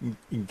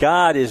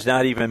 God is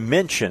not even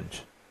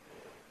mentioned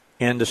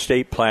in the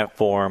state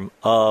platform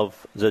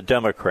of the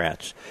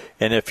Democrats.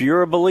 And if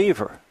you're a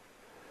believer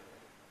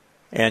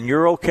and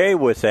you're okay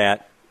with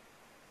that,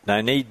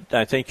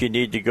 I think you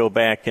need to go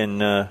back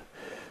and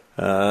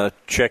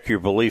check your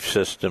belief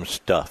system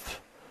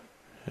stuff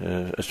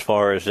as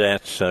far as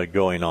that's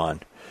going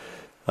on.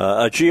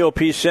 A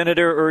GOP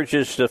senator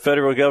urges the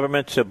federal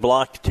government to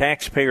block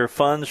taxpayer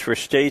funds for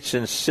states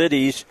and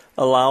cities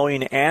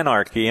allowing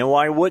anarchy. And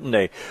why wouldn't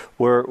they?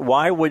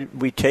 Why would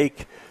we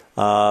take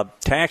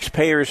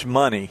taxpayers'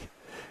 money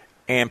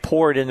and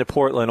pour it into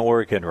Portland,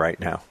 Oregon right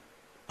now?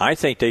 I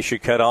think they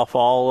should cut off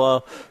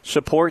all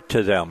support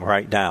to them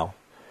right now.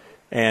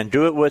 And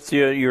do it with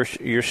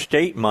your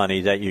state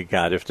money that you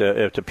got. If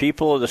the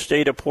people of the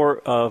state of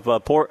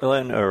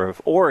Portland or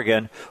of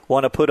Oregon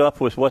want to put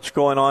up with what's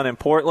going on in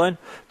Portland,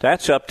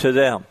 that's up to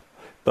them.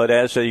 But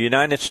as a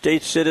United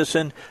States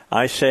citizen,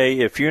 I say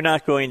if you're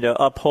not going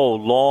to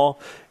uphold law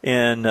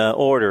and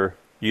order,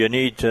 you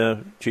need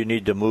to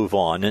move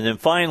on. And then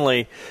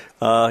finally,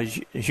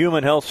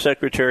 Human Health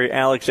Secretary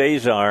Alex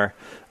Azar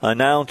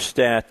announced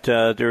that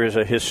there is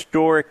a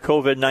historic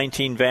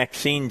COVID-19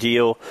 vaccine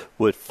deal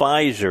with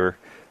Pfizer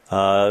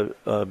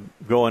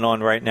going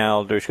on right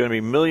now. There's going to be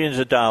millions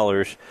of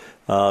dollars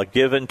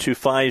given to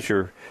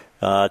Pfizer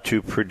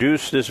to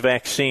produce this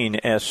vaccine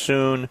as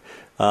soon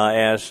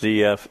as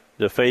the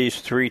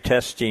phase 3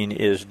 testing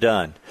is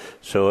done.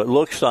 So it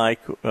looks like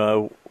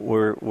we're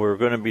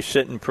going to be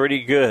sitting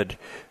pretty good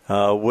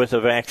with a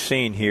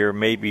vaccine here,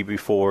 maybe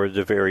before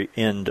the very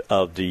end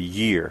of the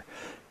year.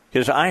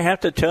 Because I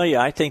have to tell you,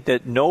 I think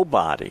that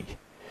nobody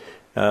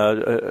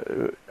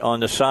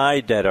on the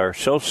side that are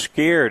so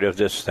scared of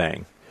this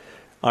thing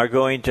are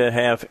going to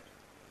have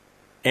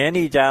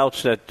any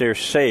doubts that they're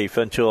safe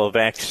until a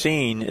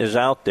vaccine is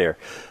out there.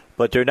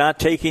 But they're not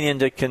taking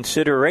into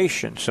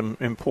consideration some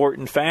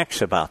important facts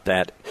about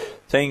that.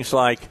 Things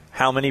like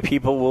how many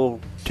people will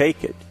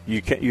take it.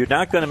 You're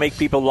not going to make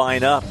people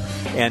line up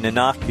and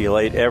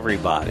inoculate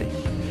everybody.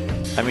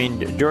 I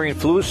mean, during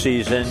flu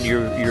season,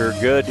 you're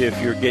good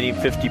if you're getting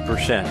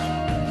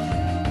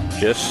 50%.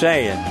 Just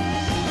saying.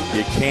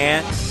 You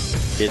can't.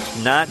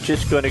 It's not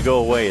just going to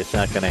go away. It's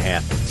not going to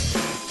happen.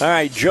 All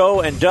right,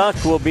 Joe and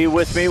Duck will be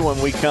with me when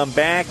we come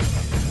back.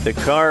 The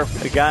car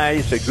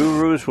guys, the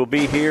gurus will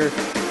be here.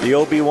 The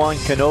Obi-Wan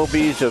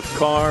Kenobis of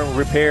car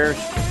repairs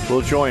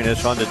will join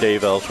us on the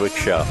Dave Elswick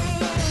Show.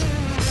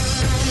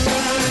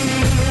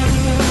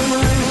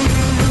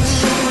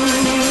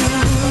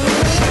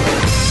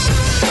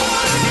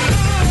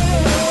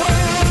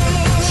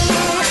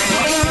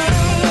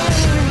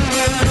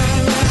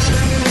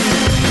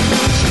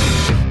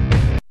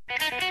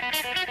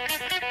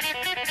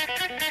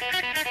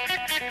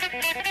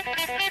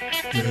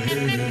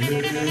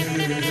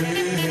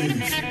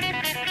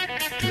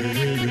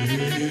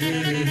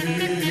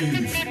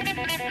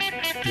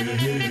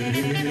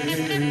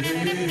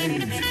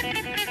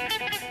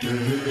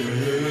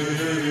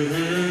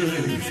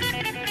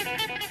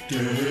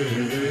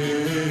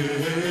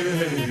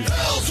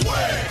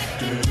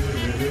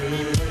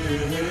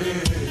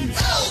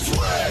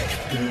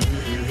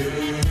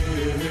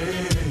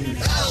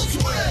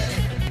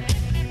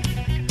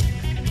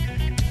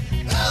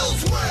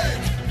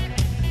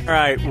 All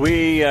right,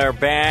 we are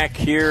back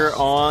here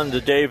on the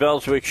Dave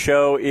Elswick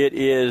Show. It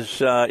is,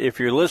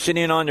 if you're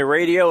listening on the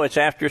radio, it's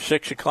after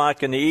 6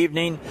 o'clock in the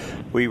evening.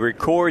 We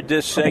record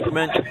this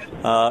segment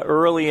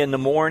early in the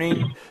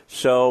morning.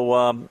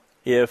 So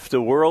if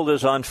the world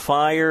is on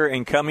fire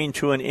and coming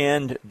to an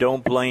end,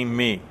 don't blame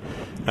me.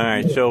 All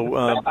right, so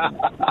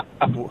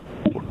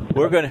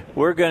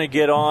we're gonna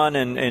get on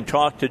and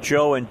talk to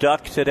Joe and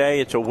Duck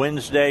today. It's a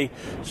Wednesday,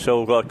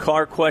 so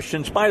car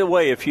questions. By the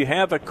way, if you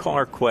have a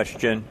car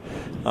question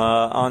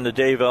on the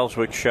Dave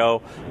Elswick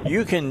Show,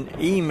 you can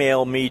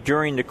email me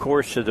during the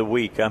course of the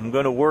week. I'm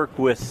going to work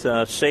with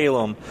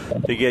Salem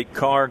to get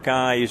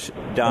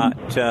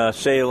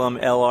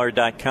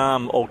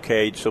carguys.salemlr.com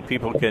okayed so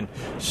people can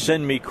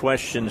send me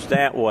questions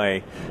that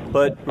way.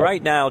 But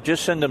right now,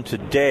 just send them to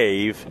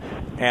Dave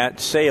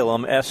at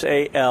Salem,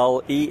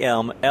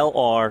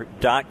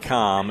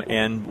 SALEMLR.com,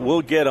 and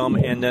we'll get them,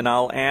 and then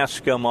I'll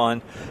ask them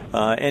on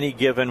any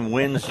given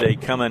Wednesday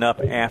coming up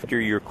after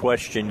your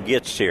question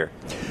gets here.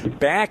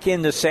 Back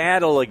in the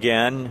saddle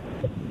again,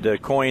 to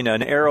coin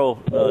an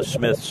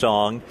Aerosmith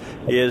song,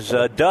 is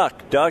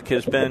Duck. Duck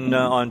has been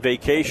on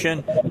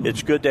vacation.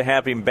 It's good to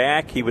have him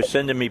back. He was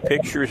sending me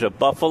pictures of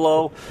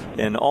buffalo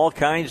and all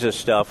kinds of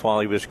stuff while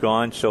he was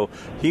gone. So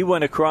he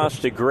went across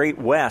the Great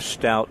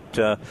West out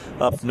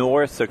up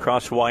north,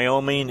 across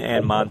Wyoming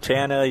and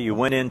Montana. You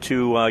went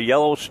into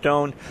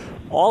Yellowstone.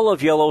 All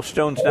of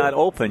Yellowstone's not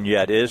open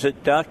yet, is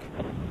it, Duck?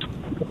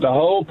 The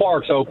whole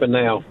park's open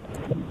now.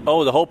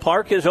 Oh, the whole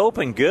park is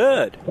open.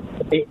 Good.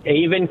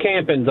 Even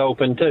camping's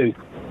open, too.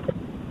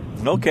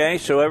 Okay,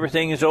 so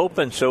everything is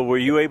open. So were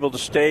you able to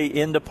stay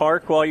in the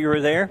park while you were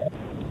there?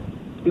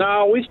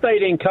 No, we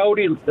stayed in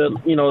Cody,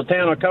 the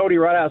town of Cody,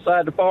 right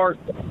outside the park.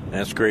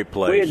 That's a great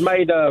place. We had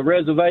made a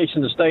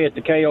reservation to stay at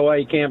the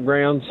KOA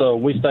campground, so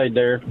we stayed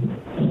there.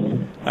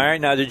 All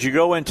right, now, did you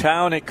go in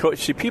town at Cody?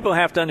 See, people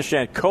have to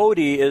understand,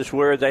 Cody is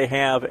where they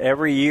have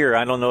every year,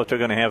 I don't know if they're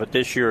going to have it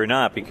this year or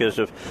not because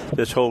of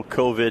this whole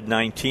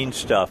COVID-19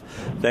 stuff.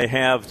 They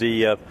have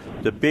the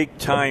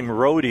big-time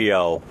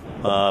rodeo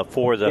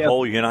for the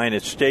whole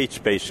United States,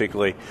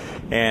 basically.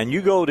 And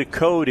you go to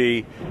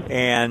Cody,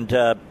 and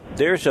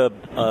there's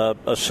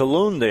a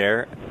saloon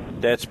there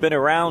that's been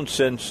around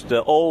since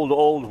the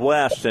old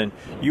West, and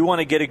you want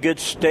to get a good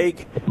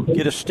steak,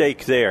 get a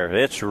steak there.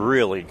 It's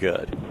really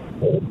good.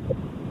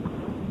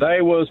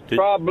 They was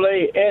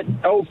probably at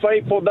Old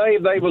Faithful Day.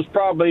 They was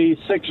probably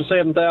 6,000 or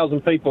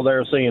 7,000 people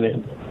there seeing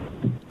it.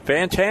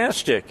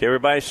 Fantastic!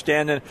 Everybody's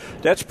standing.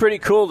 That's pretty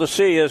cool to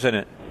see, isn't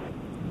it?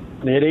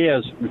 It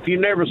is. If you've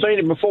never seen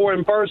it before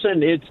in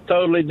person, it's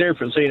totally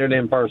different seeing it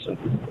in person.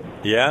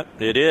 Yeah,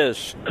 it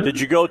is. Did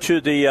you go to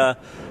the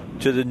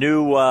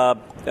new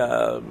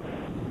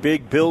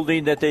big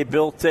building that they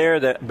built there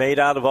that made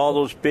out of all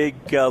those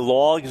big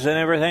logs and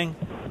everything?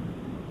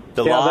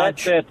 The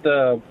lodge? That's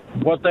at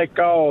what they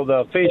call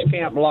the Fish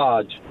Camp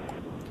Lodge.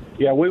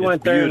 Yeah, we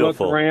went there and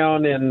looked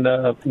around and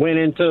went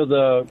into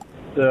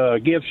the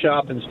gift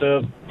shop and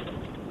stuff.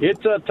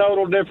 It's a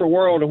total different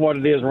world than what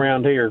it is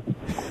around here.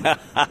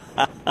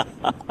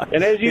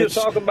 And as you were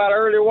talking about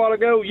earlier a while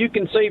ago, you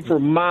can see for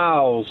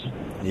miles.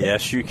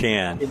 Yes, you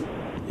can.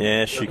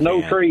 Yes, you can.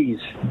 No trees.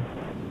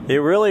 It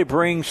really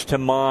brings to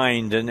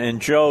mind, and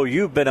Joe,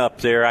 you've been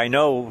up there. I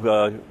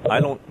know.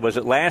 Was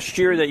it last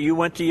year that you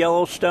went to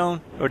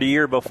Yellowstone, or the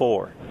year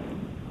before?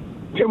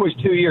 It was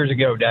 2 years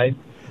ago, Dave.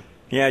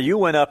 Yeah, you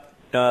went up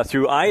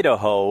through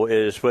Idaho,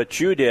 is what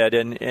you did,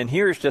 and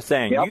here's the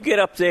thing: you get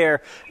up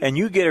there and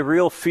you get a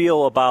real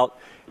feel about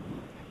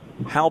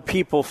how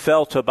people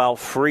felt about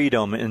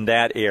freedom in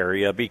that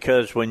area,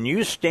 because when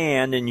you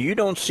stand and you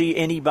don't see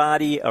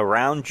anybody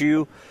around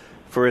you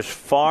for as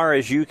far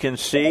as you can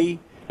see,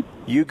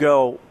 you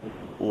go,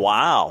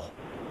 wow,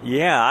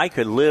 yeah, I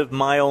could live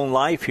my own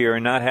life here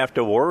and not have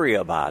to worry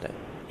about it.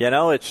 You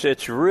know,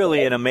 it's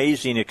really an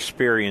amazing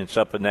experience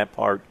up in that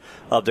part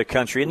of the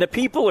country. And the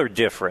people are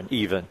different,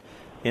 even,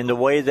 in the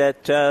way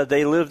that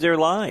they live their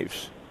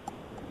lives.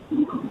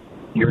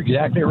 You're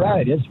exactly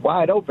right. It's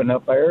wide open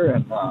up there,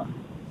 and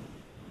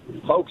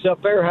folks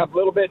up there have a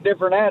little bit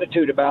different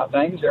attitude about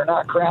things. They're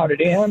not crowded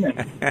in,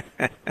 and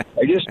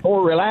they're just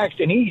more relaxed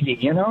and easy,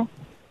 you know?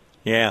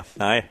 Yeah,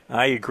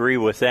 I agree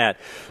with that.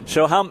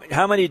 So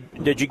how many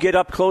did you get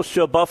up close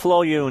to a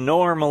buffalo? You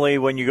normally,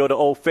 when you go to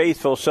Old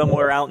Faithful,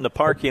 somewhere out in the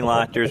parking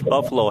lot, there's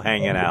buffalo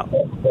hanging out.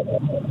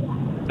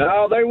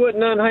 No, there wasn't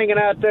none hanging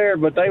out there,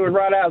 but they was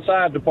right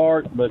outside the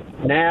park. But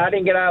I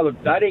didn't get out of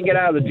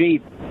the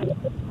Jeep.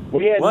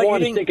 We had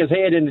one stick his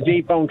head in the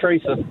Jeep on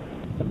Teresa.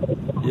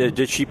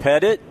 Did she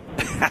pet it?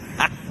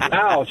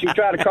 No, she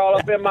tried to crawl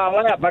up in my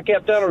lap. I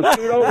kept telling her,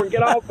 scoot over and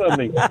get off of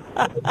me.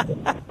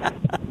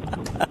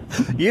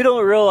 You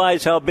don't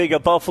realize how big a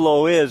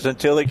buffalo is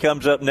until it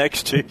comes up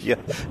next to you.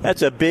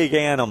 That's a big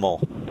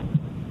animal.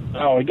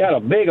 Oh, he got a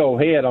big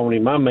old head on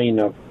him. I mean,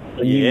 a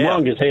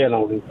humongous head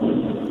on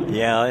him.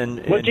 Yeah, and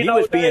he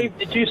was Dave,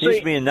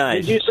 being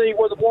nice. Did you see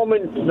where the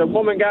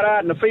woman got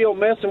out in the field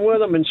messing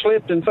with him and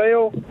slipped and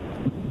fell?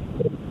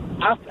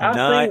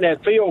 I seen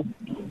that field,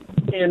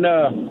 and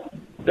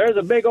there's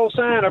a big old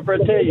sign up there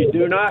that tells you,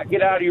 do not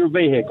get out of your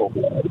vehicle.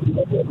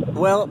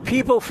 Well,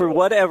 people, for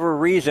whatever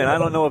reason, I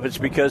don't know if it's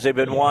because they've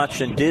been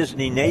watching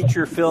Disney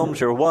nature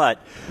films or what,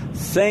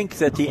 think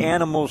that the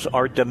animals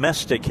are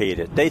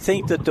domesticated. They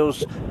think that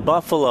those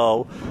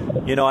buffalo,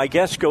 I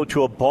guess go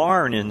to a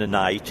barn in the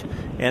night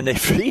and they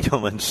feed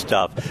them and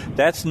stuff.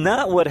 That's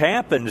not what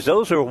happens.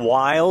 Those are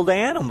wild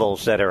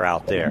animals that are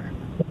out there.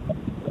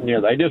 Yeah,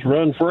 they just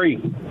run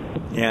free.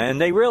 Yeah, and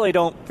they really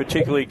don't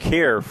particularly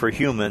care for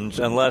humans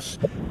unless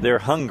they're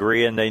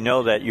hungry and they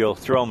know that you'll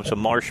throw them some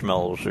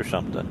marshmallows or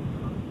something.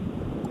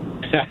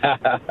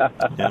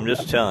 I'm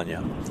just telling you.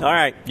 All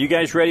right, you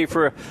guys ready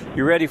for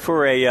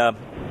a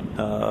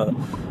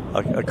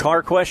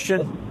car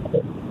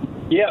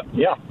question? Yeah.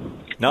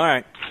 All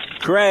right.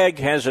 Craig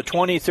has a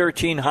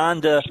 2013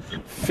 Honda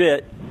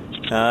Fit.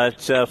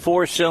 It's a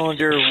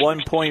 4-cylinder,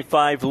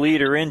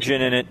 1.5-liter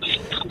engine in it.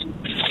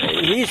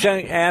 He's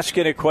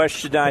asking a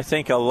question I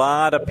think a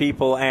lot of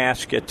people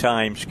ask at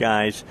times,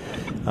 guys.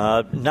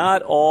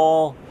 Not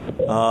all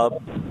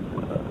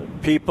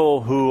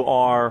people who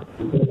are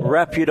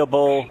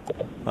reputable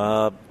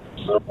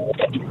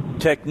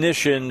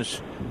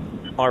technicians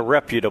are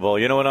reputable.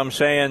 You know what I'm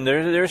saying?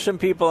 There's some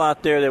people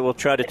out there that will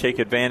try to take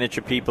advantage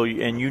of people,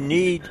 and you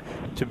need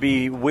to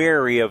be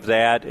wary of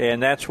that,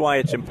 and that's why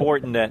it's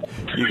important that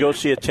you go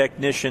see a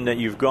technician that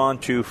you've gone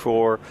to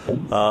for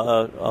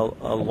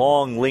a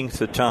long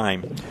length of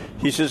time.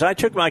 He says, I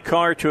took my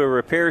car to a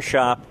repair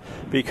shop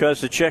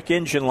because the check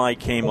engine light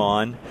came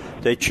on.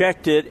 They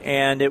checked it,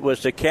 and it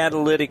was the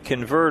catalytic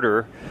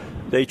converter.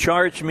 They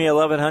charged me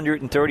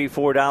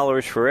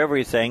 $1,134 for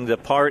everything, the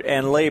part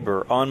and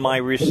labor. On my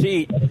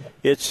receipt,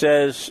 it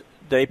says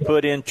they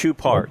put in 2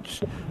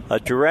 parts, a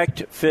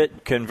direct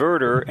fit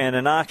converter and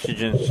an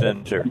oxygen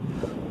sensor.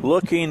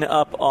 Looking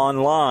up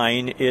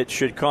online, it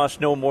should cost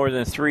no more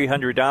than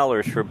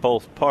 $300 for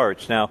both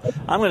parts. Now,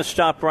 I'm going to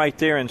stop right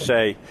there and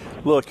say,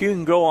 look, you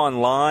can go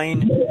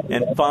online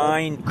and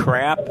find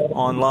crap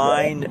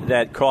online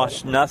that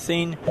costs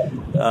nothing,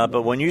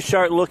 but when you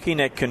start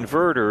looking at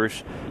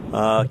converters,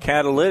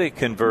 catalytic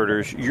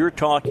converters, you're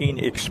talking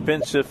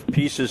expensive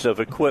pieces of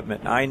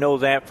equipment. I know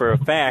that for a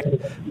fact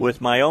with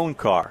my own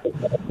car.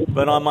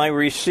 But on my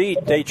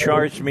receipt, they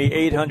charged me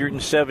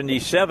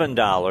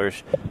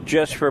 $877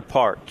 just for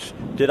parts.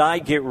 Did I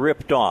get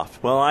ripped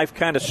off? Well, I've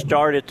kind of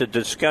started the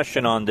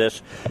discussion on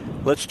this.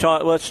 Let's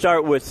start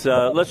with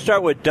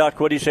Duck.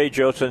 What do you say,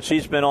 Joe? Since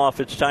he's been off,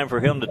 it's time for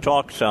him to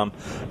talk some.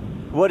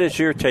 What is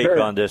your take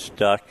on this,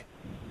 Duck?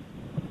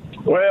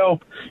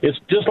 Well, it's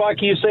just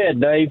like you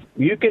said, Dave.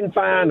 You can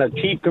find a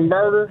cheap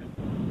converter,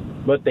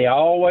 but they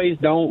always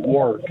don't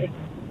work.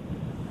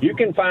 You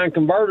can find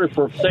converters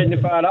for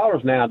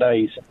 $75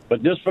 nowadays,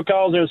 but just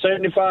because they're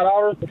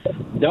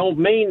 $75 don't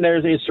mean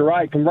it's the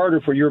right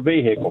converter for your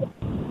vehicle.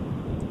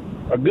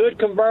 A good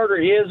converter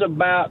is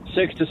about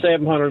 $600 to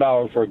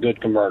 $700 for a good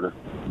converter.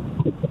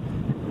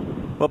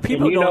 Well,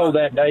 people and you know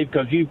that, Dave,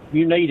 because you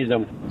needed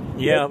them.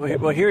 Yeah,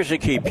 well, here's the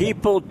key.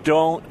 People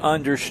don't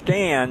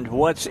understand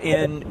what's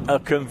in a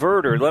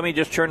converter. Let me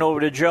just turn over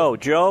to Joe.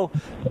 Joe,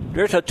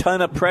 there's a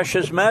ton of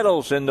precious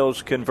metals in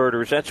those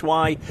converters. That's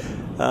why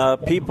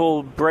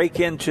people break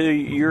into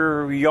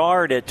your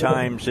yard at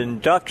times, and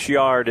Duck's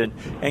yard,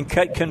 and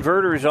cut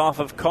converters off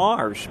of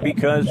cars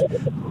because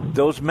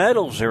those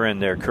metals are in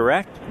there,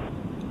 correct?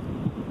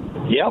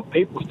 Yep,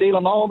 people steal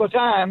them all the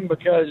time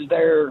because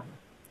they're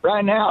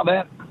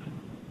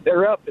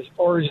up as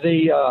far as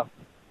the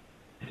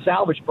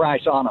salvage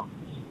price on them.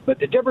 But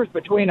the difference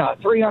between a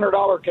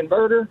 $300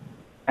 converter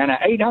and an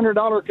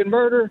 $800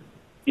 converter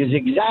is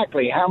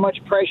exactly how much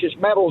precious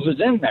metals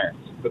is in there,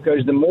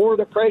 because the more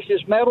the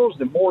precious metals,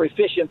 the more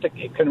efficient the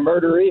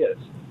converter is.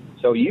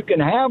 So you can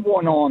have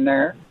one on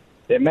there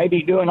that may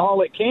be doing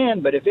all it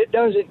can, but if it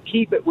doesn't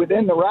keep it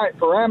within the right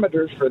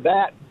parameters for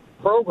that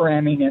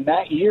programming and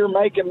that year,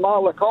 make, and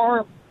model of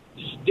car,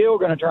 it's still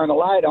going to turn the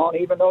light on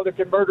even though the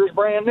converter is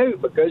brand new,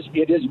 because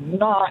it is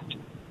not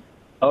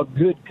a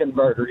good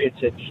converter.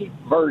 It's a cheap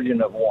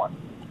version of one.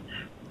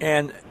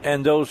 And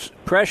those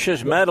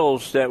precious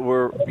metals that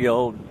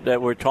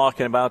we're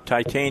talking about,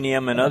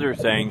 titanium and other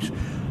things,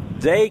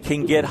 they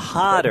can get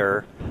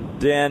hotter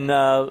than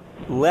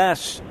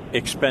less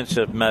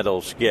expensive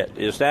metals get.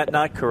 Is that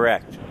not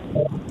correct?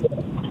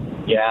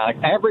 Yeah,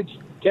 average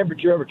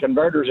temperature of a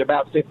converter is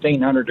about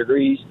 1,500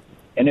 degrees,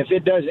 and if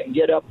it doesn't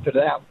get up to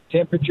that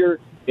temperature,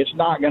 it's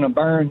not going to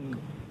burn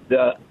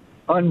the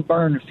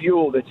unburned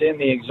fuel that's in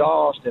the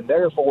exhaust, and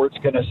therefore it's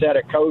going to set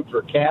a code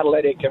for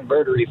catalytic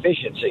converter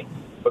efficiency,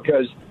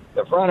 because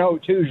the front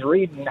O2 is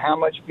reading how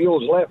much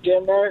fuel is left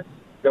in there,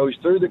 goes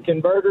through the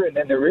converter, and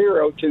then the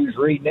rear O2 is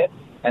reading it,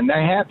 and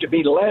they have to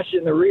be less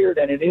in the rear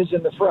than it is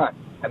in the front.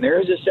 And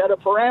there is a set of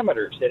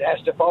parameters that has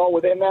to fall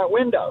within that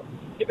window.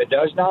 If it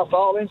does not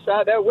fall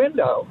inside that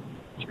window,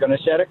 it's going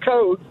to set a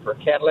code for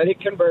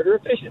catalytic converter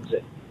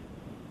efficiency.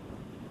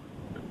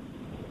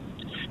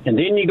 And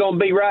then you're going to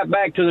be right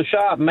back to the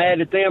shop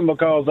mad at them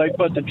because they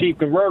put the cheap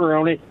converter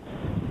on it,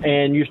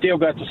 and you still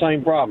got the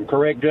same problem.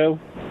 Correct, Joe?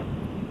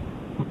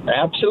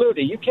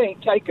 Absolutely. You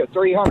can't take a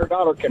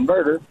 $300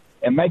 converter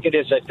and make it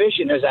as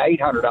efficient as an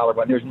 $800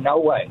 one. There's no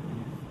way.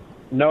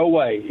 No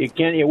way.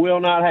 It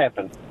will not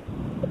happen.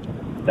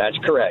 That's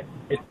correct.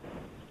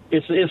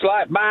 It's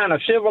like buying a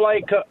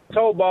Chevrolet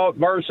Cobalt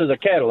versus a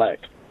Cadillac.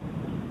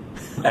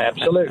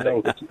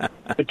 Absolutely.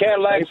 The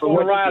Cadillac's going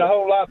to ride a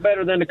whole lot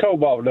better than the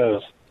Cobalt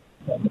does.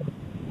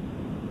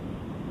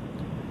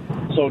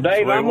 So,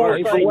 Dave, I'm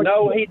going to say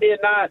no, he did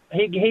not.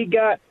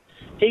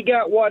 He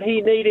got what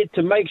he needed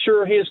to make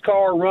sure his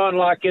car run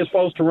like it's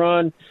supposed to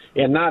run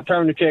and not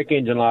turn the check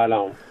engine light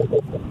on.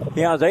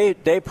 Yeah,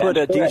 they put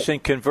a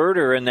decent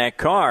converter in that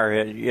car.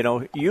 You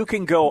know, you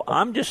can go,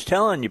 I'm just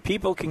telling you,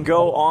 people can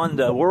go on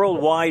the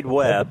World Wide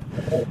Web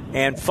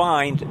and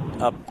find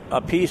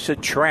a piece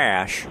of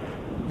trash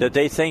that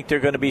they think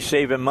they're going to be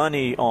saving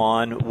money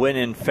on when,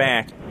 in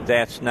fact,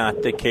 that's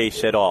not the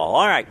case at all.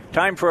 All right,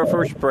 time for our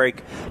first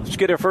break. Let's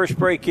get our first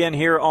break in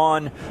here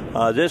on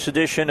this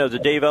edition of the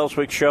Dave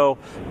Elswick Show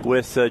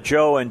with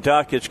Joe and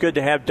Duck. It's good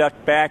to have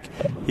Duck back.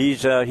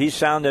 He's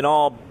sounding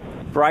all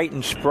bright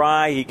and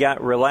spry. He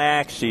got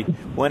relaxed. He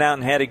went out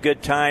and had a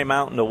good time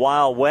out in the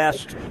Wild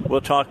West.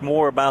 We'll talk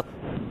more about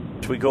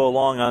as we go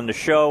along on the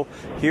show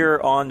here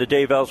on the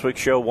Dave Elswick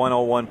Show,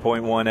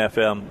 101.1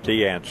 FM,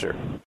 The Answer.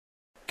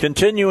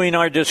 Continuing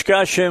our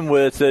discussion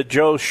with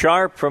Joe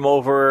Sharp from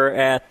over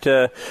at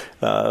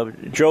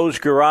Joe's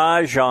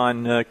Garage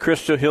on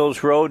Crystal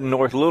Hills Road in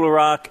North Little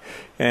Rock.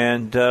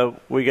 And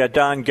we got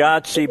Don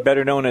Godsey,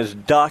 better known as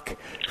Duck,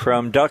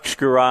 from Duck's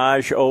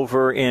Garage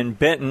over in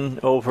Benton,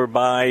 over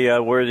by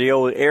where the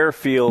old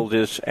airfield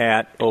is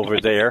at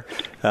over there.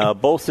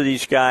 Both of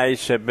these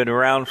guys have been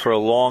around for a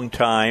long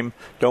time.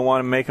 Don't want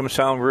to make them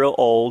sound real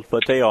old,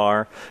 but they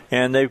are.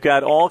 And they've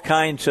got all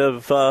kinds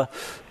of,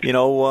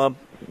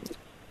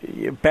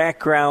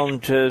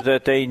 background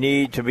that they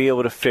need to be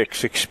able to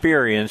fix,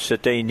 experience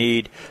that they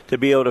need to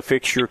be able to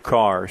fix your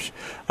cars.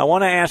 I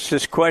want to ask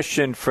this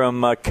question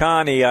from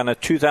Connie on a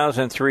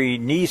 2003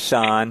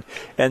 Nissan,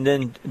 and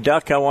then,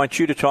 Duck, I want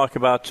you to talk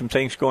about some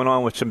things going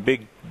on with some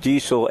big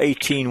diesel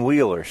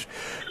 18-wheelers.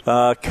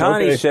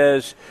 Connie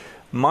says,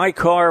 my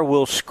car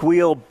will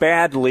squeal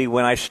badly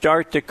when I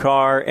start the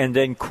car and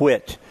then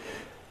quit.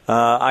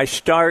 I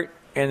start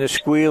and the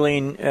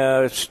squealing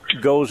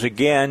goes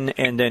again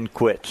and then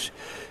quits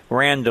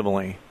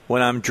randomly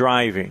when I'm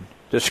driving.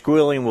 The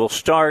squealing will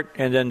start,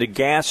 and then the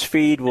gas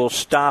feed will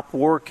stop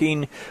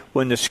working.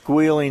 When the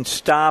squealing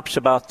stops,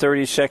 about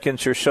 30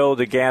 seconds or so,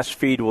 the gas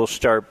feed will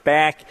start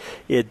back.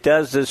 It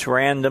does this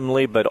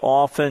randomly, but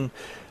often.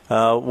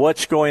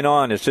 What's going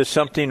on? Is this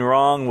something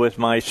wrong with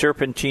my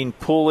serpentine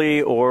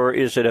pulley, or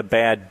is it a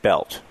bad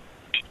belt?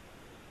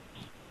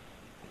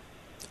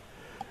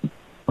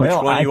 Which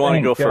one do you want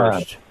to go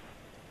first?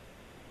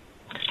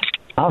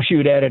 I'll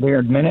shoot at it here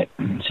in a minute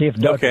and see if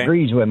Duck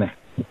agrees with me.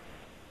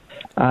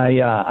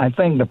 I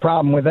think the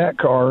problem with that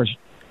car is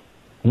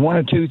one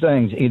of two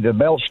things. Either the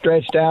belt's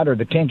stretched out or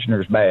the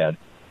tensioner's bad,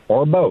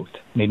 or both.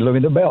 You need to look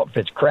at the belt. If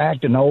it's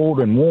cracked and old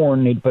and worn,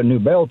 you need to put a new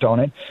belt on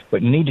it.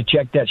 But you need to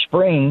check that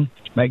spring,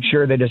 make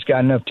sure that it's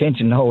got enough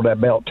tension to hold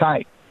that belt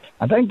tight.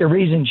 I think the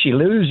reason she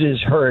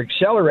loses her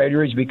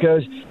accelerator is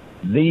because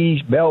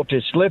the belt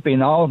is slipping,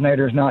 the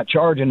alternator's not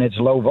charging, it's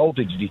low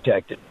voltage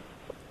detected.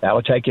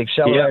 That'll take the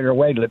accelerator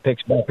away till it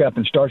picks back up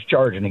and starts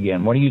charging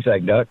again. What do you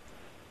think, Duck?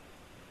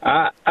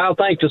 I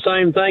think the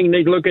same thing. You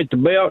need to look at the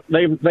belt.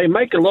 They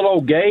make a little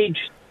old gauge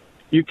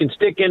you can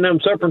stick in them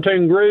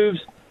serpentine grooves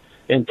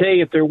and tell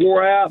you if they're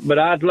wore out, but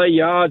I'd lay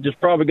you odds it's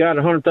probably got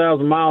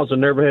 100,000 miles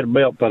and never had a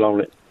belt put on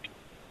it.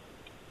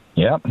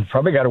 Yeah,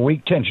 probably got a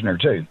weak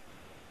tensioner, too.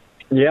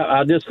 Yeah,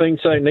 I just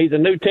think so. Need a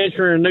new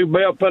tensioner and a new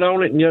belt put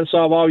on it, and you'll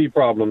solve all your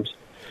problems.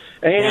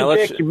 And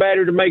check your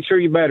battery to make sure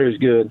your battery's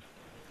good.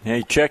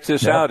 Hey, check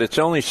this out.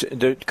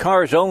 The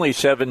car's only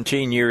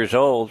 17 years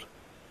old.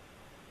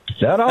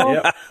 Is that all?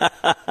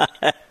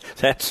 Yep.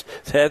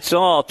 That's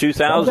all.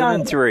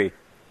 2003.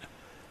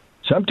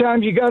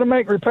 Sometimes you got to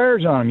make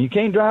repairs on them. You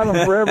can't drive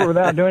them forever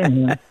without doing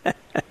anything.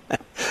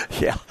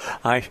 Yeah,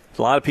 a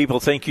lot of people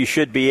think you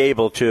should be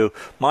able to.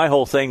 My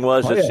whole thing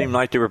was it seemed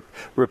like the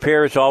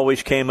repairs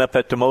always came up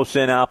at the most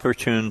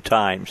inopportune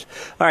times.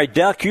 All right,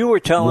 Duck, you were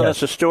telling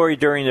us a story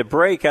during the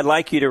break. I'd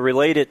like you to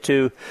relate it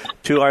to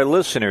our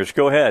listeners.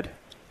 Go ahead.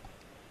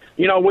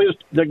 You know,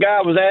 the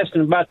guy was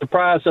asking about the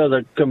price of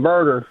the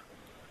converter,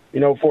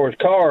 for his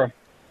car.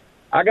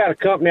 I got a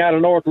company out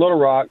of North Little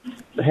Rock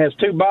that has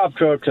 2 Bob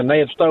trucks, and they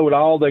have stowed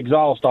all the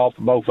exhaust off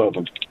of both of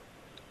them.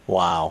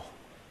 Wow.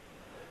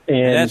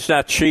 And that's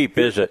not cheap,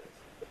 is it?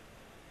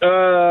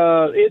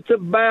 It's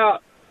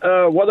about,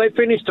 they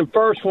finished the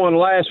first one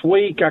last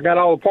week. I got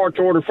all the parts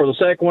ordered for the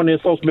second one.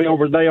 It's supposed to be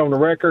over today on the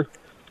wrecker.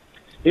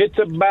 It's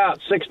about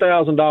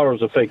 $6,000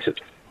 to fix it.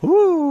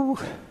 Woo.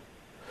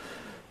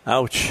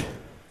 Ouch.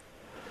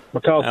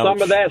 Because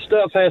some of that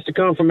stuff has to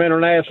come from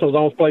international. The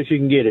only place you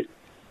can get it.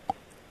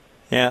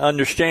 Yeah,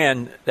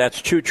 understand,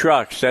 that's 2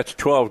 trucks. That's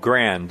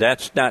 $12,000.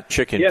 That's not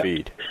chicken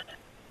feed.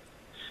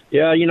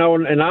 Yeah,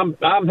 and I'm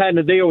having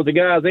to deal with the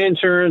guy's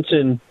insurance,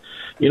 and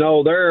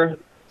they're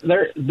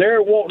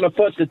wanting to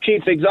put the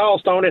cheap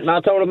exhaust on it, and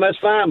I told them that's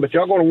fine, but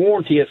y'all going to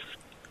warranty it.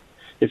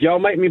 If y'all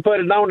make me put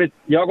it on it,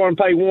 y'all going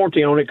to pay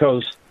warranty on it,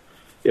 because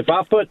if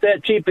I put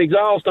that cheap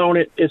exhaust on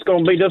it, it's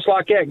going to be just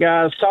like that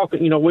guy's talking.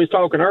 We was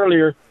talking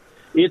earlier.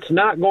 It's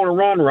not going to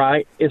run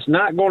right. It's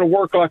not going to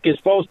work like it's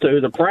supposed to.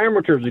 The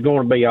parameters are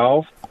going to be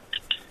off.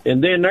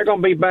 And then they're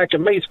going to be back at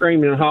me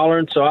screaming and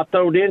hollering. So I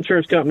told the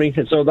insurance company,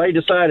 and so they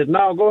decided,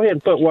 no, go ahead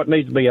and put what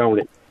needs to be on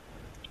it.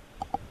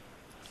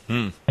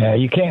 Yeah,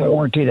 you can't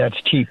warranty that's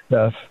cheap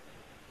stuff.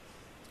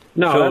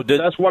 No, so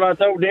that's what I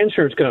told the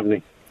insurance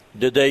company.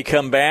 Did they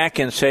come back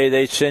and say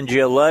they'd send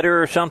you a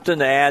letter or something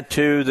to add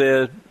to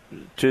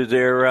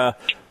their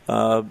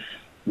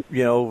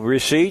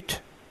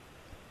receipt?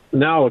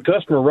 No, the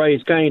customer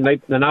raised Cain,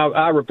 and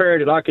I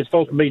repaired it like it's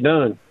supposed to be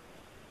done.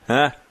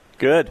 Huh?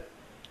 Good.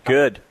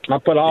 I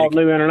put all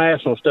new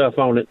international stuff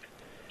on it.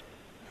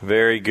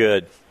 Very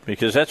good,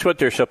 because that's what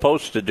they're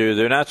supposed to do.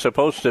 They're not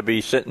supposed to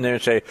be sitting there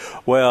and say,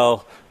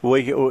 well,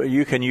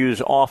 you can use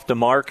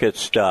off-the-market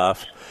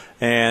stuff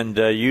and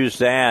use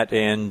that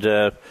and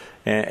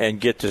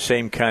get the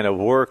same kind of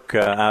work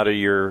out of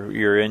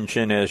your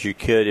engine as you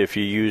could if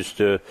you used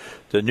the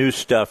new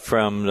stuff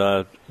from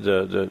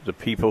the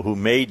people who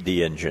made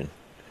the engine.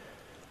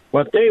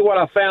 Well, I'll tell you what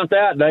I found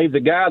out, Dave.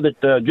 The guy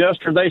that the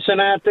adjuster they sent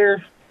out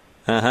there,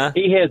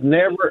 he has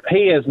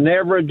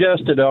never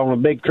adjusted on a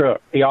big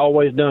truck. He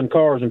always done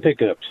cars and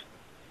pickups.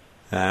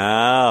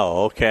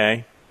 Oh,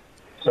 okay.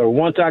 So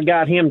once I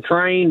got him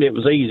trained, it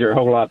was easier a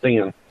whole lot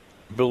then.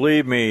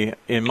 Believe me,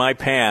 in my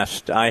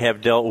past, I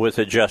have dealt with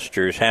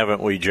adjusters,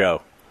 haven't we,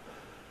 Joe?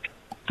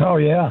 Oh,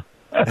 yeah.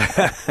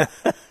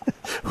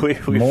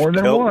 More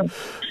than once.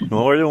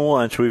 More than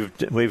once,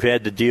 we've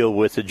had to deal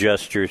with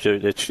adjusters.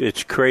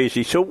 It's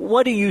crazy. So,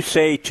 what do you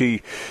say to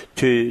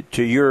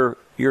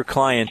your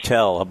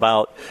clientele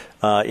about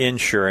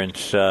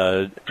insurance,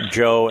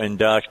 Joe and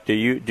Duck? Do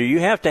you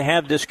have to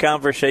have this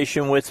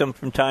conversation with them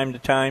from time to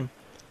time?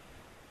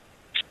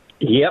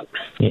 Yep.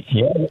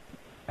 Yeah,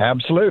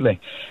 absolutely.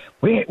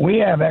 We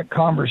have that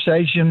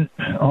conversation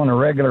on a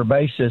regular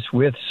basis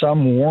with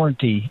some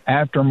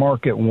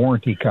aftermarket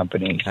warranty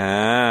companies.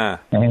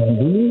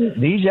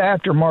 And these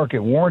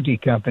aftermarket warranty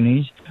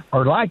companies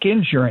are like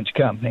insurance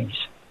companies.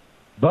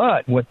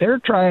 But what they're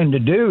trying to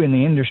do in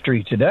the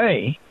industry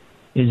today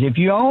is if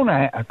you own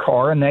a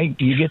car and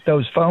you get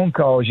those phone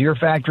calls, your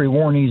factory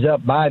warranty's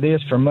up, buy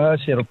this from us,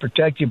 it'll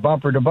protect you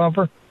bumper to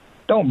bumper.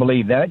 Don't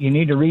believe that. You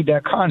need to read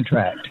that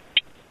contract.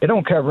 It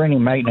don't cover any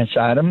maintenance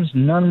items,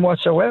 none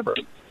whatsoever.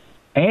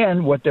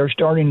 And what they're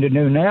starting to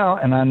do now,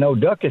 and I know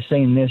Duck has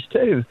seen this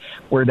too,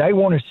 where they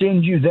want to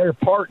send you their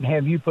part and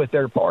have you put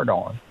their part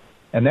on.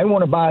 And they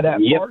want to buy that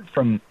part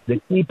from the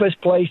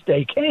cheapest place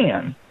they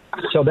can,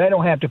 so they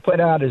don't have to put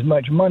out as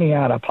much money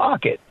out of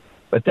pocket.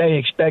 But they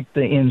expect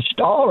the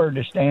installer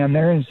to stand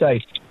there and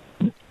say,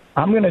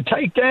 I'm going to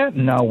take that?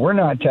 No, we're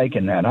not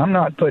taking that. I'm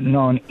not putting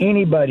on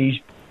anybody's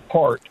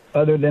part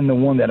other than the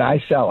one that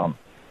I sell them.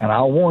 And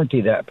I'll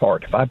warranty that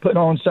part. If I put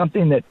on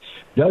something that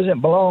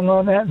doesn't belong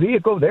on that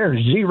vehicle,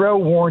 there's zero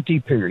warranty,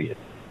 period.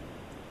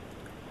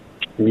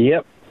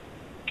 Yep.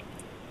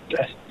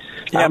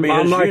 Yeah,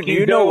 because like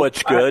you know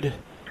what's good.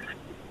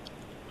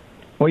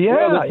 Well,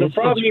 yeah. Well, the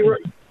problem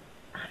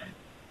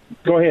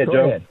go ahead,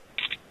 Joe. Ahead.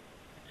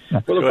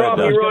 Well, the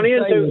problem you run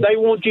into, they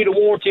want you to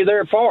warranty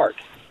their part.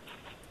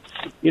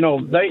 You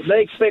know,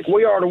 they expect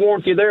we are to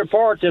warranty their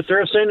parts if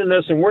they're sending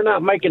us, and we're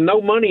not making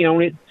no money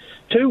on it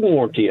to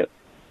warranty it.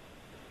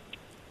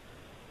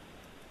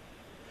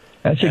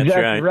 That's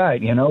exactly right.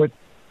 You know,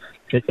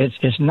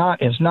 it's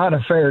not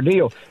a fair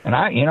deal. And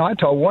I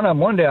told one of them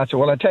one day, I said,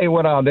 well, I tell you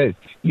what I'll do.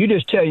 You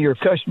just tell your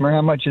customer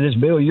how much of this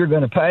bill you're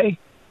going to pay,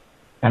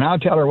 and I'll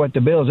tell her what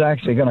the bill is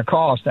actually going to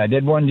cost. I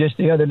did one just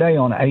the other day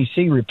on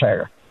AC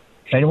repair.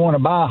 They didn't want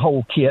to buy a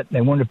whole kit.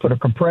 They wanted to put a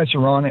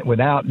compressor on it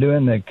without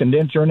doing the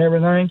condenser and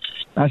everything.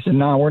 I said,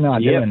 no, we're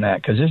not doing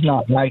that because it's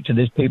not right to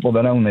these people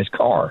that own this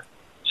car.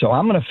 So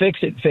I'm going to fix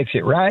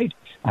it right.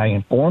 I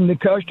informed the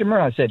customer.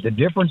 I said the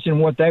difference in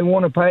what they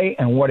want to pay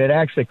and what it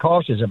actually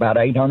costs is about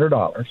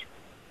 $800.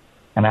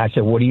 And I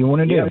said, what do you want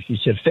to do? She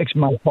said, fix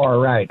my car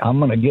right. I'm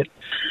going to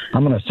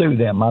sue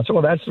them. I said,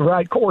 well, that's the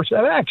right course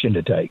of action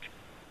to take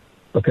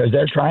because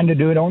they're trying to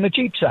do it on the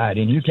cheap side,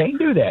 and you can't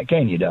do that,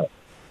 can you, Doug?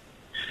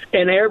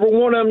 And every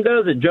one of them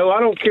does it, Joe. I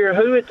don't care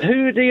who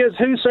it is,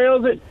 who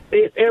sells it.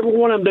 Every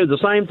one of them do the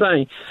same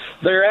thing.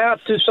 They're out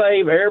to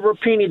save every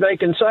penny they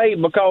can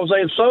save because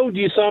they've sold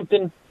you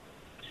something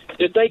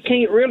that they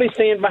can't really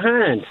stand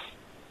behind.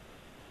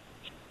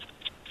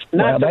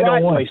 Not the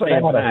right way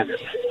stand behind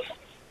it.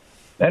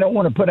 They don't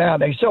want to put out.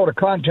 They sold a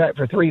contract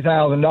for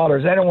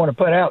 $3,000. They don't want to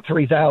put out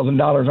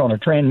 $3,000 on a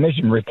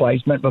transmission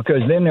replacement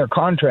because then their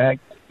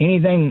contract,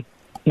 anything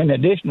in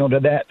additional to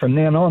that from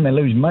then on, they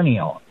lose money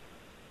on.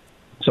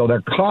 So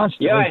they're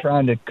constantly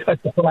trying to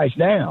cut the price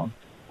down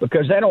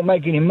because they don't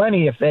make any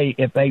money if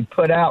they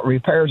put out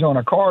repairs on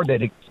a car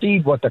that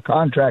exceed what the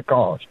contract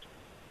cost.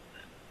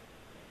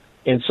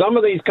 In some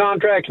of these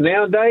contracts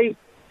now, Dave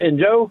and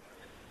Joe,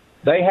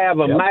 they have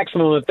a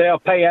maximum that they'll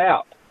pay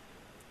out.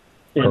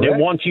 And then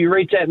once you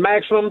reach that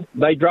maximum,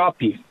 they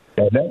drop you.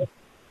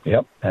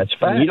 Yep, that's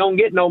fine. You don't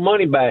get no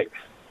money back.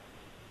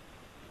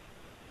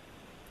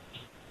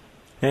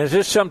 And is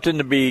this something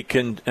to be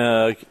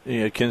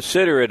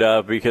considerate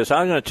of? Because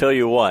I'm going to tell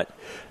you what,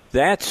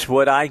 that's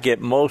what I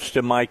get most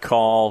of my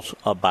calls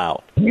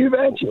about. You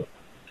betcha.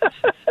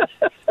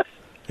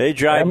 They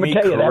drive me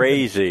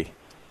crazy.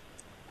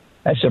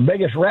 That's the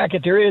biggest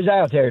racket there is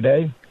out there,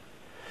 Dave.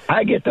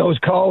 I get those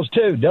calls,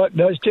 too. Duck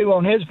does, too,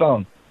 on his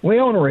phone. We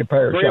own a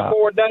repair shop. 3 or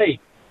 4 a day.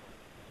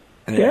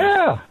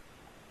 Yeah.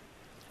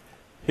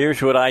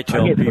 Here's what I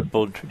tell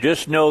people.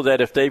 Just know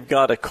that if they've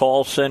got a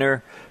call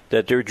center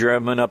that they're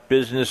drumming up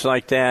business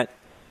like that,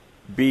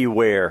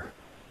 beware.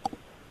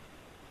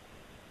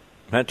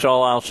 That's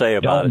all I'll say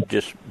about it.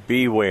 Just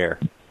beware.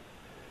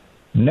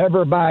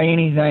 Never buy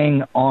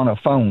anything on a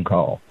phone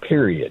call,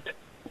 period.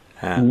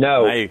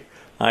 No.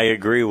 I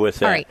agree with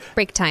that. All right,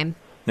 break time.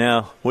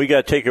 Now, we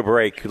got to take a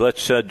break.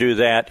 Let's do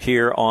that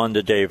here on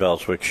the Dave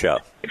Elswick Show.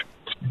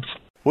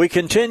 We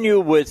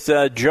continue with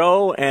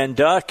Joe and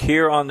Duck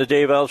here on the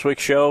Dave Elswick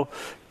Show.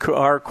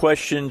 Our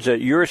questions that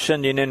you're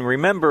sending in.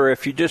 Remember,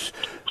 if you just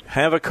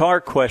have a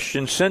car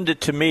question, send it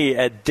to me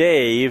at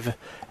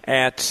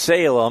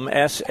Dave@Salem,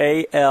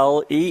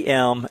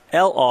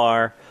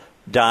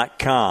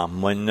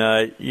 SALEMLR.com. When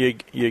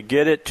you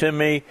get it to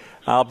me,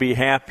 I'll be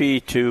happy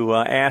to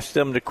ask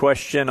them the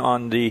question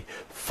on the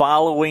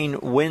following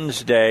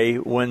Wednesday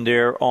when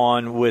they're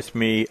on with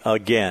me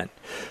again.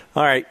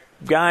 All right,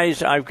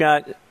 guys, I've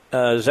got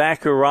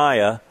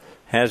Zachariah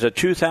has a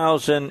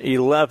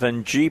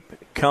 2011 Jeep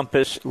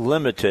Compass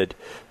Limited,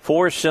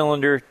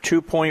 4-cylinder,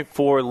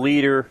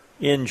 2.4-liter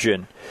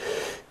engine.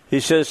 He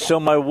says, so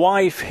my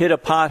wife hit a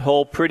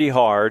pothole pretty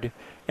hard,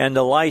 and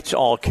the lights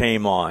all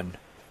came on.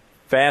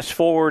 Fast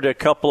forward a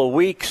couple of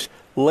weeks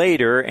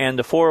later, and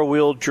the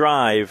 4-wheel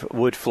drive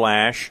would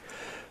flash,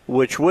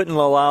 which wouldn't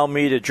allow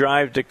me to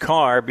drive the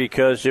car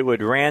because it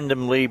would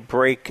randomly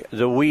break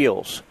the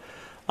wheels.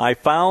 I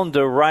found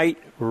the right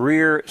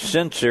rear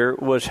sensor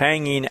was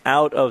hanging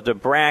out of the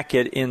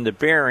bracket in the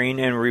bearing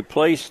and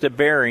replaced the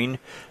bearing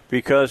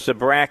because the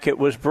bracket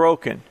was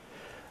broken.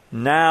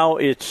 Now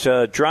it's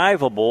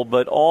drivable,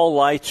 but all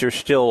lights are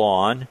still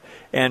on,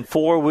 and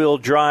four-wheel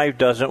drive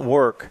doesn't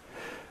work.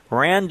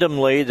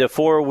 Randomly, the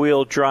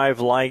four-wheel drive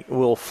light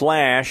will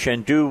flash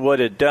and do what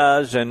it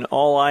does, and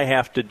all I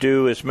have to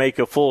do is make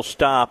a full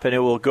stop, and it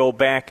will go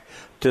back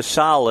to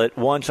solid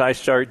once I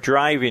start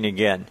driving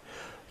again.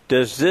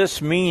 Does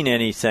this mean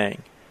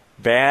anything?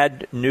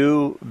 Bad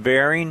new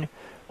bearing?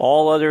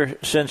 All other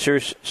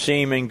sensors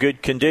seem in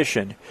good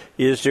condition.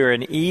 Is there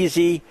an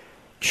easy,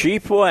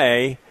 cheap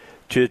way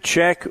to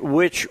check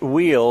which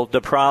wheel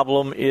the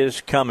problem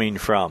is coming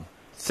from?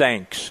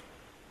 Thanks.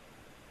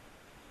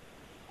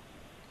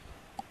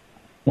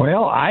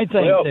 Well, I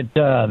think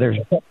that there's...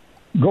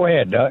 Go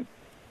ahead, Doug.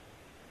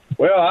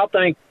 Well, I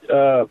think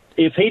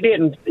if he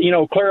didn't,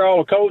 clear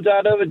all the codes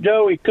out of it,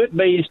 Joe, it could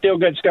be he still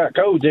got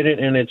codes in it,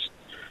 and it's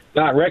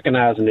not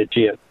recognizing it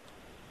yet.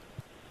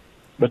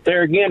 But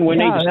there again, we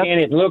need to scan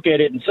it and look at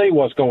it and see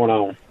what's going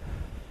on.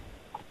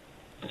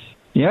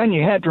 Yeah, and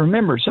you have to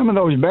remember, some of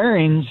those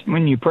bearings,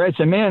 when you press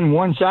them in,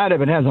 one side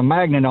of it has a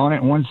magnet on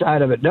it and one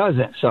side of it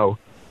doesn't. So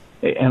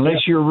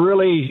unless you're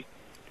really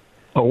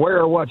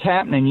aware of what's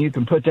happening, you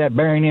can put that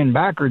bearing in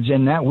backwards,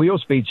 and that wheel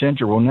speed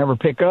sensor will never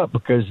pick up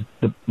because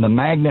the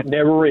magnet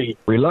never reads.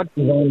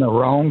 Reluctant on the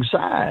wrong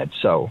side.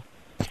 So,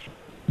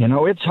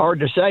 it's hard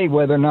to say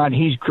whether or not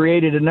he's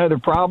created another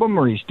problem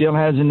or he still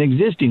has an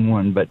existing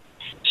one. But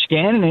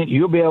scanning it,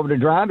 you'll be able to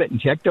drive it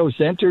and check those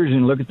sensors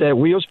and look at that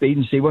wheel speed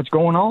and see what's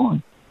going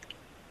on.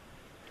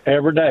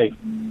 Every day.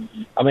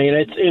 I mean,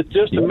 it's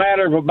just a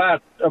matter of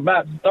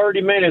about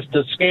 30 minutes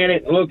to scan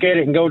it and look at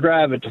it and go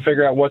drive it to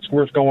figure out what's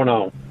going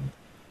on.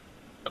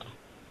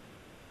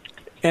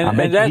 And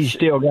that's he's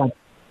still got.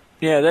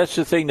 Yeah, that's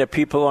the thing that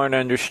people aren't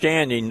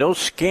understanding. Those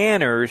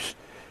scanners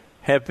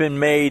have been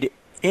made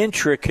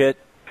intricate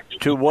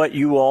to what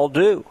you all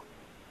do.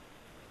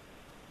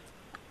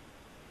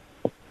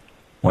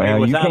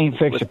 Well, you can't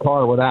fix a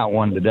car without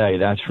one today,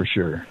 that's for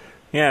sure.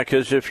 Yeah,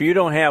 because if you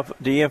don't have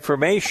the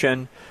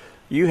information,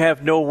 you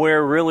have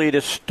nowhere really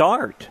to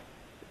start,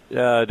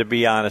 to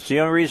be honest.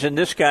 The only reason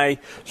this guy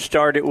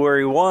started where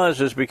he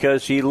was is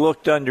because he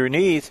looked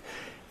underneath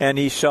and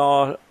he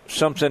saw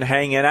something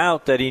hanging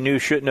out that he knew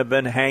shouldn't have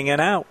been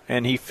hanging out.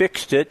 And he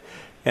fixed it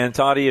and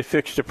thought he had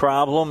fixed the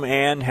problem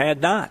and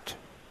had not.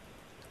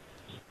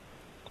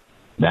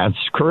 That's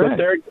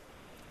correct.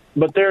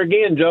 But there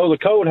again, Joe, the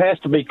code has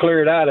to be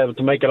cleared out of it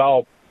to make it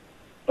all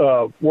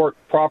work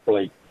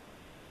properly.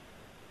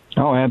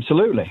 Oh,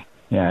 absolutely.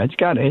 Yeah, it's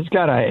got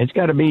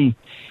to be.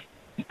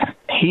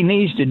 He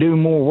needs to do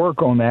more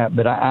work on that,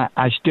 but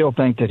I still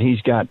think that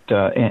he's got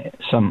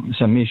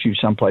some issues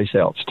someplace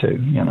else too.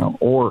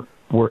 Or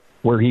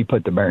where he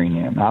put the bearing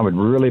in. I would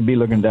really be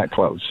looking that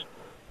close.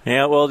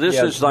 Yeah, well,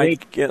 this is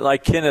like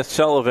Kenneth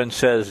Sullivan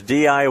says,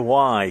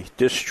 DIY,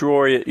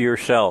 destroy it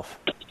yourself.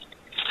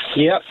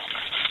 Yep,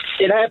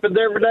 it happens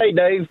every day,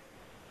 Dave.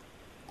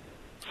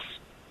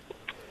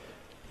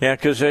 Yeah,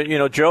 because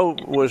Joe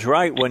was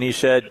right when he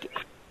said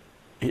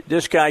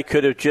this guy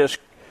could have just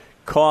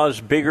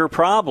caused bigger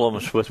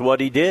problems with what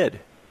he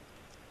did.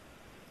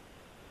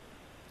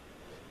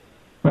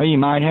 Well, you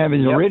might have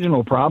his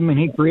original problem, and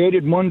he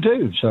created one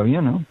too. So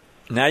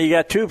Now you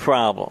got two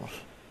problems,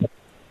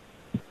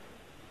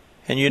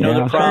 and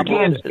the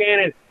problem.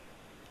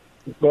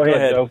 Go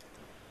ahead, Joe.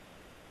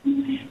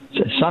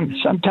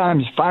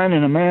 Sometimes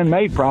finding a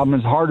man-made problem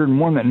is harder than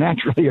one that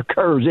naturally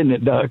occurs, isn't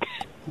it, Doug?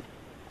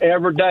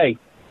 Every day.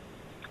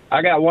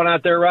 I got one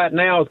out there right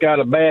now. It's got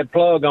a bad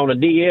plug on a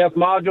DEF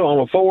module on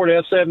a Ford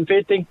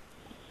F-750.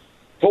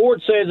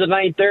 Ford says it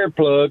ain't their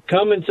plug.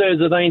 Cummins says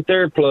it ain't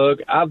their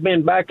plug. I've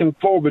been back and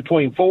forth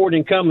between Ford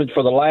and Cummins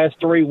for the last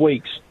 3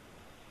 weeks.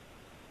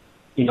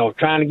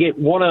 Trying to get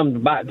one of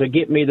them to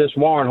get me this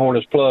wiring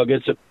harness plug.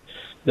 It's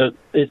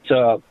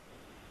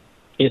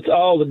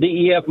all the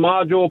DEF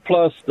module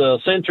plus the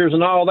sensors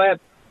and all that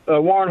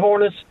wiring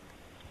harness.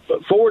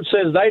 But Ford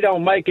says they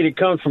don't make it. It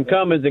comes from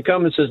Cummins, and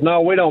Cummins says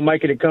no, we don't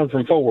make it. It comes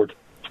from Ford.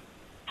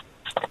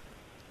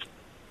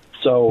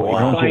 So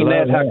explain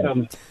that. How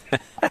come?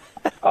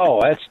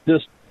 Oh,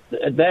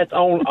 that's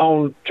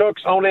on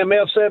trucks on them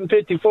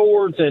F-750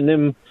 Fords and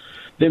them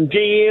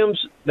GMs.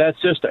 That's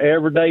just an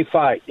everyday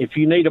fight. If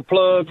you need a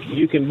plug,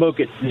 you can book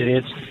it.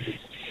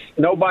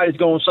 Nobody's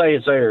going to say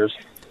it's theirs.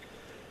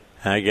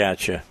 I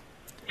gotcha.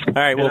 All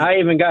right. Well, I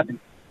even got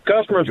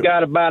customers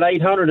got about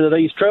 800 of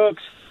these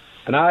trucks,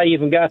 and I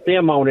even got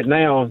them on it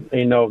now.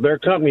 Their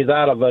company's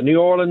out of New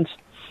Orleans.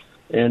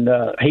 And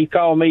he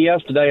called me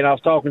yesterday, and I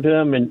was talking to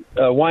him, and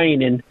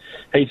Wayne, and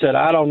he said,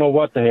 I don't know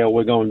what the hell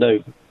we're going to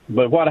do.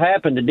 But what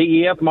happened, the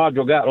DEF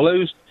module got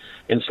loose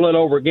and slid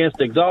over against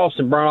the exhaust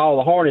and burned all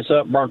the harness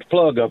up, burnt the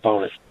plug up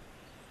on it.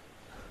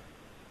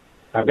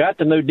 I've got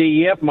the new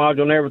DEF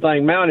module and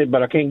everything mounted,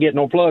 but I can't get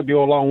no plug to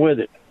go along with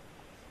it.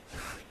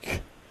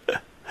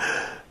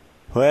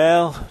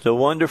 Well, the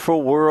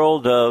wonderful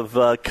world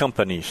of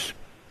companies.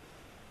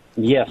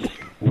 Yes.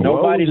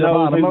 Nobody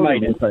knows who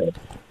made it.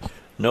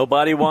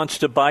 Nobody wants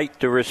to bite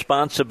the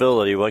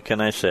responsibility. What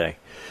can I say?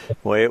 The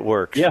way it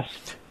works. Yes.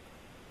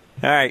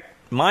 All right.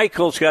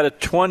 Michael's got a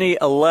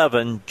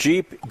 2011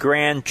 Jeep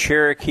Grand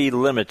Cherokee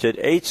Limited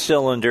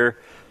 8-cylinder,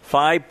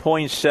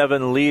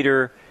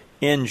 5.7-liter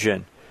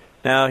engine.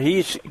 Now,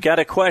 he's got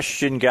a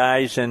question,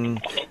 guys, and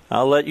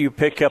I'll let you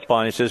pick up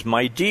on it. He says,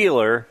 my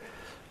dealer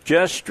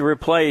just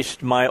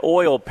replaced my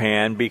oil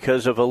pan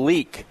because of a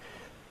leak,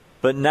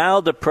 but now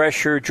the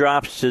pressure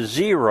drops to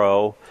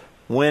 0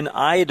 when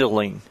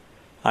idling.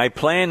 I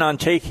plan on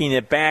taking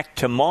it back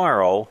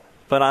tomorrow,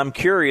 but I'm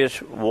curious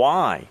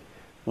why.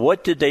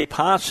 What did they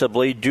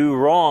possibly do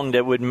wrong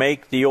that would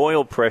make the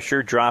oil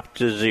pressure drop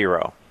to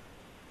 0?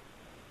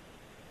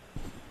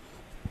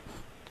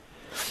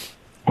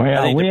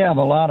 Well, we have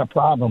a lot of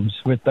problems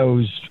with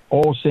those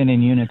oil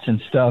sending units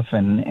and stuff,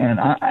 and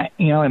I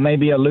it may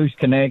be a loose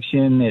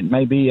connection. It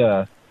may be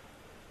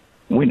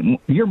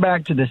you're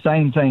back to the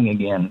same thing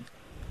again.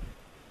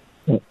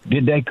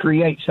 Did they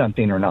create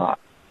something or not?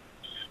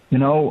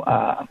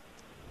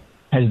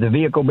 Has the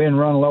vehicle been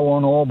run low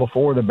on oil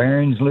before? The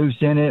bearings loose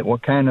in it?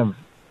 What kind of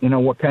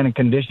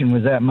condition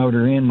was that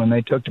motor in when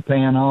they took the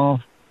pan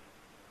off?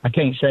 I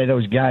can't say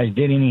those guys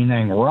did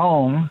anything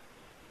wrong,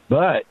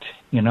 but,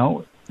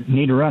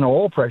 need to run an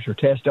oil pressure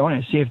test on it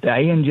and see if the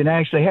engine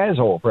actually has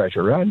oil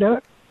pressure, right,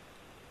 Doug?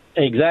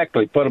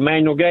 Exactly. Put a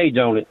manual gauge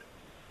on it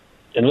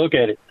and look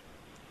at it.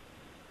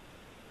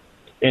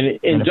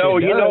 And Joe,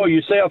 you know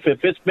yourself,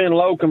 if it's been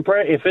low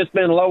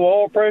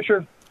oil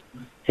pressure,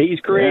 he's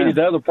created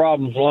other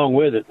problems along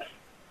with it.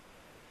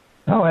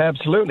 Oh,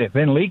 absolutely. It's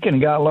been leaking,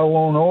 got low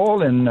on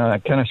oil, and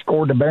kind of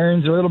scored the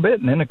bearings a little bit,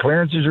 and then the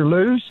clearances are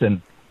loose,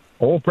 and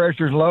oil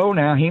pressure's low.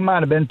 Now, he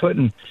might have been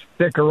putting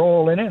thicker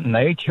oil in it, and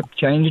they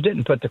changed it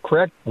and put the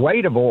correct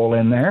weight of oil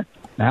in there.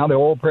 Now the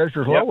oil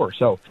pressure's lower.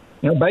 So,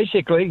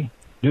 basically,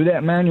 do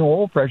that manual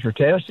oil pressure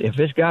test. If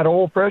it's got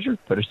oil pressure,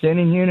 put a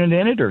sending unit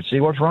in it or see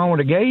what's wrong with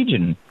the gauge,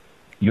 and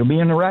you'll be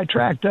in the right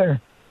track there.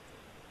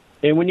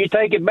 And when you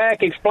take it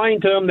back,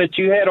 explain to them that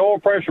you had oil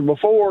pressure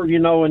before,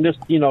 and just,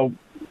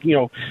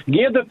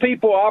 give the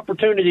people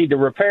opportunity to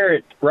repair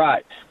it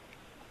right.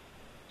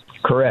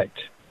 Correct.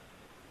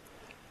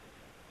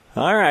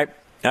 All right.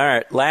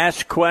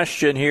 Last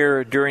question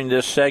here during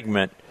this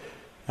segment.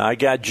 I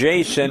got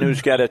Jason,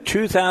 who's got a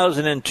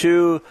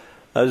 2002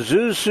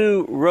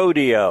 Isuzu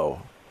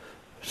Rodeo,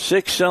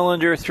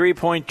 6-cylinder,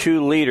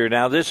 3.2 liter.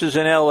 Now, this is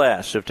an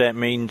LS, if that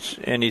means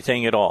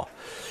anything at all.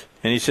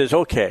 And he says,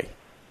 okay,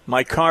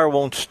 my car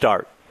won't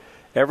start.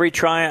 Every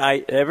time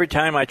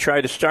I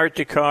try to start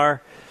the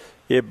car,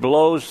 it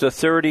blows the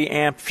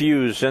 30-amp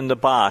fuse in the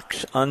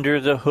box under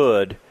the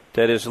hood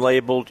that is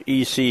labeled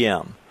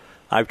ECM.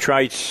 I've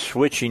tried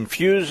switching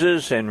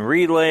fuses and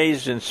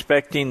relays,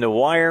 inspecting the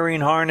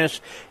wiring harness,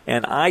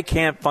 and I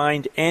can't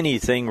find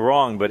anything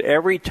wrong. But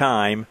every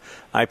time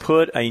I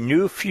put a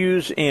new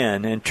fuse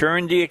in and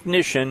turn the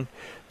ignition,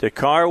 the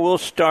car will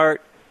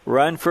start,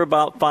 run for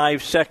about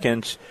 5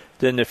 seconds,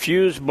 then the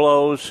fuse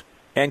blows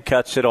and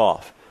cuts it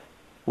off.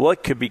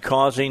 What could be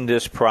causing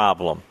this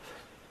problem?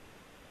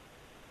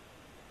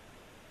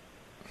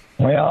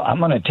 Well, I'm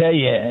going to tell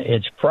you,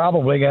 it's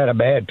probably got a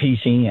bad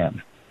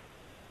PCM.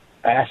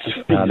 That's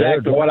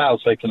exactly what I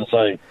was fixing to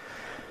say.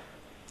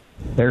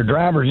 There are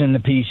drivers in the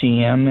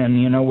PCM,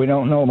 and, we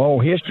don't know the whole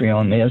history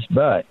on this,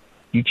 but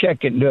you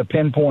check it and do a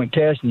pinpoint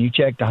test, and you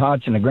check the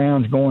hots and the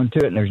grounds going to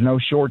it, and there's no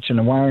shorts in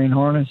the wiring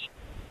harness,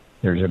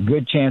 there's a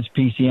good chance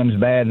PCM's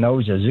bad, and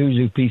those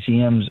Isuzu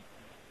PCMs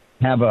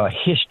have a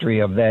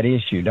history of that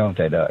issue, don't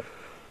they, Doug?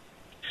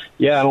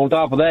 Yeah, and on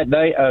top of that,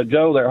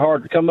 Joe, they're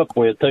hard to come up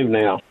with, too,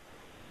 now.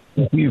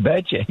 You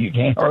betcha. You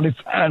can't hardly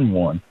find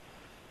one.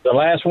 The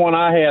last one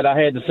I had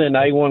to send the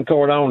A1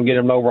 cord on and get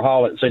him to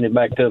overhaul it and send it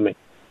back to me.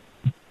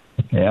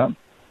 Yeah.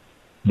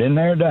 Been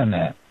there, done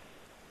that.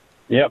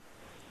 Yep.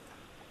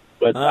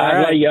 But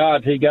I lay you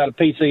odds he got a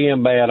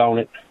PCM bad on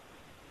it.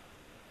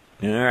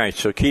 All right,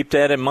 so keep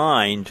that in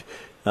mind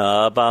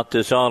about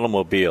this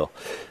automobile.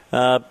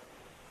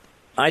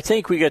 I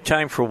think we got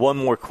time for one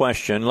more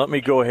question. Let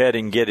me go ahead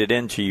and get it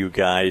into you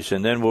guys,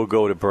 and then we'll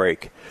go to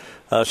break.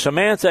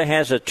 Samantha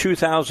has a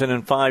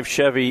 2005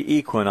 Chevy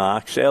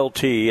Equinox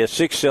LT, a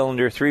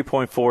 6-cylinder,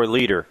 3.4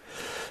 liter.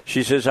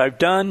 She says, I've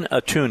done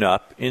a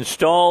tune-up,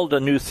 installed a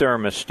new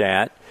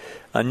thermostat,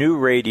 a new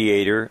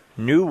radiator,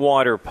 new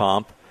water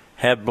pump,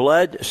 have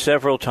bled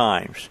several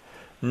times.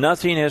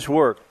 Nothing has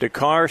worked. The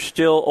car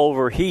still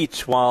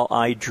overheats while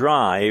I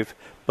drive,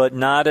 but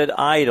not at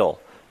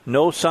idle.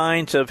 No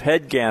signs of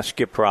head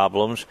gasket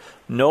problems,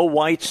 no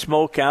white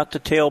smoke out the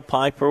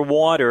tailpipe or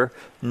water,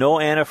 no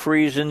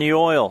antifreeze in the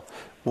oil.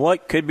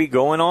 What could be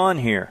going on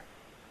here?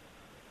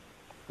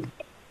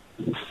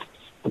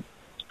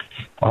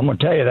 I'm going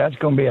to tell you that's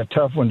going to be a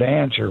tough one to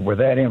answer with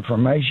that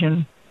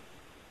information,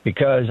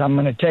 because I'm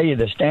going to tell you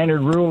the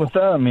standard rule of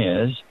thumb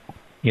is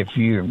if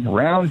you're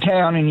around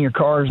town and your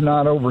car's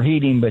not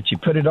overheating, but you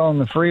put it on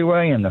the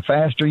freeway and the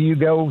faster you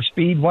go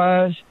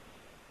speed-wise,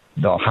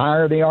 the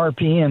higher the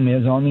RPM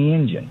is on the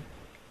engine.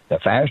 The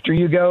faster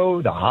you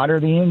go, the hotter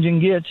the engine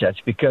gets. That's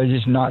because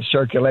it's not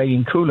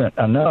circulating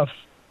coolant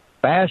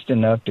fast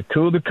enough to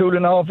cool the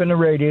coolant off in the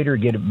radiator,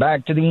 get it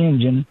back to the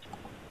engine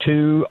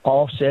to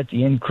offset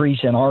the increase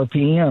in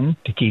RPM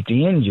to keep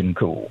the engine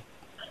cool.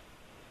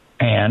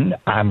 And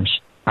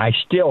I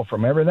still,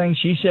 from everything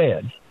she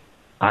said,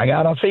 I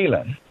got a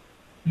feeling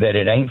that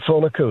it ain't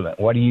full of coolant.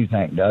 What do you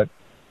think, Doug?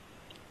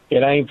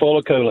 It ain't full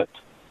of coolant.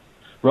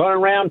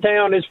 Running around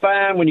town is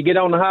fine. When you get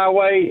on the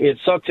highway, it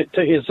sucks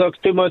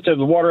too much of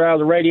the water out of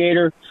the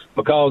radiator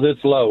because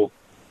it's low.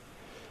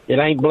 It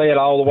ain't bled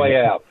all the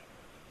way out.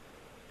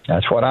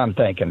 That's what I'm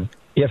thinking.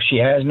 If she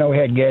has no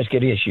head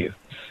gasket issue.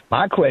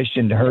 My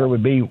question to her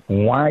would be,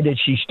 why did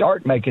she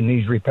start making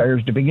these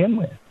repairs to begin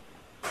with?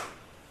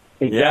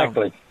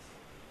 Exactly.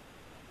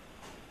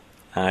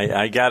 Yeah.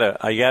 I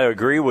gotta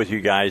agree with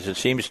you guys. It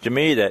seems to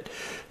me that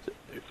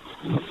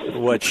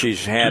what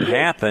she's had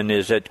happen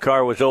is that the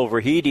car was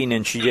overheating,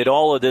 and she did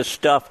all of this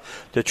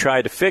stuff to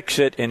try to fix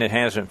it, and it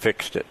hasn't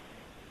fixed it.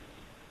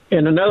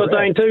 And another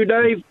thing, too,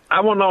 Dave,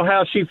 I want to know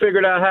how she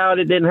figured out how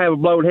it didn't have a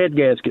blowed head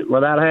gasket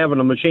without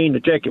having a machine to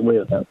check it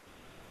with.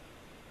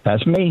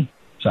 That's me.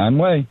 Same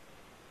way.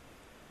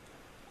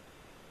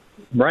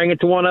 Bring it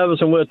to one of us,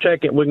 and we'll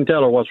check it. We can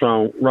tell her what's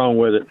wrong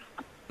with it.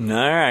 All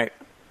right.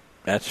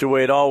 That's the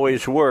way it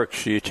always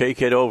works. You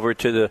take it over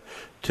to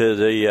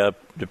the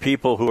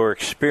people who are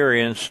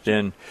experienced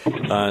and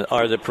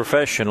are the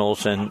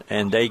professionals,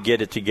 and they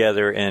get it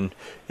together and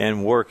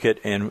work it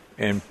and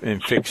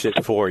fix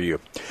it for you.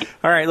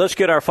 All right, let's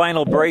get our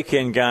final break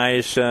in,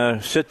 guys.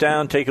 Sit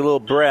down, take a little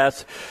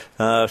breath,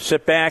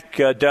 sit back,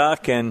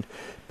 duck, and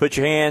put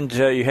your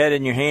head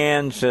in your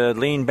hands,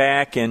 lean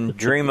back, and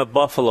dream of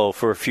buffalo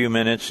for a few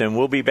minutes, and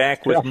we'll be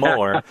back with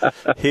more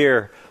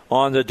here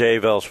on the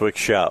Dave Elswick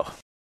Show.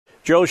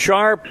 Joe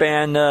Sharp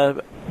and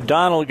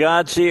Donald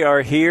Godsey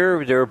are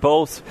here. They're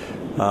both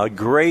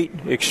great,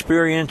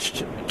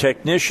 experienced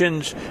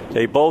technicians.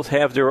 They both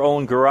have their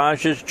own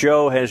garages.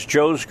 Joe has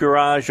Joe's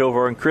Garage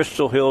over on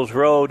Crystal Hills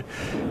Road.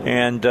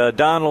 And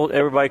Donald,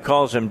 everybody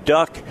calls him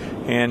Duck,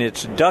 and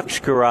it's Duck's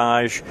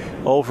Garage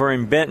over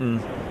in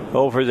Benton,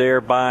 over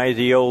there by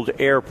the old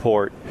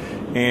airport.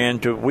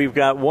 And we've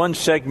got one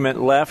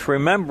segment left.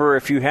 Remember,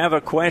 if you have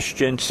a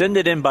question, send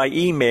it in by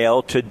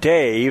email to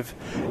Dave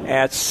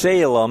at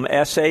Salem,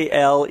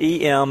 SALEMLR.com.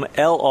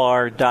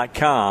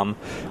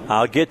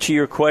 I'll get to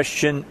your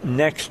question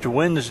next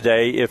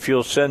Wednesday if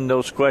you'll send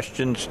those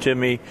questions to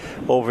me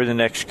over the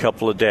next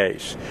couple of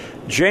days.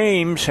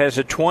 James has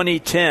a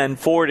 2010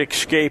 Ford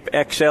Escape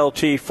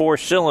XLT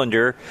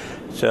 4-cylinder.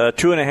 It's a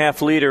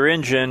 2.5-liter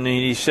engine, and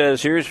he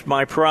says, here's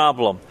my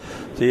problem.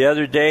 The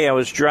other day I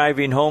was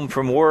driving home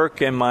from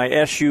work, and my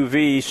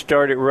SUV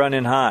started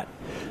running hot.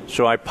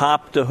 So I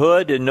popped the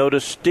hood and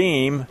noticed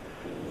steam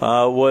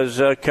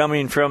was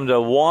coming from the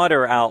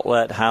water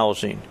outlet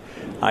housing.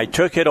 I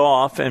took it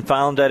off and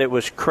found that it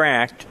was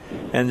cracked,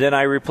 and then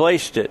I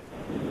replaced it.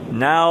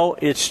 Now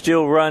it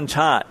still runs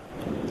hot.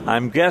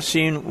 I'm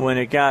guessing when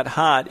it got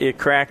hot, it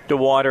cracked the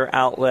water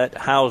outlet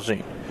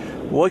housing.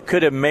 What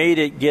could have made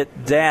it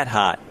get that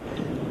hot?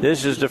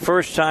 This is the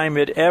first time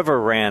it ever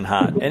ran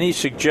hot. Any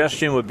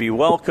suggestion would be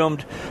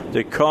welcomed.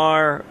 The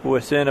car,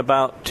 within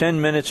about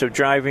 10 minutes of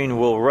driving,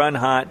 will run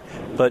hot,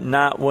 but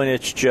not when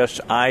it's just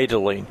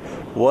idling.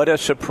 What a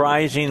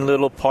surprising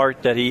little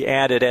part that he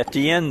added at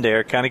the end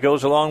there. Kind of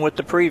goes along with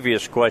the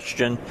previous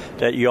question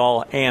that you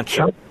all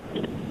answered.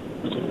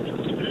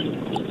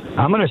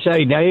 I'm going to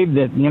say, Dave,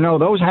 that,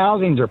 those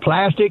housings are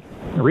plastic.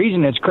 The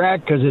reason it's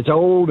cracked because it's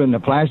old and the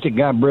plastic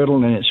got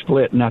brittle and it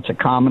split, and that's a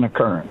common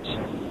occurrence.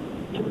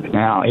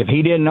 Now, if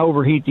he didn't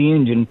overheat the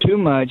engine too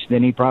much,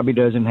 then he probably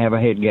doesn't have a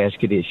head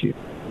gasket issue.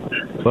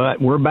 But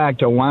we're back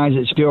to why is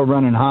it still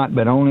running hot,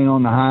 but only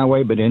on the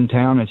highway, but in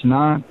town it's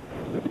not?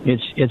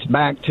 It's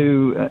back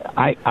to,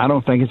 I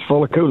don't think it's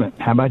full of coolant.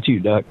 How about you,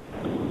 Duck?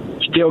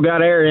 Still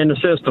got air in the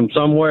system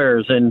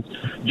somewheres. And,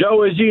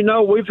 Joe, as you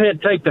know, we've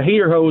had to take the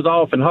heater hose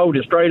off and hold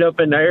it straight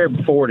up in the air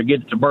before to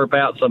get it to burp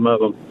out some of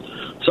them.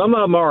 Some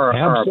of them are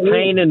a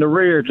pain in the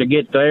rear to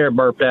get the air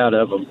burped out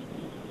of them.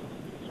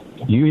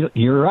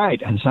 You're right.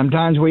 And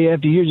sometimes we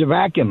have to use a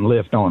vacuum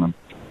lift on them.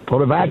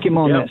 Put a vacuum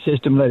on that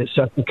system, let it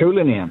suck the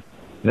coolant in.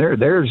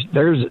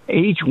 There's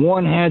each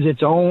one has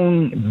its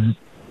own,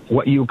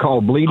 what you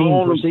call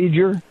bleeding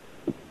procedure.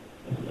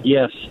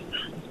 Yes.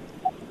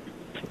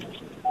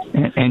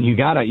 And you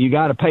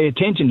gotta pay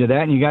attention to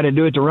that, and you got to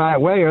do it the right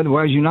way.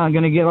 Otherwise, you're not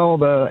going to get all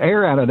the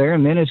air out of there,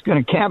 and then it's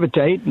going to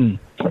cavitate. And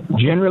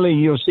generally,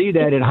 you'll see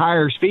that at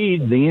higher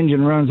speeds, the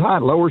engine runs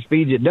hot. Lower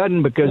speeds, it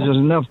doesn't, because there's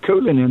enough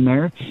coolant in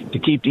there to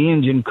keep the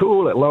engine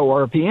cool at low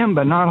RPM,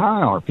 but not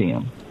high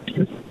RPM.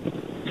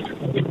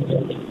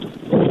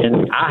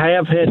 And I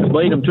have had to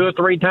bleed them 2 or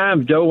 3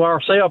 times, Joe,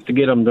 ourselves, to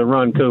get them to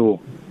run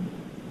cool.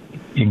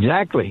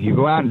 Exactly. You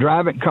go out and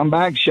drive it, come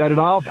back, shut it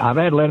off. I've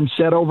had to let them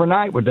set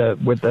overnight with the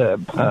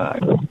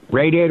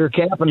radiator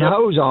cap and the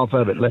hose off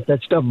of it. Let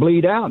that stuff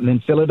bleed out, and then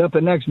fill it up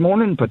the next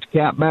morning, put the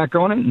cap back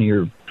on it, and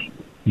you're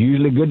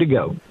usually good to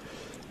go.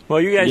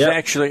 Well, you guys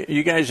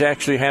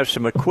actually have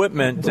some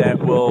equipment that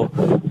will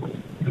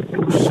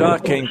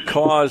suck and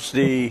cause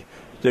the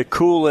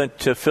coolant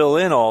to fill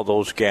in all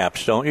those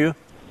gaps, don't you?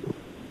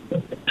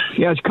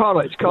 Yeah, it's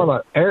called an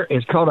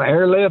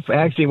airlift.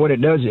 Actually, what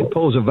it does is it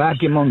pulls a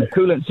vacuum on the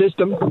coolant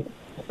system,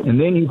 and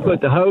then you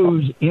put the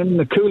hose in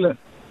the coolant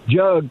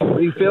jug to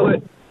refill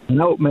it and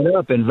open it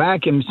up, and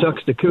vacuum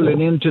sucks the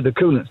coolant into the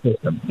coolant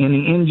system, in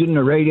the engine,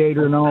 the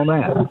radiator, and all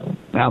that.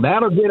 Now,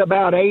 that'll get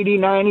about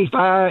 85,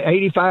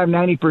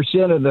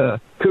 90% of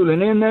the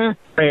coolant in there,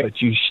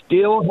 but you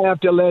still have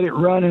to let it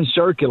run and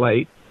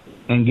circulate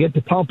and get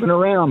the pumping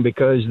around,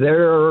 because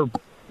there are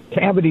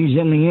cavities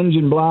in the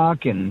engine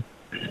block and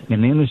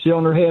in the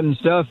cylinder head and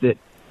stuff that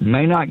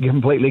may not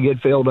completely get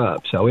filled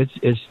up. So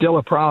it's still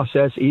a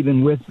process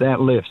even with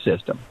that lift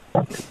system.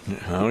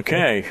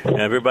 Okay.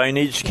 Everybody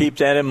needs to keep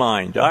that in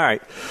mind. All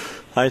right.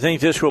 I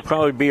think this will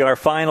probably be our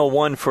final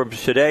one for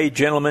today.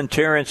 Gentlemen,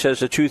 Terrence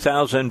has a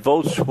 2000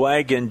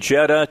 Volkswagen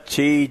Jetta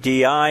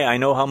TDI. I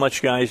know how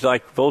much guys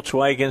like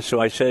Volkswagen, so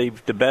I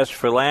saved the best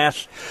for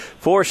last.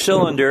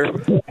 4-cylinder,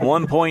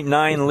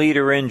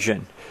 1.9-liter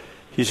engine.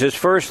 He says,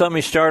 first, let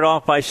me start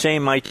off by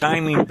saying my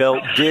timing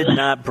belt did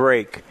not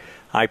break.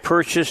 I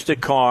purchased the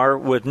car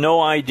with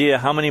no idea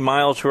how many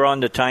miles were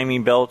on the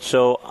timing belt,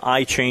 so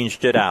I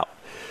changed it out.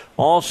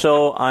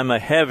 Also, I'm a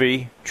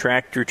heavy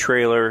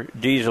tractor-trailer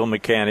diesel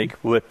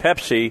mechanic with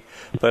Pepsi,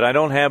 but I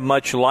don't have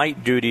much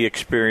light-duty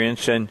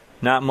experience and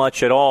not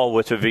much at all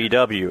with a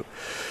VW.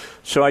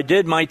 So I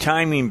did my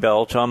timing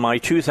belt on my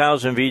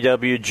 2000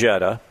 VW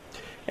Jetta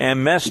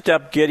and messed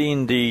up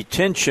getting the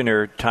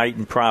tensioner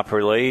tightened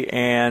properly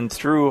and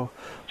threw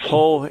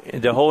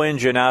the whole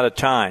engine out of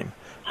time.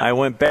 I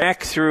went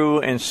back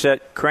through and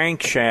set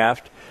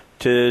crankshaft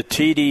to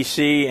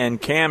TDC and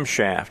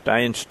camshaft. I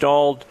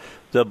installed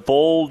the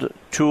bolt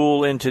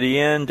tool into the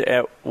end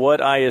at what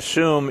I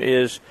assume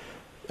is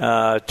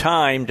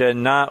timed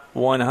and not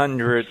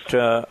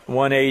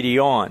 180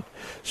 on.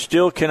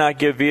 Still cannot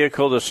get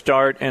vehicle to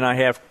start, and I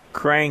have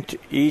cranked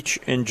each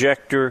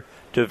injector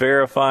to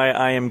verify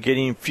I am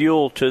getting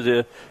fuel to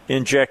the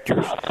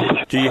injectors.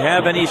 Do you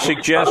have any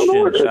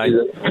suggestions?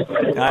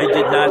 I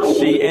did not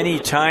see any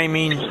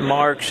timing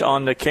marks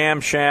on the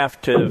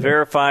camshaft to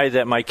verify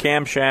that my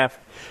camshaft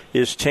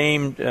is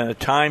timed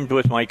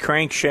with my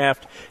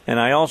crankshaft, and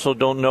I also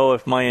don't know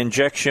if my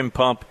injection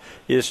pump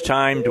is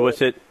timed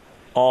with it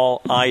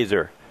all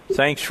either.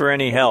 Thanks for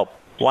any help.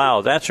 Wow,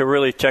 that's a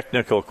really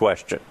technical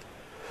question.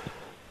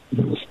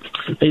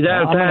 He's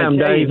out of time,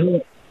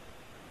 Dave.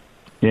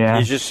 Yeah,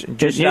 he's just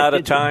out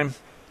of time.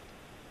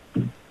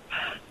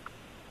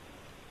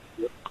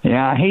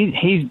 Yeah,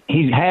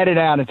 he's had it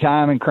out of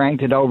time and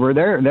cranked it over.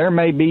 There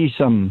may be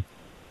some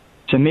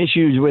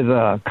issues with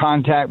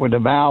contact with the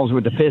valves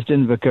with the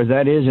pistons, because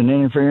that is an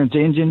interference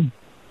engine,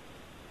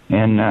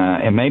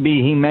 and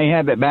maybe he may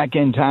have it back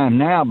in time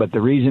now, but the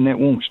reason it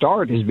won't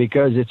start is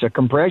because it's a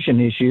compression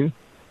issue.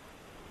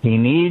 He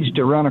needs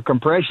to run a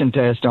compression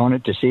test on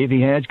it to see if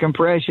he has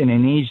compression. He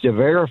needs to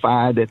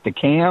verify that the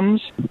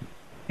cams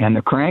and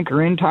the crank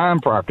are in time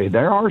properly.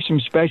 There are some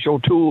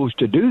special tools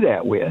to do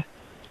that with.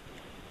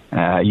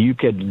 You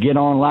could get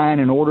online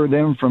and order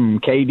them from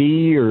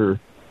KD or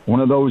one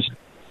of those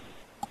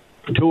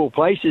tool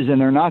places, and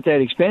they're not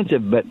that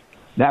expensive, but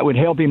that would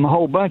help him a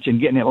whole bunch in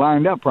getting it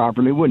lined up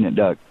properly, wouldn't it,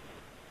 Doug?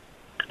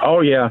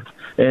 Oh, yeah.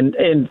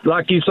 And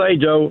like you say,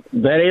 Joe,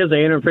 that is an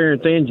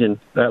interference engine,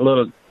 that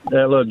little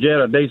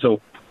Jetta diesel.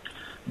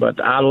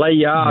 But I lay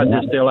you odds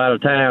it's still out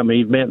of time.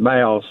 He's bent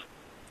valves.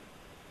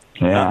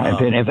 Yeah,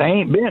 if they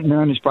ain't bent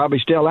none, it's probably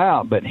still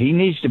out. But he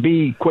needs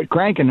to quit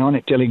cranking on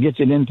it till he gets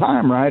it in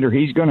time right, or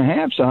he's going to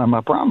have some,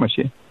 I promise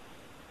you.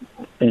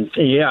 And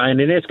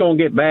then it's going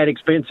to get bad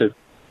expensive.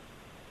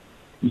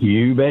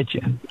 You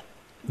betcha.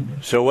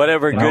 So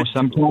whatever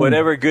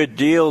good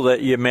deal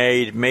that you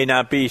made may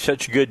not be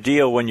such a good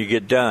deal when you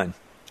get done.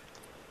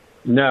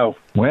 No.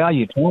 Well,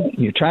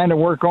 you're trying to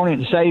work on it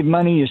and save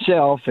money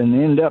yourself, and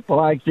end up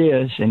like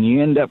this, and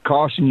you end up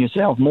costing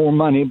yourself more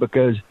money,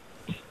 because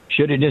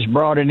should have just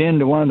brought it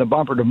into one of the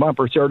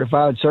bumper-to-bumper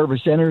certified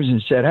service centers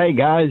and said, hey,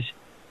 guys,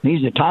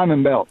 needs a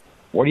timing belt.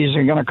 What is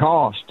it going to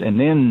cost? And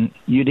then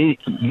you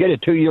get a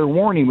 2-year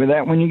warranty with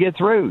that when you get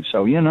through.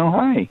 So,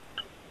 hey,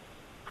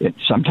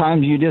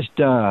 sometimes you just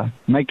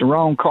make the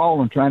wrong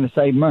call and trying to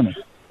save money.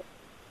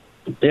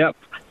 Yep.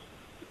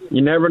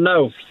 You never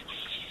know.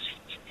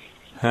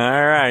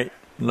 All right.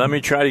 Let me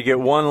try to get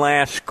one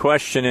last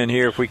question in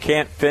here. If we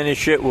can't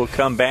finish it, we'll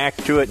come back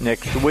to it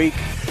next week.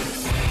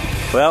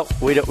 Well,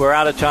 we're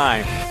out of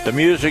time. The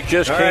music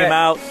just came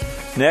out.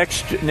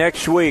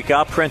 Next week,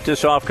 I'll print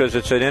this off because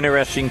it's an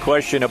interesting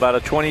question about a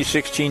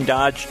 2016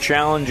 Dodge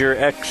Challenger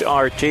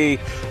XRT,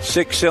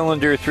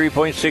 6-cylinder,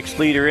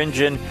 3.6-liter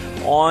engine,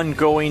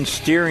 ongoing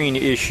steering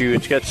issue.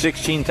 It's got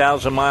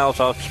 16,000 miles.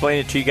 I'll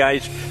explain it to you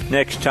guys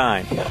next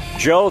time.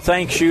 Joe,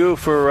 thanks you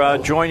for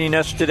joining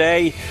us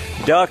today.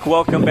 Duck,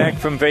 welcome back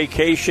from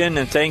vacation,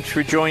 and thanks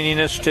for joining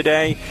us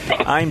today.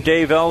 I'm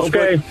Dave Elswick.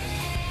 Okay.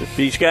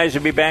 These guys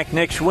will be back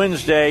next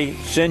Wednesday.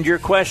 Send your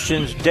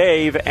questions,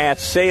 Dave at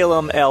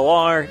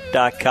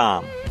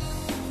SalemLR.com.